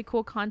some really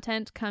cool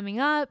content coming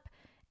up.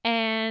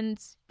 And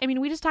I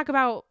mean, we just talk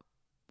about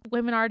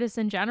women artists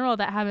in general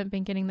that haven't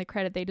been getting the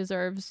credit they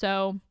deserve.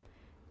 So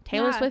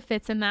Taylor Swift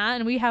fits in that,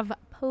 and we have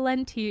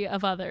plenty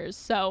of others.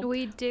 So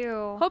we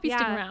do. Hope you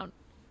stick around.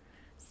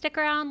 Stick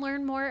around,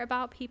 learn more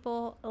about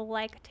people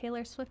like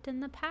Taylor Swift in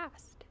the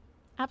past.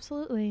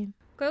 Absolutely.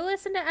 Go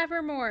listen to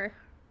Evermore.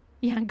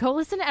 Yeah, go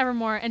listen to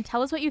Evermore and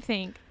tell us what you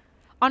think.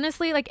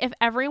 Honestly, like if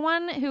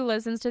everyone who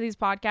listens to these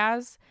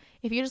podcasts,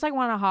 if you just like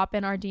want to hop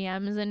in our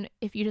DMs and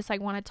if you just like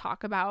want to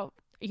talk about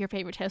your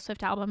favorite Taylor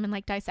Swift album and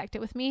like dissect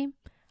it with me,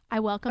 I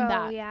welcome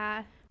that. Oh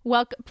yeah.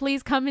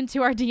 Please come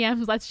into our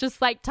DMs. Let's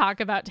just like talk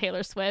about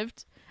Taylor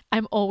Swift.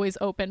 I'm always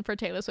open for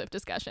Taylor Swift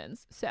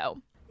discussions.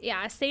 So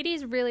yeah,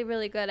 Sadie's really,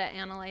 really good at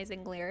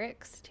analyzing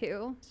lyrics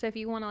too. So if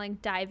you want to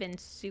like dive in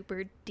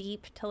super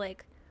deep to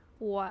like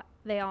what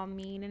they all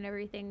mean and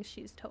everything,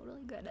 she's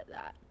totally good at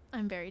that.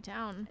 I'm very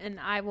down. And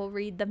I will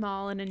read them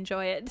all and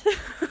enjoy it.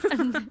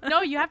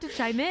 No, you have to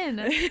chime in.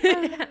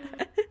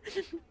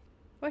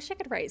 Wish I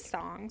could write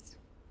songs.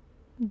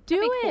 Do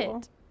it.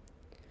 Cool.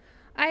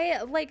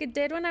 I like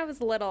did when I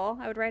was little.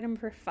 I would write them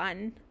for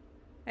fun.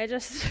 I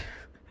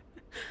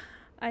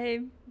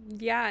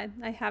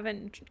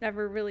haven't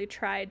ever really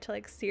tried to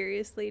like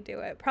seriously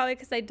do it. Probably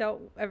because I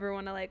don't ever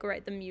want to like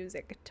write the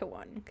music to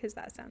one, because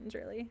that sounds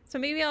really. So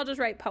maybe I'll just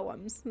write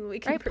poems. We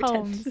can write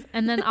poems,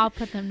 and then I'll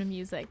put them to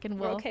music, and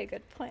we'll. Okay,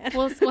 good plan.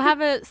 We'll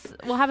have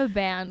a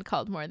band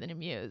called More Than a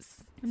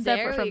Muse,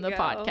 separate from the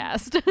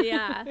podcast.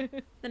 Yeah,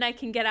 then I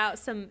can get out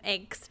some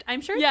angst. I'm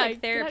sure it's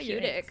like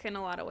therapeutic in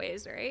a lot of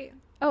ways, right?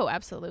 Oh,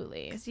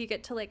 absolutely. Because you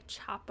get to like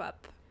chop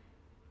up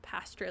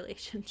past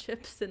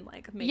relationships and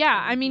like make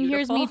I mean,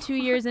 beautiful. Here's me 2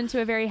 years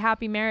into a very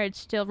happy marriage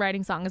still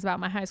writing songs about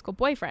my high school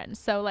boyfriend,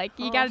 so like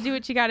you gotta do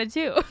what you gotta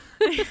do.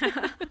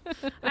 Yeah.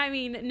 I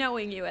mean,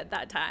 knowing you at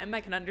that time,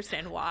 I can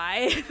understand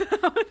why.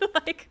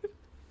 Like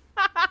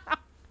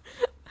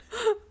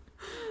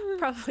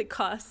probably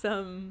cause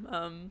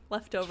some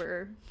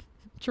leftover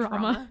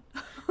drama.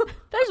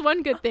 There's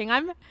one good thing.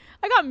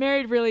 I got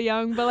married really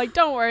young, but like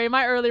don't worry,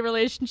 my early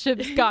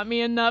relationships got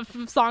me enough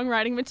of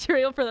songwriting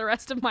material for the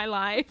rest of my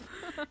life.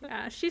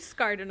 Yeah, she's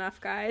scarred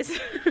enough, guys.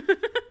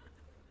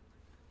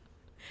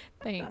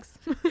 Thanks.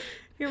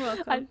 You're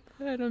welcome.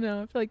 I don't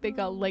know. I feel like they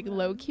got like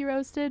low-key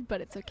roasted,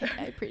 but it's okay.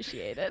 I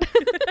appreciate it.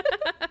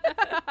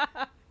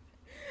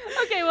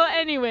 Okay, well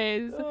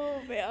anyways.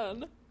 Oh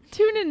man.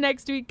 Tune in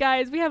next week,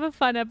 guys. We have a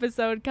fun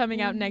episode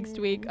coming out next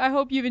week. I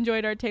hope you've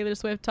enjoyed our Taylor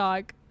Swift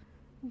talk.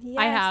 Yes,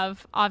 I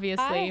have,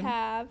 obviously. I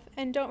have.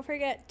 And don't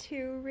forget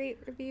to rate,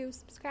 review,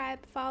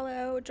 subscribe,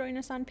 follow, join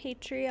us on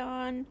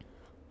Patreon,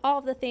 all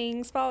of the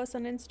things. Follow us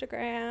on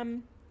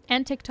Instagram.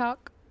 And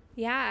TikTok.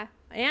 Yeah,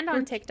 and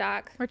on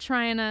TikTok. We're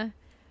trying to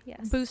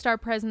boost our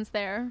presence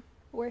there.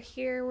 We're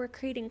here. We're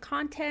creating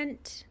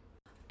content.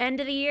 End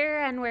of the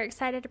year, and we're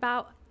excited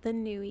about the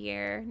new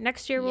year.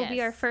 Next year will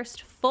be our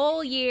first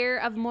full year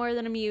of More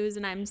Than a Muse,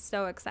 and I'm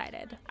so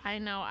excited. I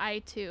know.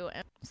 I, too,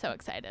 am so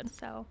excited.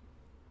 So...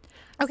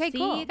 Okay,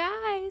 cool. See you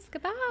guys.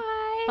 Goodbye.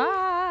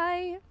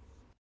 Bye.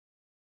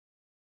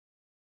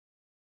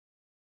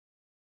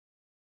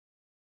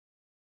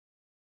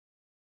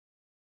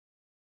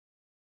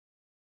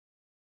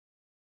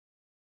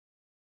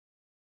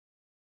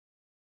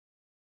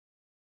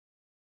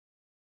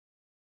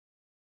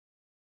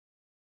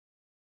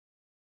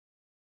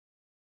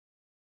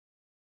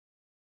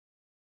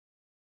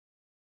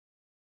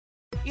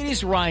 It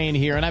is Ryan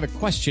here, and I have a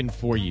question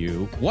for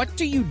you. What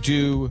do you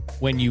do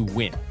when you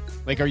win?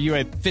 Like, are you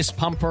a fist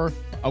pumper,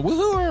 a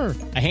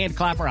woohooer, a hand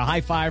clapper, a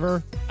high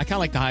fiver? I kind of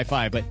like the high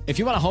five, but if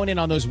you want to hone in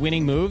on those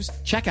winning moves,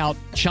 check out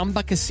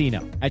Chumba Casino.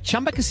 At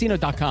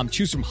ChumbaCasino.com,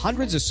 choose from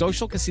hundreds of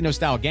social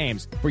casino-style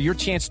games for your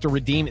chance to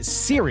redeem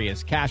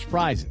serious cash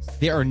prizes.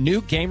 There are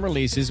new game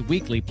releases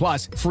weekly,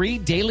 plus free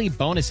daily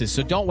bonuses.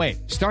 So don't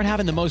wait. Start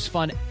having the most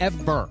fun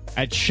ever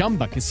at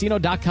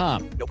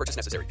ChumbaCasino.com. No purchase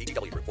necessary.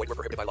 VGW Group. Void where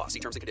prohibited by law. See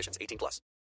terms and conditions. 18+.